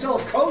 ago. His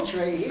old coach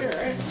right here,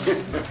 right?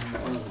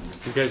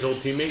 You guys old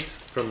teammates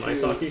from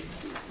ice hockey?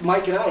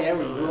 Mike and I, yeah,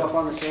 we grew up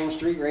on the same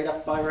street right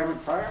up by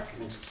Remmett Park,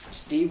 and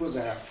Steve was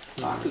a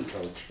hockey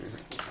coach.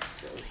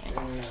 So,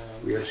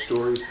 We have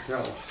stories to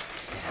tell,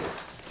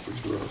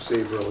 which we'll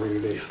save for a later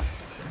date.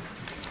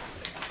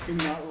 You're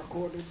not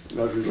recorded.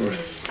 Not recorded.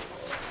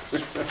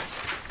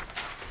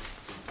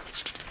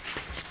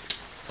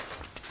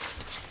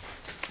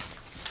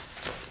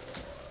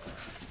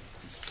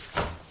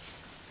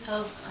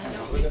 Bill,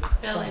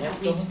 I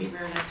don't mean to be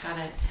rude, I've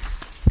gotta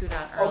scoot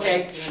out early.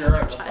 Okay, to sure, no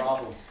another child-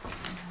 problem.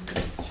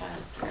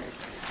 child care.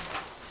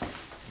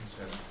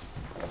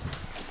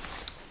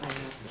 I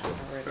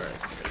have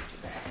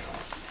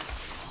already.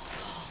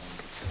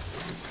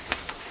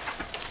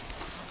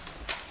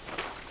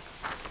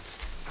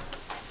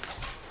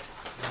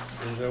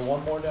 Is there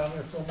one more down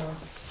there somewhere?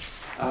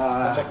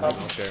 Uh,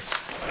 I'll share.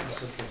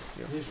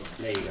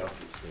 there you go.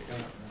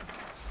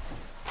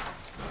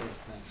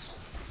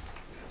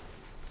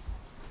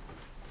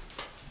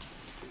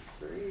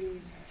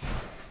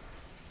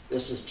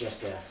 this is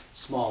just a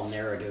small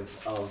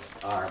narrative of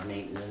our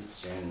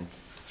maintenance and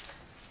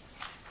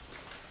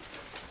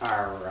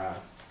our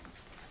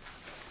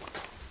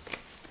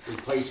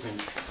replacement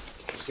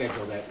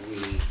schedule that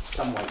we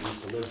somewhat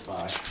used to live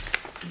by.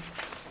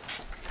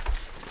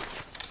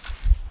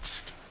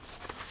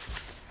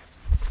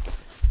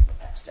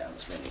 Pass down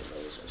as many of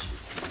those as we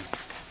can.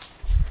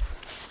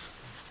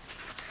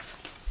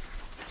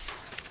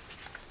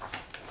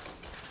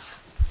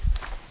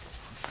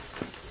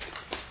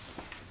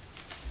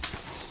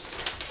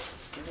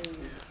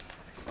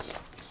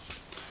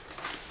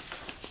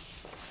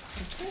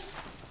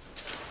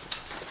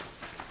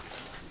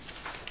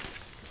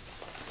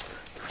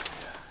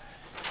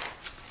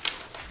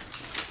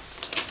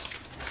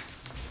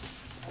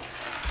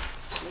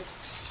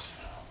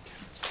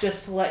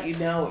 Just to let you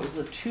know, it was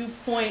a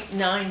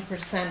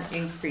 2.9%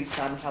 increase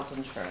on health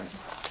insurance.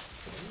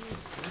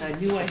 I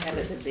knew I had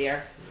it in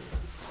there.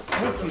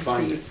 Thank you,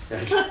 Find Steve.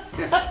 it.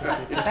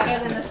 Better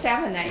than the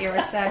 7 that you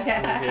were saying.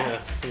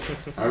 Yeah.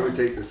 I would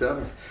take the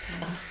 7.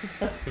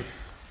 I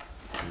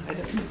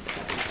don't need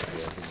that.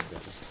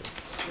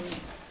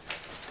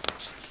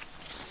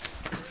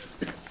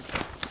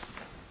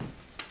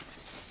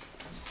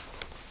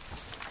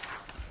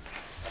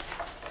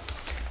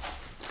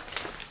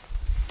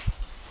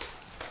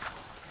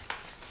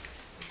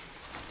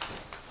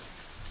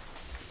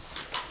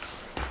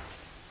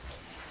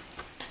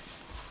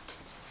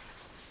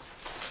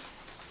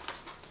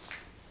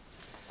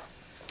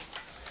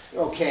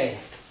 Okay.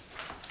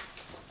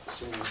 As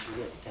soon as we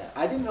get that.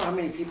 I didn't know how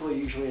many people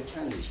usually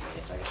attend these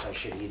meetings. I guess I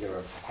should either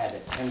have had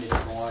attended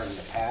more in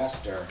the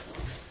past or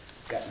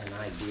gotten an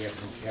idea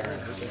from Karen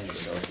how many.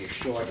 So if you're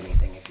short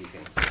anything, if you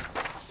can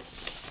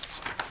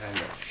kind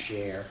of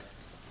share.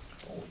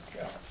 Holy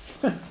cow.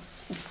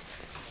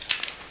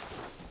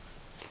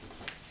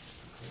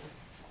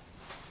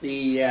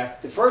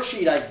 The first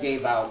sheet I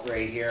gave out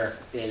right here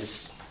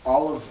is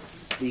all of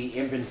the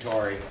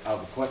inventory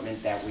of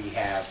equipment that we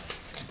have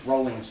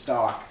rolling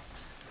stock,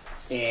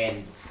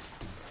 and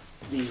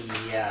the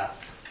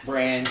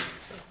brand,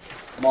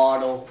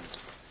 model,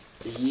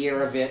 the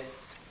year of it,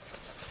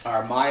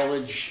 our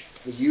mileage,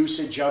 the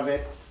usage of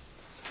it,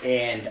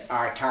 and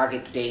our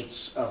target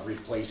dates of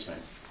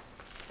replacement.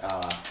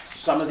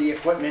 Some of the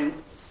equipment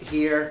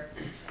here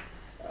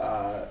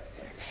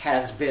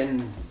has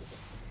been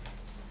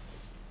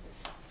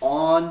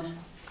on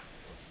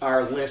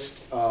our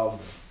list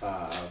of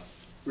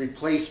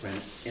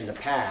replacement in the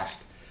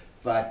past,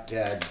 but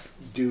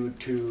due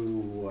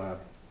to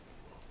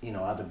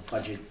other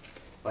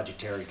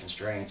budgetary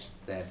constraints,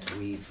 that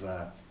we've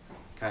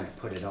kind of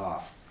put it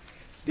off.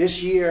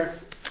 This year,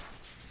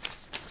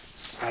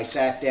 I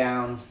sat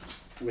down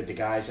with the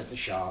guys at the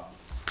shop,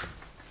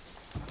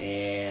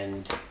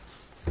 and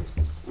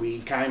we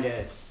kind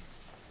of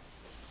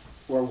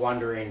were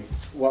wondering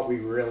what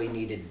we really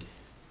needed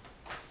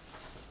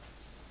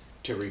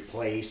to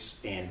replace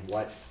and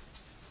what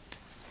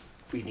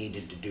we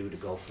needed to do to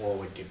go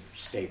forward to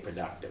stay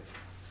productive.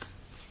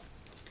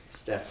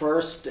 The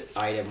first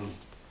item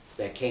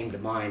that came to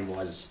mind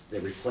was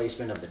the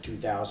replacement of the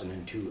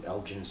 2002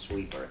 Elgin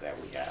sweeper that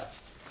we have.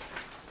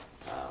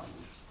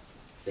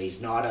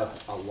 There's not a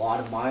lot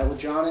of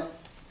mileage on it.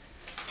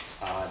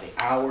 The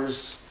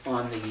hours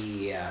on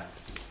the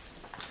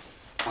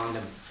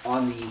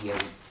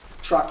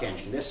truck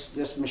engine.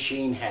 This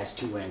machine has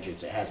 2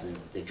 engines. It has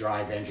the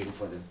drive engine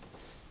for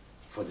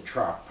the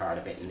truck part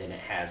of it, and then it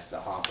has the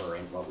hopper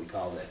and what we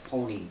call the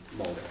pony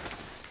motor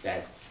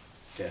that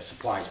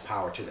supplies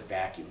power to the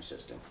vacuum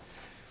system.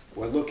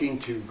 We're looking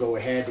to go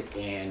ahead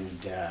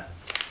and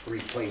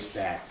replace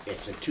that.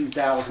 It's a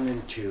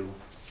 2002.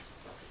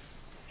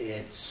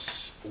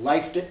 It's a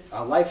life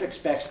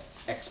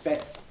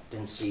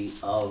expectancy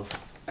of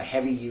a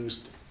heavy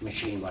used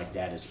machine like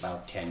that is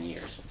about 10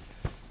 years.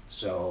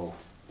 So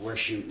we're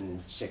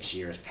shooting 6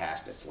 years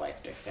past its life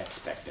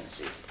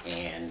expectancy,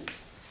 and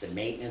the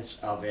maintenance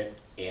of it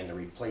and the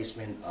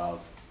replacement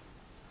of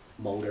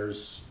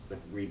motors, the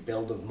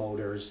rebuild of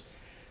motors,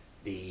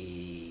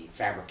 the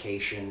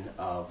fabrication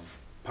of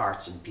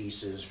parts and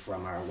pieces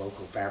from our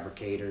local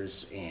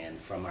fabricators and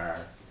from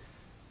our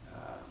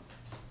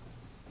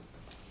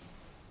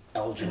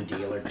Elgin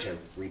dealer to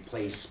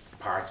replace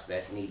parts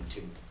that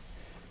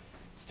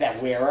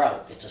wear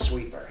out. It's a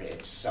sweeper.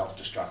 It's a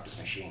self-destructive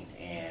machine,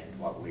 and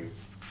what we've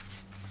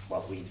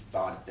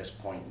thought at this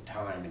point in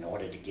time, in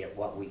order to get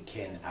what we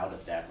can out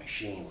of that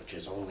machine, which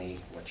is only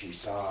what you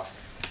saw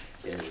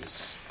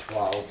is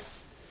 12.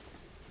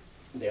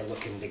 They're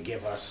looking to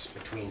give us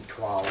between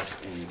 12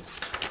 and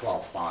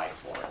 12.5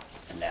 for it,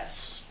 and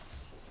that's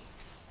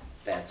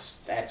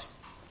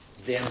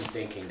them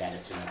thinking that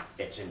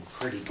it's in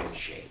pretty good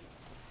shape,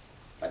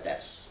 but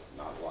that's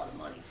not a lot of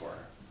money for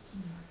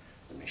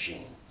the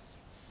machine.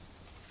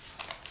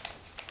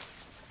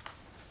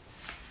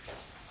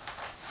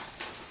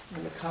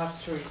 And the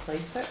cost to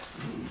replace it?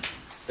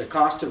 The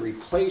cost to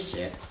replace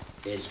it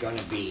is going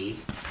to be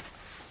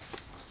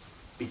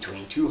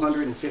between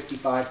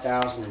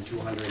 $255,000 and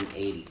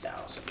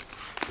 $280,000.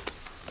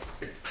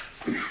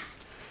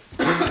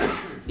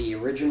 the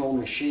original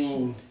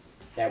machine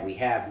that we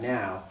have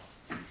now,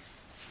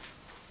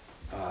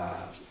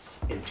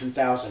 in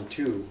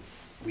 2002,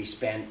 we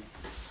spent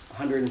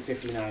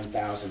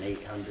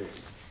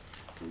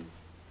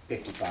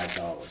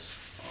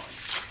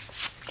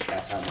 $159,855 on.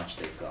 That's how much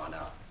they've gone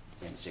up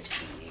in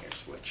 16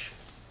 years, which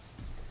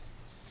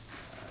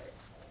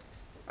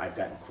I've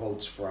gotten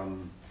quotes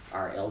from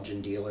our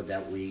Elgin dealer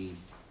that we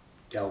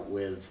dealt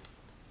with,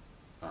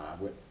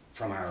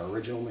 from our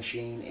original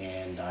machine,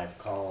 and I've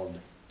called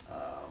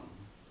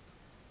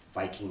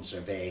Viking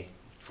Survey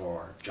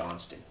for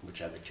Johnston,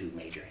 which are the two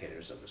major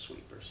hitters of the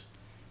sweepers.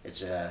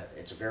 It's a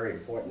very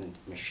important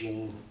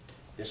machine.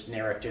 This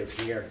narrative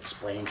here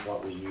explains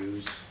what we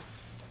use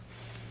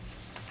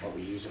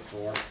it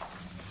for.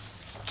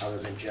 Other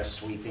than just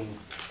sweeping,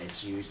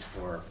 it's used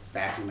for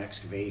vacuum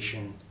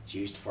excavation, it's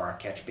used for our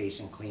catch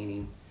basin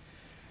cleaning.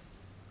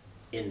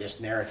 In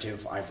this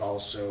narrative, I've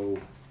also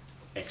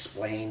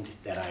explained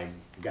that I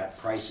got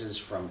prices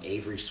from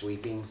Avery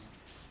Sweeping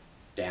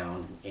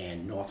down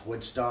in North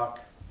Woodstock.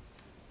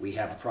 We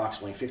have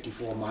approximately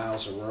 54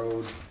 miles of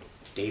road.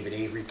 David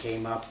Avery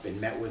came up and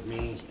met with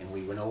me, and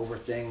we went over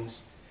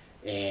things.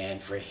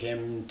 And for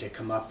him to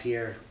come up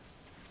here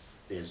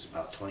is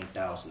about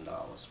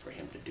 $20,000 for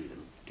him to do the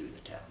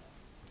town.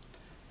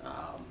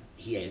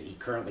 He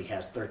currently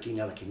has 13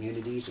 other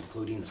communities,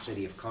 including the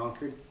city of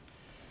Concord.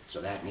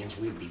 So that means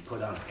we'd be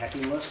put on a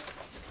pecking list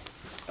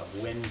of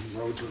when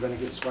roads were going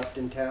to get swept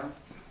in town.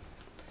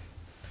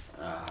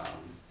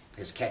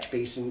 His catch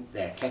basin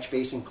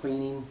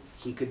cleaning,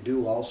 he could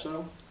do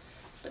also,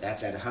 but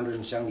that's at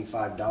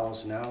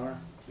 $175 an hour.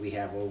 We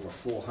have over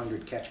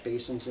 400 catch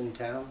basins in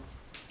town.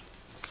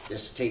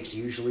 This takes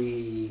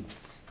usually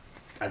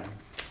a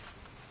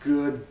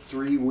good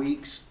 3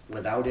 weeks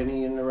without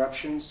any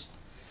interruptions.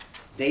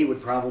 They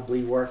would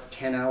probably work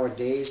 10-hour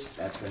days.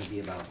 That's going to be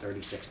about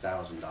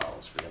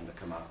 $36,000 for them to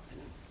come up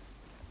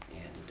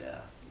and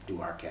do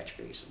our catch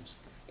basins.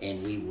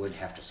 And we would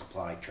have to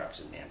supply trucks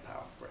and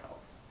manpower for help.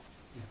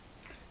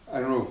 I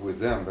don't know if with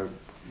them, but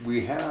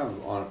we have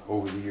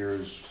over the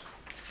years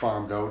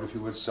farmed out, if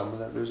you would, some of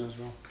that business,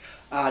 Bill?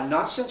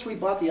 Not since we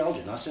bought the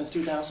Elgin, not since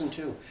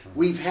 2002.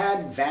 We've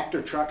had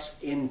Vector trucks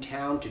in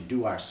town to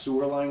do our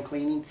sewer line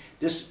cleaning.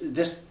 This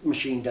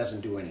machine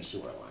doesn't do any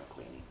sewer line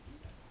cleaning.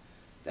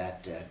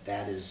 That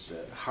is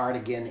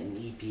Hardigan and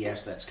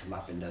EPS that's come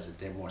up and does it.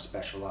 They're more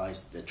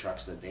specialized. The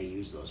trucks that they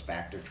use, those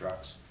Vector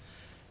trucks.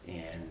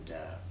 And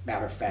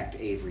matter of fact,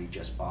 Avery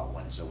just bought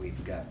one, so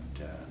we've got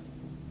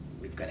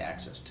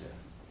access to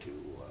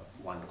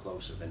one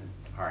closer than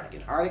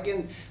Hardigan.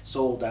 Hardigan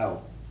sold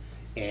out,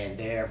 and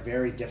they're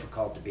very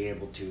difficult to be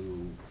able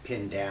to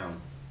pin down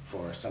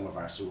for some of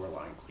our sewer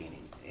line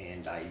cleaning.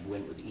 And I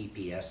went with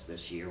EPS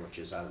this year, which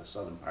is out of the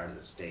southern part of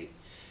the state.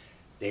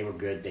 They were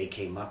good. They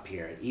came up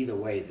here. Either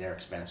way, they're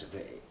expensive.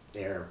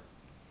 They're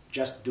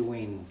just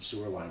doing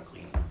sewer line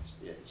cleaning.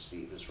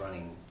 Steve is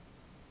running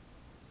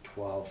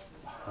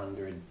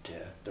 $1,200 to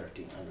 $1,300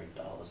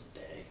 a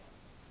day.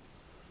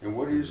 And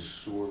what is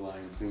sewer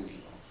line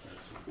cleaning?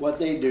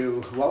 What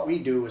we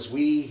do is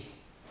we,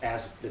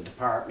 as the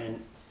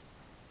department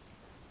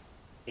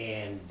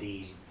and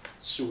the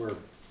sewer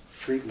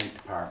treatment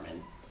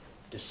department,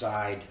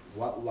 decide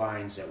what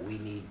lines that we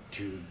need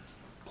to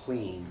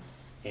clean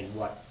and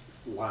what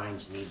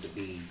lines need to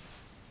be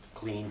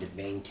cleaned and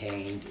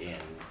maintained. And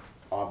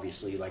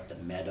obviously, like the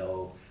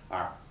Meadow,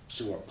 our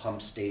sewer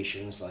pump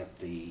stations, like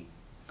the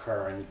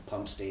Curran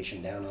pump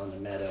station down on the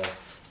Meadow,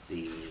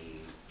 the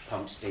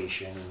pump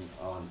station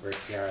on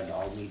Brickyard,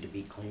 all need to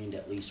be cleaned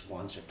at least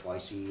once or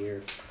twice a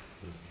year.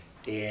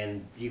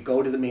 And you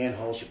go to the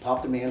manholes, you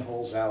pop the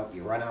manholes out,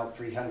 you run out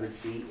 300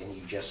 feet, and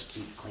you just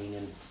keep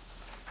cleaning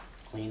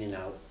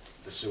out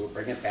the sewer,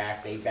 bring it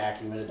back, they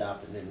vacuum it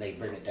up, and then they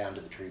bring it down to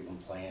the treatment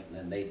plant, and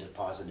then they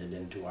deposit it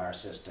into our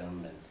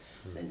system, and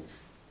then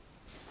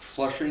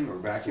flushing or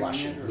vacuuming?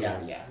 Flushing, or, yeah.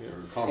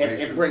 Or a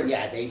combination?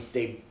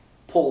 They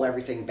pull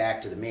everything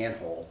back to the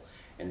manhole,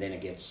 and then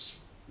it gets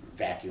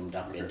vacuumed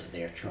up into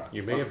their truck.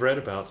 You may have read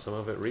about some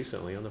of it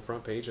recently on the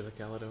front page of the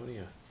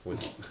Caledonia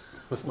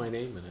with my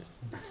name in it,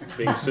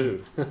 being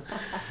sued.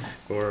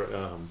 Or,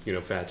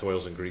 fats,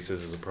 oils, and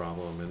greases is a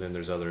problem, and then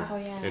there's other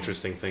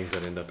interesting things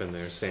that end up in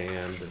there,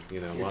 sand,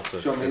 lots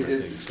of different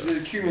things. It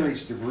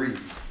accumulates debris,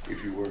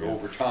 if you would,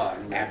 over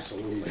time.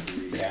 Absolutely.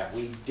 Yeah,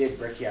 we did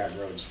Brickyard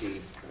Road,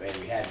 Steve, and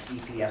we had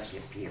EPS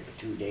up here for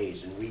 2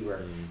 days, and we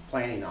were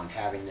planning on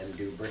having them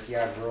do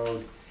Brickyard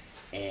Road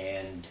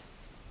and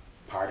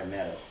part of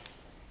Meadow.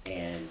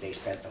 And they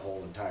spent the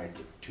whole entire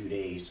 2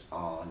 days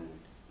on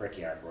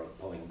Brickyard Road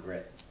pulling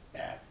grit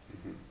back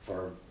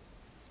for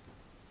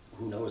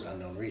who knows,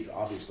 unknown reason.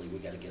 Obviously, we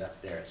got to get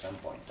up there at some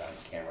point in time,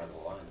 camera the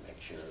line, make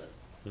sure that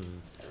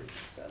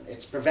everything's done.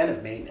 It's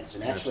preventive maintenance,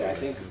 and actually,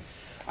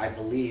 I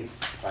believe,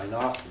 if I'm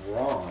not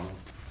wrong,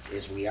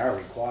 is we are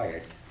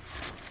required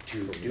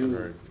to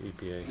do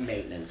EPA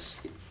maintenance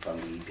from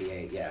the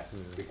EPA.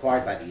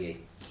 Required by the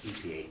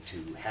EPA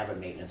to have a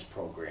maintenance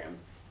program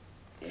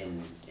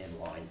in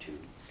line to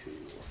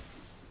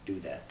do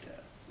that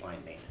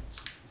line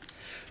maintenance.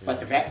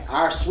 But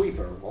our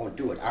sweeper won't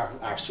do it.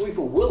 Our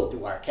sweeper will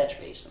do our catch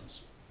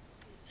basins.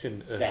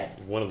 And, That-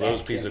 one of that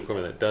those pieces can of be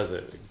equipment that does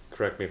it,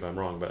 correct me if I'm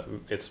wrong, but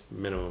it's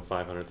minimum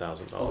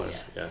 $500,000. Oh, Yeah,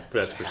 that's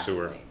that's for half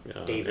sewer. a million.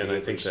 Yeah, David and I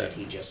Avery think said that,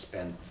 he just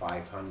spent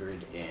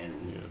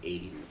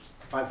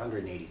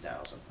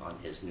 580,000 on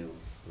his new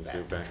with back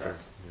your back truck.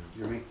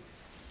 there, Jimmy?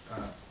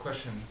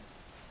 Question,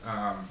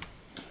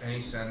 any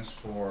sense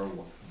for,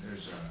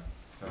 there's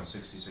about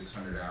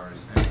 6,600 hours,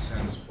 any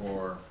sense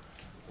for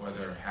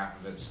whether half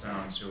of it's spent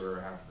on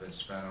sewer, half of it's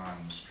spent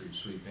on street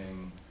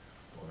sweeping,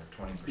 or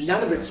 20%?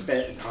 None of it's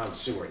spent on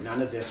sewer.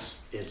 None of this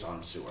is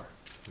on sewer.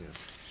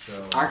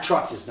 So, Our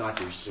truck does not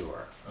do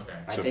sewer. okay.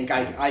 I So- think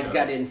I so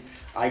got in.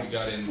 You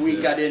got into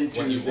We got into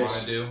what you wanna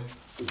this. do?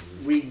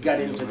 We got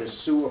into the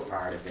sewer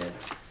part of it.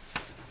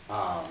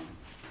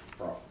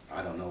 For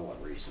I don't know what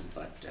reason,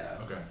 but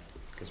Okay.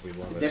 because we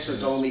love it. this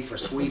is only for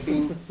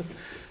sweeping,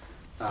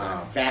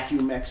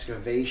 vacuum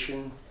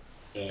excavation,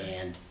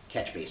 and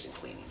catch basin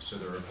cleaning. So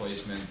the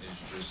replacement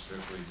is just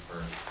strictly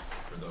for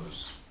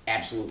those?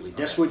 Absolutely.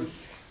 This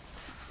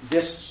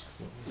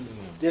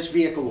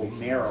vehicle will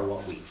mirror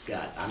what we've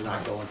got. I'm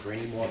not going for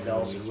any more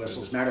bells and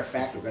whistles. Matter of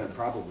fact, we're gonna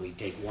probably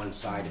take one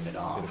side of it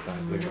off,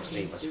 which will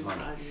save us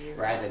money,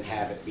 rather than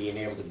have it being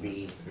able to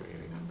be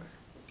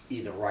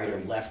either right or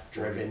left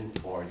driven,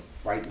 or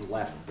right and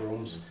left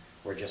brooms.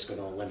 We're just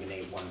gonna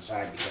eliminate one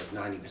side, because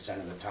 90%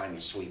 of the time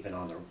you're sweeping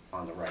on the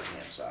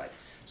right-hand side.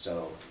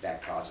 So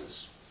that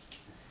causes,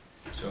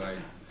 So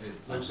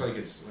it looks like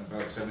it's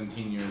about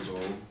 17 years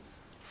old.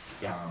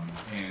 Yeah.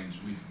 And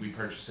we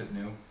purchased it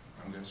new,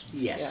 I'm guessing?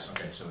 yes.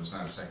 Okay, so it's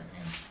not a second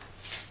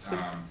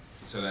hand.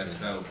 So that's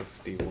about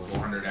 51.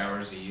 400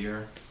 hours a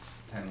year,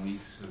 10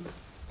 weeks of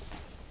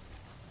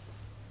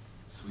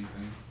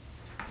sweeping.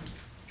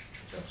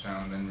 Does that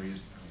sound then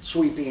reasonable?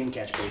 Sweeping,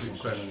 catch basin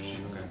Okay,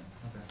 cleaning. okay,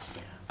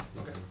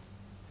 Yeah. okay.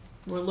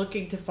 We're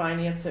looking to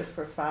finance it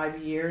for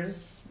 5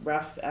 years.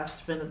 Rough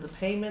estimate of the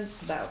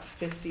payments, about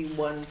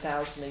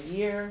 51,000 a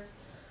year.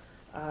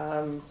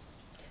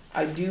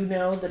 I do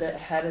know that it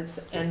had its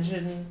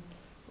engine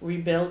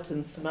rebuilt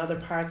and some other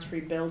parts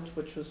rebuilt,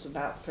 which was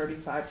about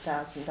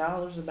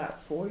 $35,000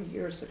 about 4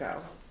 years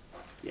ago.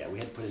 Yeah, we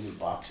had to put a new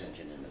box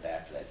engine in the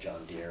back for that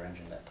John Deere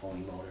engine, that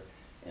pony motor,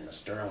 and the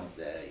Sterling,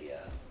 the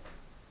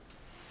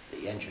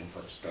engine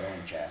for the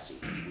Sterling chassis,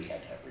 we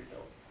had to have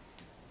rebuilt.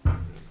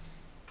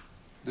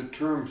 The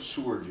term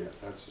sewer jet,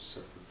 that's a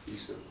separate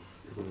piece of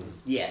equipment.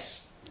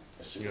 Yes,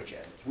 a sewer Yep.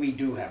 jet. We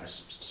do have a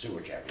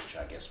sewer jet, which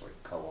I guess we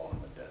co-own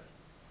with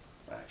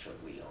actually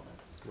we own it.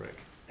 Right.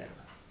 Yeah,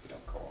 we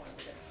don't co-own it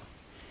with anyone.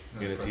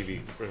 In a Another TV,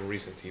 question. in a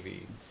recent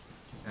TV,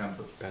 Yeah,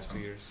 past 2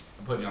 years.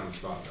 I'm putting you on the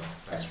spot, Bill.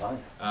 That's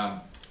fine.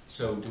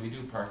 So do we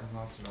do parking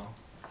lots at all?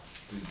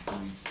 Do we?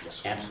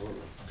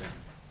 Absolutely. Okay.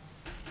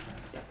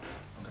 Yeah.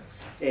 Okay.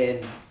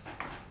 And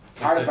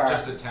part of our.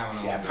 Just a town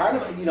owned. Yeah, part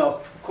of it,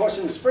 of course,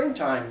 in the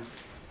springtime,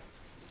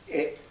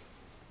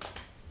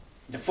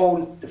 the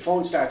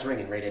phone starts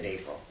ringing right at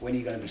April. When are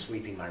you gonna be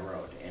sweeping my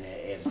road? And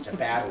it's a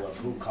battle of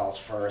who calls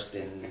first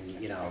and,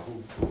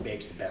 who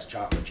bakes the best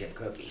chocolate chip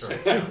cookies. Sure.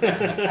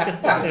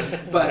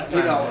 But,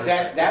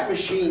 that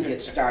machine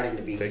gets starting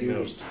to be Take note.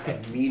 used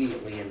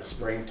immediately in the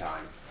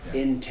springtime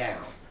in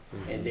town.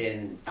 And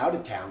then out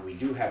of town, we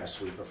do have a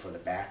sweeper for the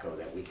backhoe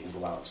that we can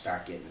go out and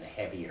start getting the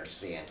heavier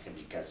sand,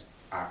 because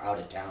our out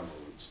of town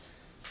routes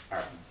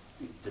are,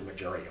 the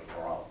majority of them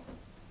are all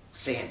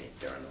sanded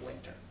during the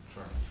winter.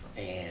 Sure,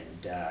 sure.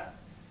 And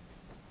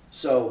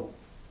so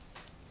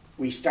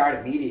we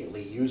start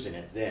immediately using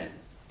it then.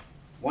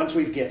 Once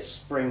we get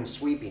spring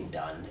sweeping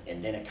done,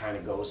 and then it kind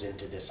of goes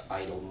into this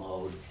idle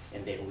mode,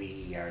 and then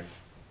we are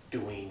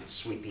doing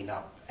sweeping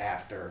up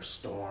after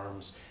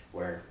storms,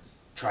 where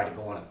try to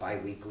go on a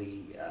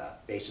bi-weekly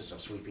basis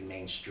of sweeping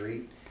Main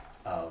Street,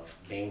 of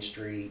Main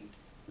Street,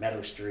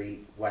 Meadow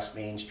Street, West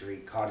Main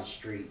Street, Cottage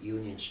Street,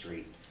 Union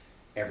Street,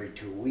 every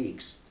 2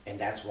 weeks, and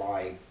that's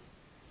why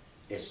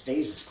it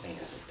stays as clean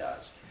as it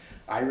does.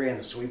 I ran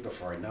the sweeper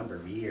for a number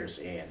of years,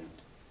 and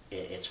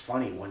it's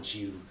funny, once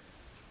you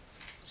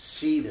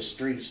see the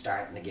street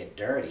starting to get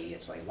dirty,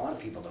 it's like a lot of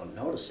people don't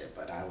notice it,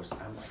 but I'm like,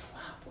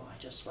 wow, boy,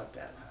 I just swept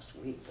that last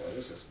week, boy,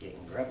 this is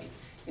getting grubby.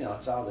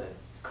 It's all the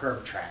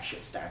curb trash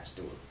that starts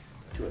to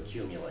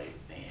accumulate,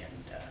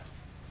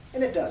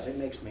 and it does. It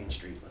makes Main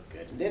Street look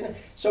good. And then,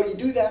 so you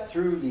do that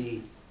through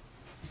the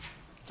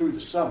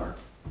summer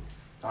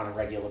on a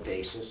regular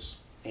basis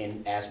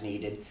and as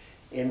needed.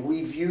 And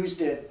we've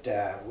used it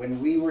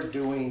when we were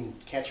doing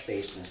catch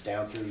basins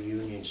down through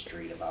Union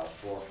Street about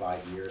 4 or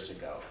 5 years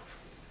ago.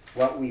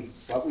 What we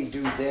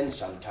do then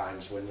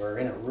sometimes when we're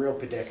in a real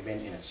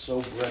predicament and it's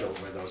so brittle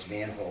where those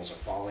manholes are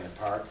falling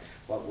apart,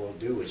 what we'll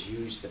do is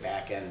use the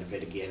back end of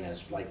it again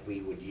as like we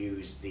would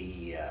use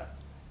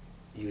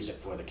use it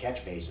for the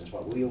catch basins.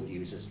 What we'll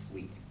use is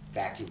we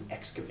vacuum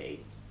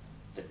excavate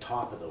the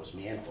top of those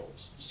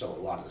manholes, so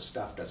a lot of the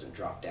stuff doesn't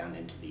drop down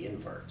into the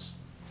inverts.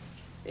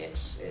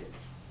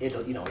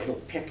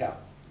 It'll pick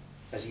up,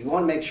 because you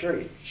want to make sure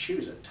your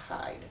shoes are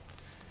tied.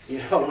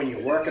 You know, when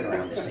you're working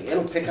around this thing,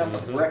 it'll pick up a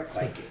brick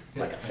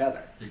like a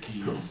feather. Your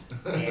keys.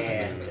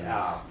 And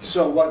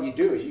so what you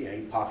do is, you know,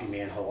 you pop your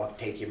manhole up,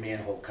 take your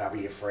manhole cover,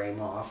 your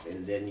frame off,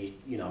 and then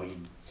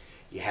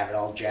you have it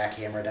all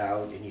jackhammered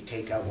out, and you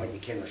take out what you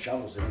can with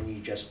shovels, and then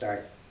you just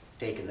start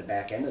taking the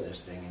back end of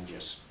this thing and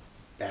just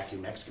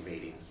vacuum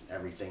excavating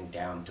everything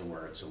down to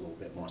where it's a little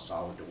bit more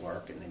solid to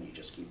work, and then you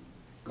just keep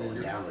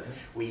going down with it.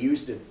 We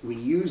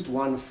used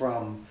one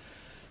from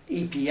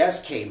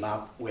EPS came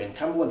up when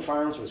Cumberland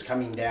Farms was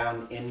coming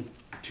down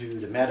into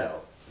the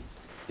meadow.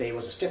 There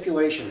was a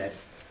stipulation that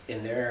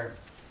in their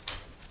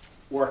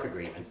work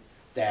agreement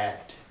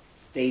that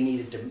they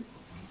needed to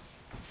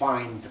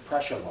find the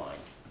pressure line,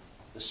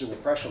 the sewer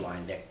pressure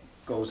line that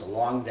goes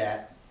along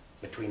that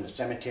between the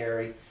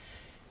cemetery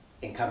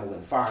and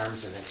Cumberland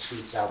Farms and then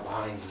scoots out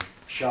behind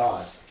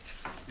Shaw's.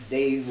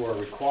 They were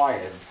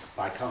required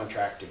by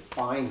contract to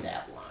find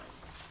that line.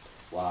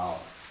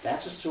 Well,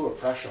 that's a sewer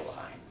pressure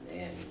line,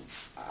 and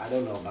I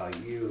don't know about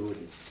you,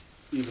 and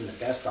even the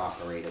best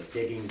operator,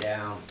 digging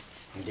down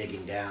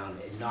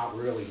and not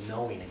really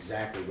knowing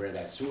exactly where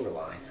that sewer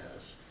line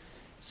is.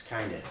 It's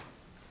kind of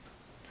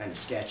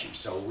sketchy.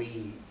 So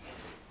they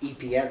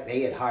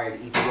had hired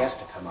EPS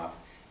to come up,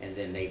 and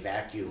then they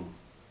vacuum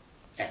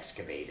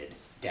excavated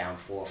down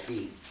 4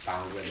 feet,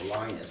 found where the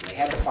line is. And they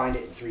had to find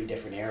it in 3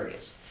 different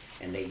areas,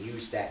 and they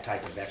used that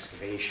type of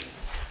excavation.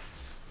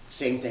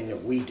 Same thing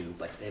that we do,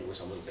 but it was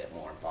a little bit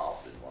more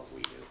involved than what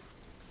we do.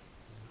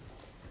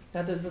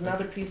 Now, there's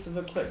another piece of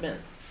equipment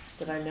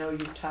that I know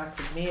you've talked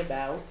with me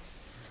about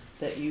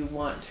that you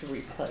want to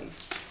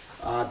replace.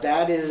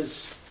 That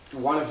is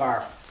one of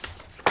our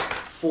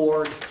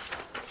Ford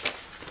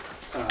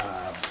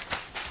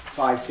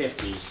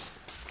 550s.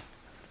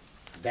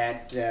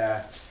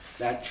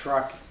 That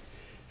truck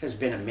has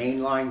been a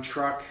mainline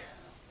truck,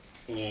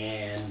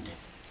 and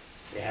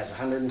it has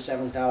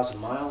 107,000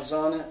 miles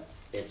on it.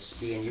 It's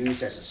being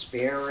used as a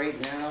spare right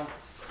now,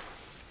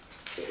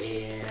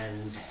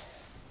 and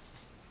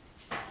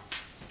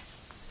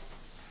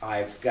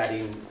I've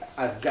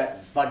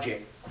got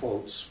budget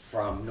quotes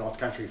from North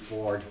Country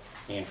Ford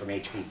and from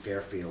HP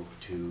Fairfield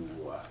to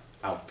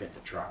outfit the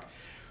truck.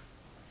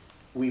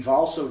 We've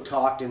also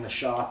talked in the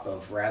shop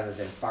of, rather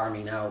than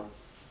farming out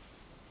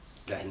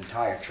the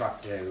entire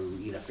truck to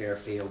either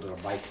Fairfield or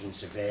Viking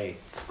Survey,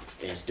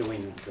 is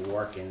doing the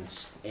work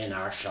in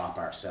our shop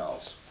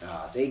ourselves.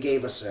 They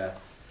gave us a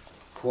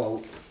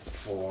quote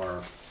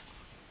for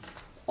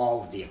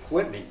all of the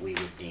equipment we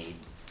would need,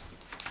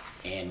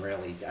 and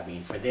really, I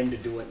mean, for them to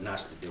do it and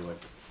us to do it,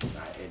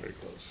 Very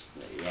close.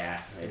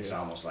 yeah, it's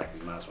almost like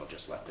we might as well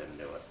just let them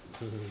do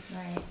it.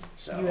 Right.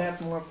 So You have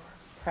more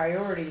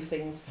priority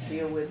things to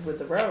deal with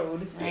the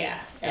road. yeah,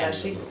 And I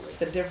think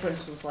absolutely. the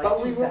difference was like But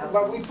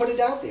 $2,000. we put it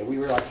out there. We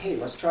were like, hey,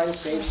 let's try to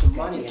save some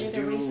money To and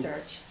do the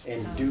research.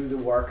 do the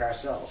work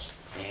ourselves.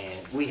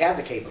 And we have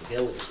the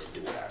capability to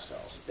do it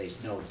ourselves.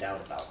 There's no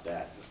doubt about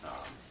that.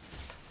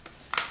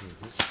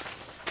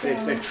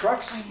 The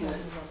trucks, I have a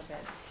little bit.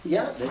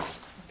 yeah, Okay.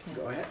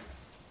 go ahead.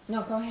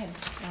 No, go ahead.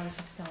 I was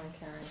just telling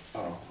Karen.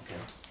 Oh,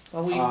 okay.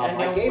 Well, I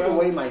know I gave road-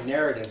 away my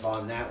narrative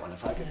on that one,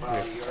 if I could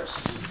borrow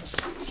yours.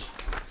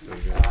 There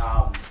you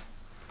go.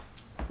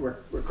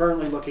 We're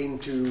currently looking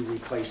to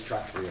replace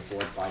truck 3, a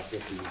Ford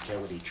 550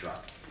 utility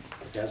truck.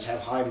 It does have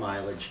high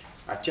mileage.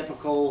 Our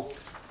typical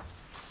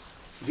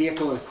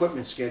vehicle and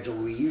equipment schedule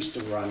we used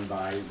to run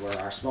by were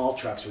our small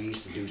trucks, we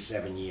used to do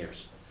 7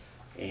 years.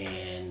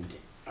 And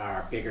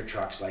our bigger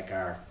trucks, like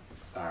our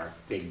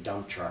big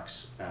dump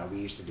trucks, we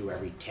used to do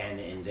every 10,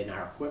 and then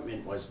our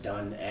equipment was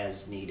done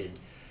as needed,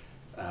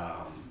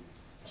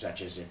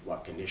 such as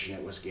what condition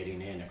it was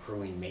getting in,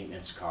 accruing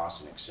maintenance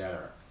costs, and et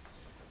cetera.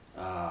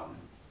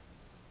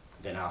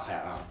 Then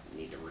I'll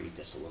need to read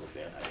this a little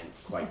bit. I didn't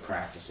quite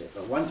practice it.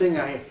 But one thing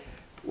I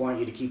want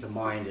you to keep in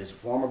mind is a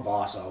former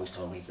boss always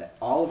told me is that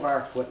all of our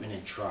equipment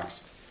and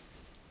trucks,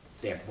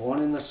 they're born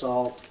in the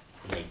salt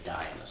and they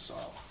die in the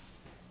salt.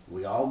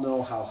 We all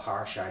know how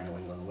harsh our New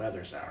England the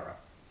weather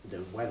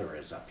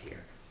is up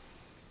here.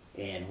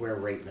 And we're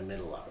right in the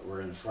middle of it.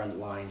 We're in the front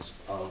lines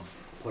of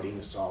putting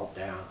the salt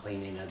down,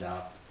 cleaning it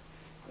up,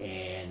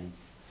 and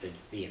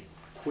the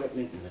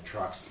equipment and the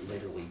trucks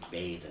literally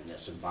bathe in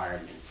this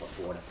environment for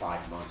 4 to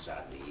 5 months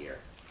out of the year.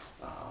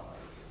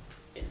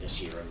 And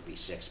this year it'll be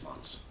 6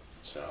 months.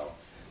 So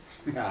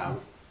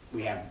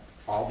we have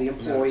all the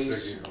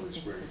employees.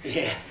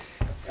 Yeah,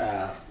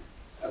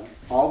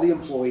 all the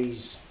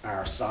employees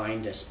are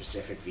assigned a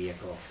specific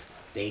vehicle.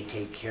 They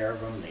take care of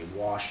them. They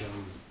wash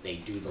them. They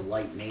do the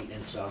light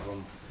maintenance of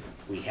them.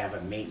 We have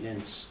a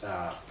maintenance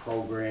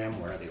program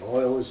where the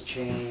oil is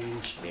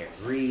changed, they're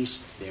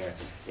greased, they're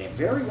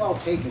very well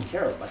taken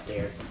care of, but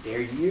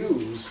they're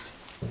used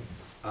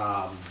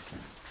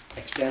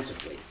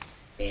extensively.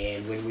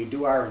 And when we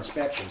do our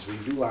inspections, we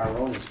do our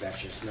own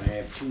inspections, and I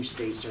have 2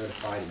 state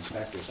certified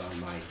inspectors on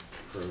my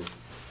crew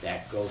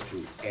that go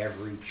through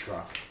every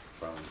truck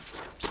from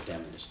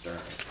stem to stern.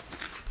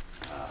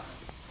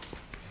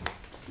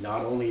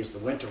 Not only is the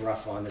winter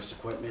rough on this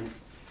equipment,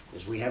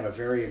 is we have a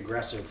very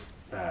aggressive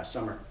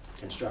summer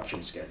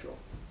construction schedule.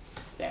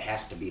 that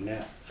has to be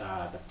met.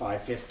 The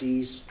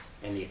 550s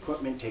and the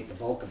equipment take the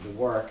bulk of the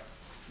work.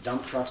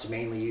 Dump trucks are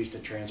mainly used to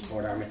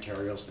transport our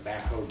materials. The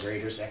backhoe,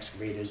 graders,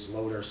 excavators,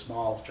 loaders,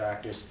 small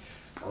tractors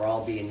are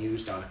all being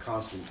used on a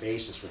constant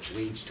basis, which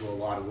leads to a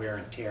lot of wear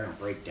and tear and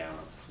breakdown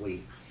of the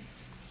fleet.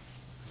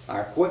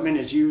 Our equipment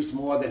is used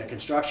more than a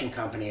construction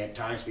company at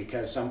times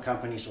because some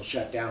companies will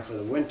shut down for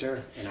the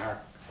winter and our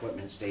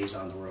equipment stays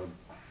on the road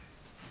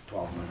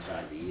 12 months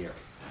out of the year.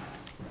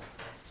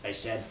 As I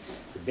said,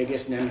 the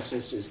biggest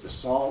nemesis is the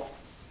salt.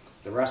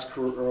 The rust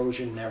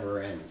corrosion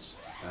never ends.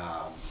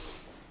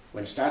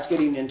 When it starts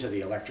getting into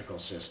the electrical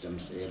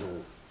systems,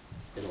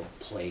 it'll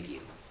plague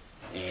you.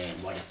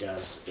 And what it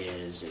does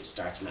is it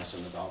starts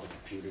messing with all the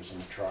computers in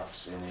the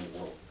trucks, and it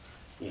will,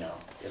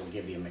 it'll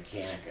give you a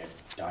mechanic a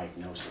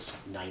diagnosis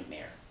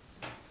nightmare.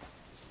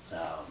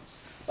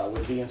 But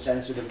we're being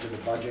sensitive to the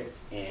budget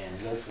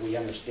and willfully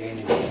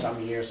understanding that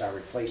some years our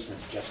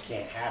replacements just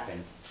can't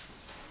happen.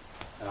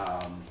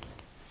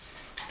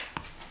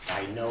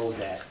 I know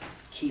that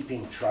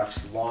keeping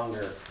trucks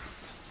longer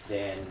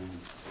than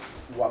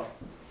what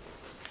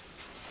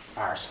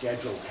our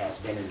schedule has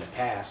been in the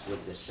past,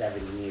 with the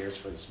 7 years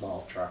for the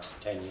small trucks,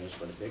 10 years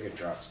for the bigger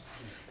trucks,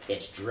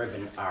 it's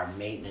driven our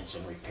maintenance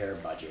and repair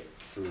budget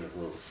through the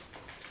roof.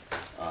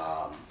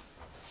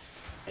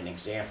 An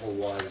example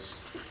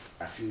was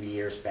a few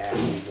years back,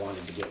 we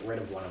wanted to get rid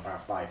of one of our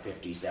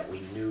 550s that we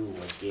knew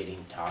was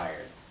getting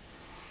tired.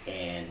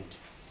 And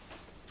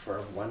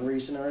for one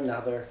reason or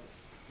another,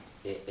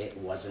 it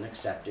wasn't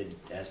accepted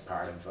as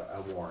part of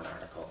a warrant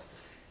article.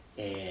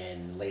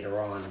 And later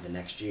on the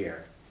next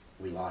year,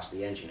 we lost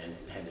the engine in it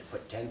and had to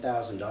put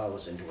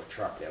 $10,000 into a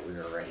truck that we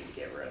were ready to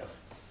get rid of.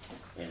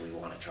 And we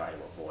want to try to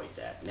avoid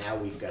that. Now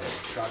we've got a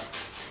truck,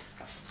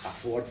 a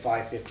Ford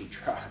 550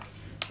 truck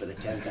for the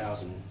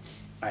 $10,000.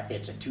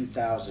 It's a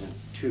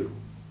 2002,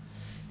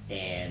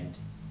 and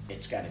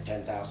it's got a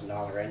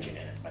 $10,000 engine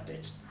in it, but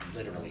it's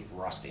literally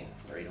rusting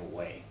right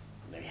away.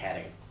 And they had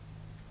it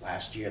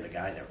last year. The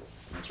guy that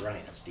was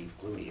running it, Steve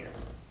Cloutier,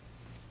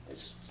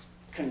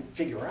 couldn't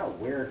figure out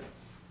where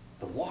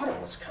the water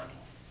was coming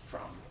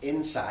from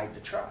inside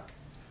the truck.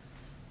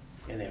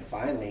 And then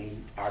finally,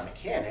 our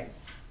mechanic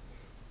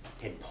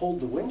had pulled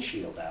the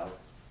windshield out,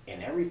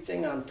 and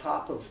everything on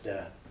top of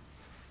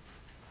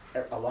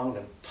along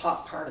the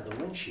top part of the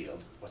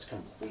windshield was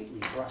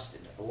completely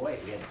rusted away.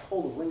 We had to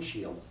pull the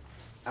windshield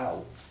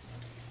out,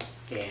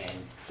 and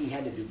he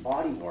had to do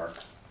body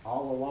work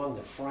all along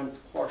the front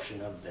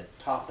portion of the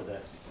top of the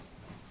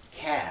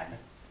cab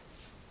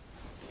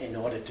in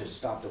order to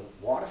stop the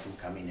water from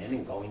coming in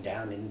and going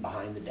down in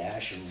behind the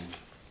dash. And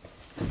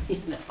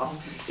it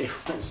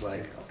was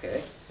like,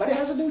 okay, but it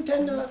has a new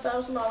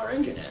 $10,000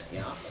 engine in it,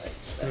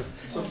 So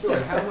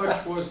Phil, how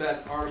much was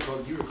that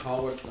article? Do you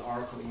recall what the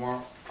article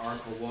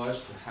was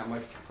to how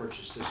much to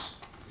purchase this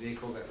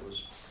vehicle that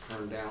was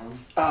turned down?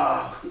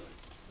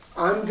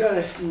 I'm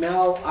gonna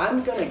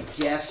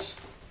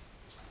guess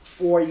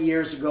 4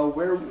 years ago,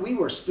 where we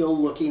were still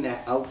looking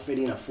at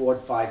outfitting a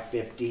Ford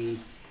 550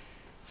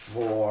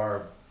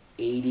 for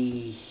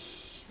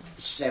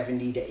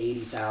 $70,000 to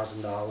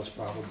 $80,000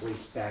 probably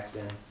back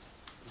then.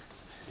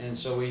 And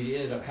so we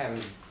ended up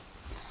having to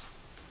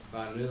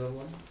buy another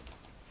one?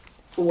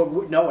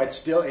 Well, no, it's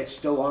still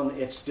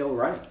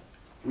running.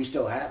 We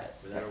still have it.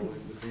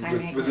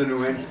 With the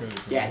new engine.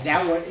 Yeah,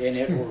 that one, and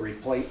it will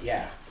replace,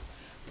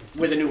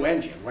 with a new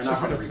engine. We're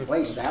not gonna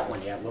replace that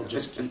one yet, we'll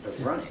just keep it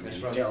running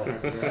until,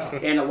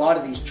 and a lot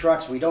of these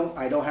trucks, I don't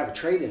have a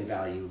trade-in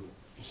value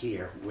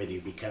here with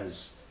you,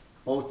 because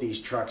both these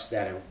trucks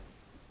that are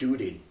due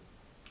to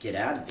get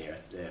out of there,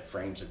 the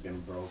frames have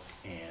been broke,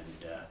 and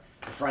the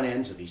front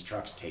ends of these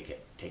trucks take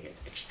it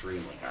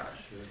extremely hard.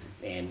 Sure.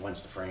 And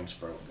once the frame's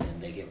broke and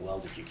they get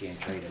welded, you can't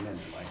trade them in.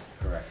 Am I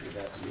correct with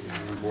that?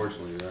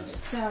 Unfortunately, yeah.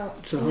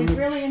 So we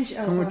really enjoy.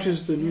 How much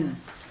is the new?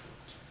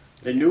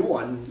 The new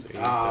one,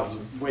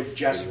 with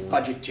just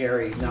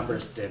budgetary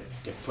numbers to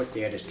put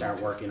there to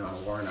start working on a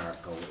warrant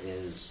article,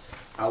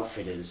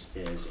 outfit is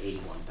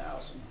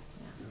 $81,000.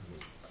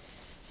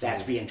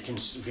 That's being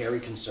very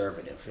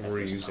conservative. And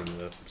we're using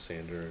the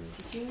sander and.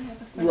 Did you have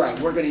a question? Right,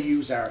 we're gonna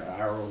use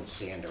our own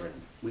sander,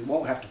 and we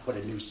won't have to put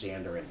a new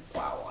sander and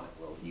plow on it.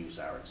 We'll use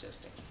our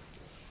existing.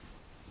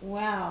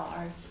 Well,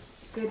 our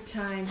good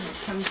time has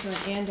come to an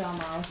end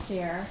almost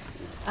here,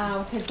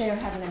 because they're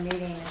having a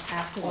meeting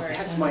afterwards. Well,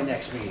 that's my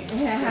next meeting.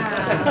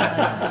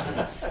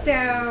 Yeah.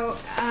 So,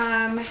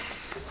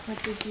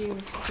 what did you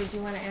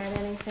want to add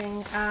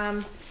anything?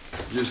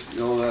 Just,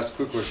 last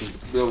quick question.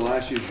 Bill,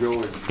 last year Joe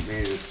had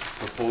made a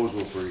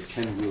proposal for a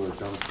 10-wheeler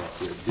dump truck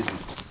that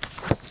didn't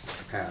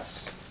pass.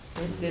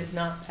 It did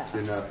not pass.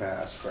 Did not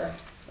pass. Correct.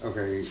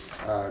 Okay,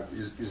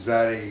 is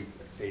that a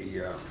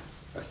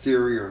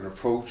theory or an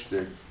approach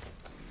that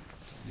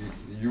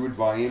you would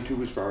buy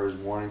into as far as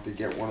wanting to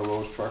get one of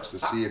those trucks to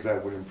see if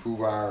that would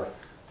improve our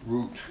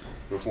route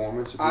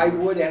performance? I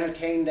would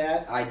entertain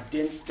that. I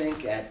didn't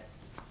think at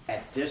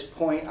this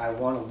point I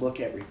want to look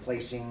at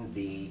replacing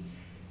the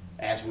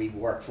as we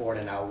work forward,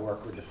 and I'll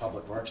work with the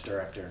Public Works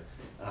Director,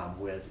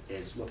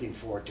 is looking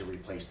forward to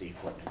replace the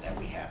equipment that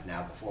we have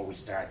now before we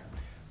start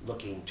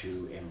looking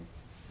to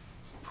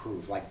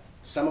improve. Like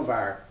some of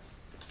our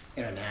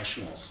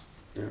internationals,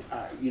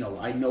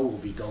 I know we'll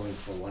be going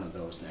for one of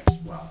those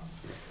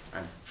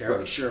I'm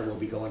fairly sure we'll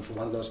be going for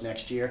one of those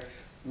next year.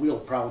 We'll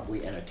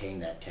probably entertain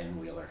that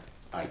 10-wheeler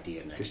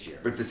idea next year.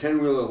 But the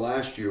 10-wheeler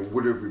last year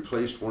would have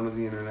replaced one of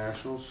the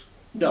internationals?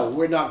 No,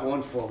 we're not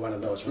going for one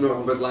of those.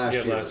 No, but last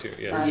year. Last year,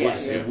 yeah.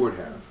 Yes. It would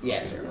have.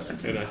 Yes, it would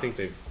have. And I think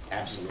they've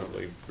Absolutely.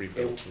 probably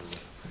rebuilt and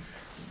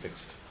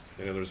fixed.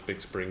 I know there was a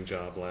big spring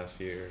job last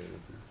year. And,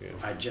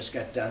 I just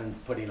got done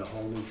putting a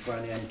whole new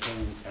front end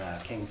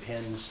king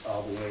pins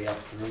all the way up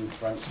through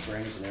front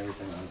springs and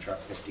everything on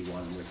truck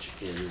 51, which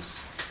is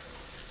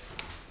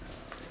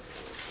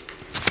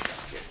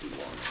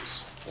 51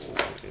 is old.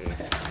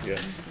 yeah.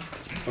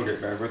 Okay,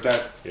 but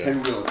that Yeah.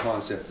 10-wheeler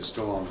concept is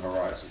still on the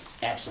horizon.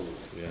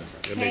 Absolutely. Yeah,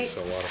 it Okay. makes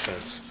a lot of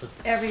sense.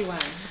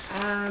 Everyone,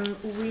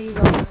 we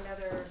will have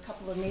another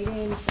couple of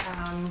meetings.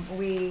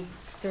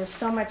 There's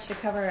so much to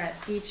cover at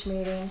each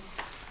meeting.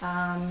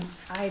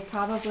 I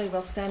probably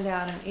will send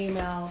out an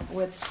email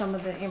with some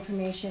of the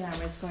information I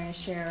was going to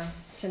share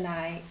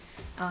tonight.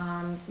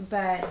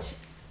 But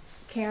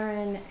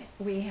Karen,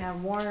 we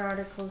have warrant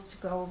articles to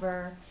go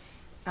over.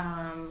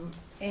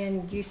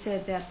 And you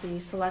said that the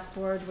select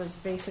board was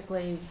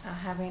basically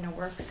having a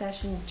work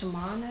session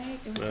tomorrow night?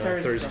 It was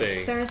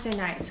Thursday. Thursday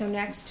night, so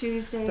next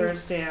Tuesday.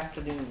 Thursday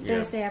afternoon.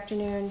 Thursday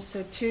afternoon,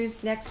 so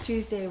next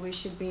Tuesday, we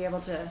should be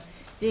able to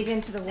dig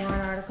into the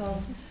warrant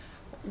articles.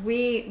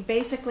 We,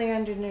 basically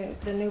under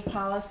the new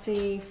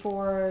policy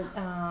for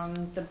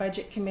the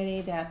budget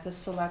committee that the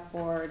select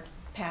board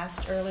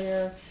passed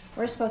earlier,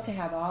 we're supposed to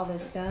have all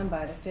this done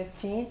by the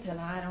 15th, and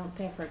I don't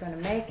think we're gonna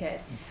make it.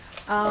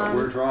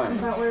 We're trying.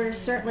 But we're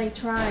certainly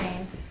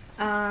trying.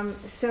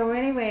 So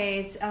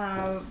anyways,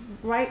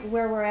 right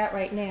where we're at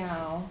right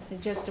now,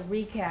 just a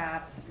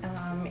recap,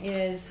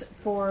 is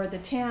for the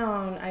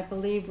town, I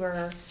believe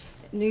we're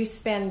new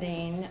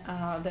spending,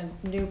 the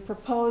new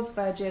proposed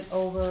budget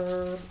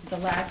over the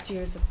last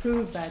year's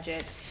approved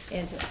budget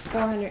is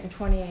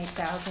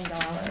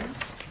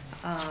 $428,000.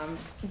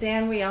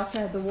 Then we also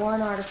have the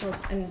warrant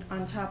articles, and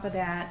on top of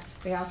that,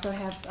 we also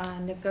have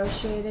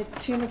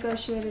two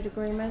negotiated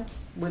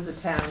agreements With the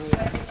town, with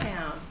the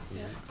town.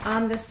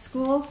 On the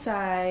school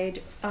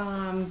side,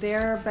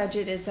 their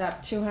budget is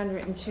up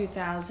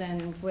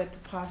 $202,000 with the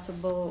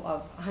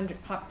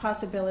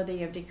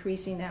possibility of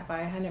decreasing that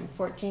by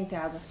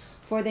 $114,000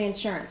 for the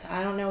insurance.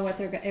 I don't know if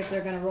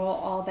they're going to roll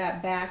all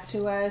that back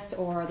to us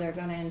or they're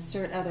going to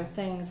insert other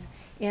things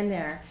in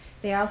there.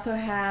 They also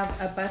have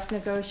a bus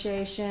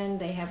negotiation,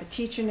 they have a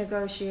teacher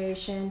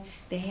negotiation,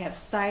 they have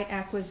site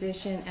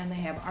acquisition, and they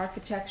have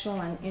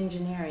architectural and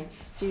engineering.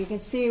 So you can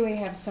see we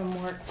have some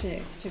work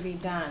to be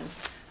done.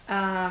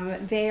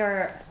 They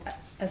are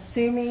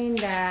assuming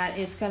that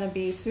it's going to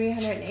be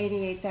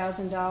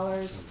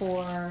 $388,000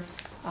 for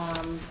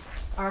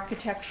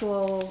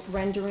architectural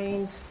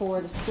renderings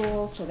for the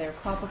school, so they're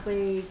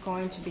probably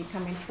going to be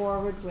coming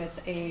forward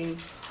with a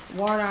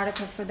warrant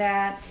article for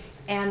that.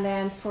 And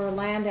then for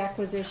land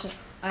acquisition,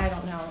 I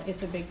don't know,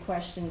 it's a big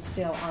question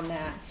still on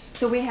that.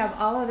 So we have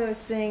all of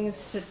those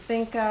things to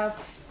think of.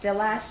 The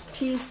last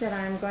piece that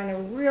I'm going to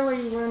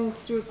really run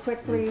through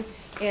quickly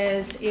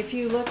is if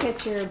you look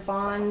at your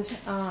bond,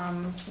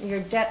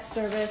 your debt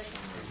service,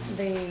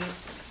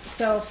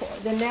 so for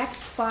the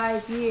next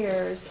 5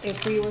 years,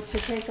 if we were to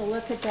take a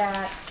look at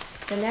that,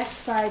 the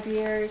next 5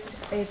 years,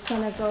 it's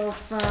going to go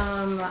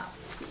from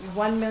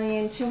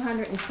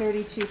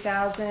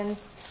 $1,232,000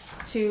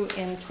 to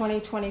in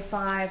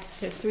 2025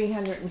 to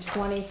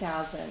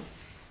 $320,000,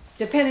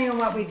 depending on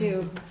what we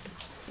do,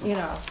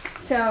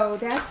 So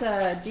that's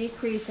a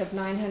decrease of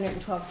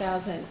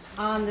 $912,000.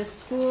 On the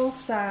school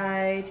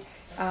side,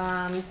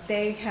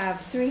 they have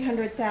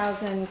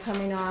 $300,000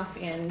 coming off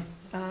in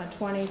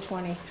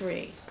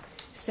 2023.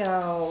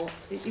 So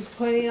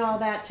putting all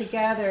that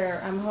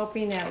together, I'm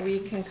hoping that we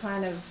can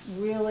kind of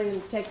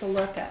really take a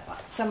look at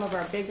some of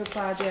our bigger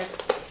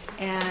projects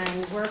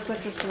and work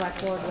with the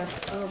select board,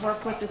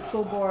 work with the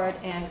school board,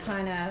 and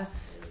kind of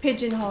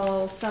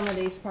pigeonhole some of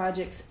these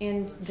projects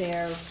in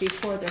there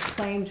before they're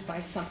claimed by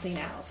something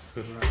else.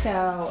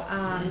 So,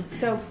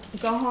 so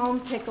go home,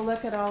 take a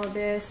look at all of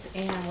this,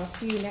 and we'll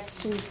see you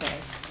next Tuesday.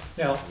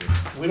 Now,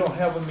 we don't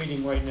have a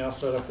meeting right now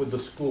set up with the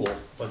school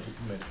budget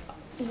committee.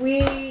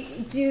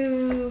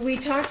 We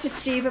talked to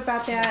Steve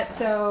about that,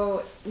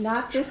 so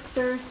not this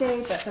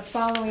Thursday, but the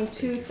following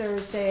 2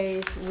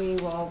 Thursdays, we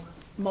will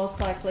most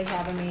likely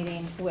have a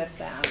meeting with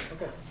them.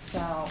 Okay.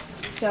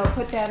 So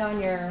put that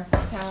on your So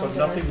calendar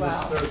nothing as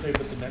well. this Thursday,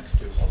 but the next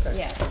 2, okay.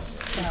 Yes,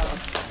 so,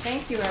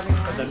 thank you, And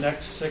everyone. the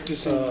next 6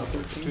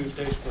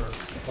 Tuesdays for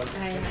budget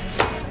committee.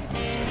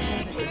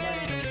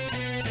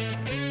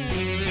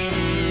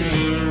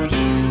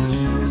 I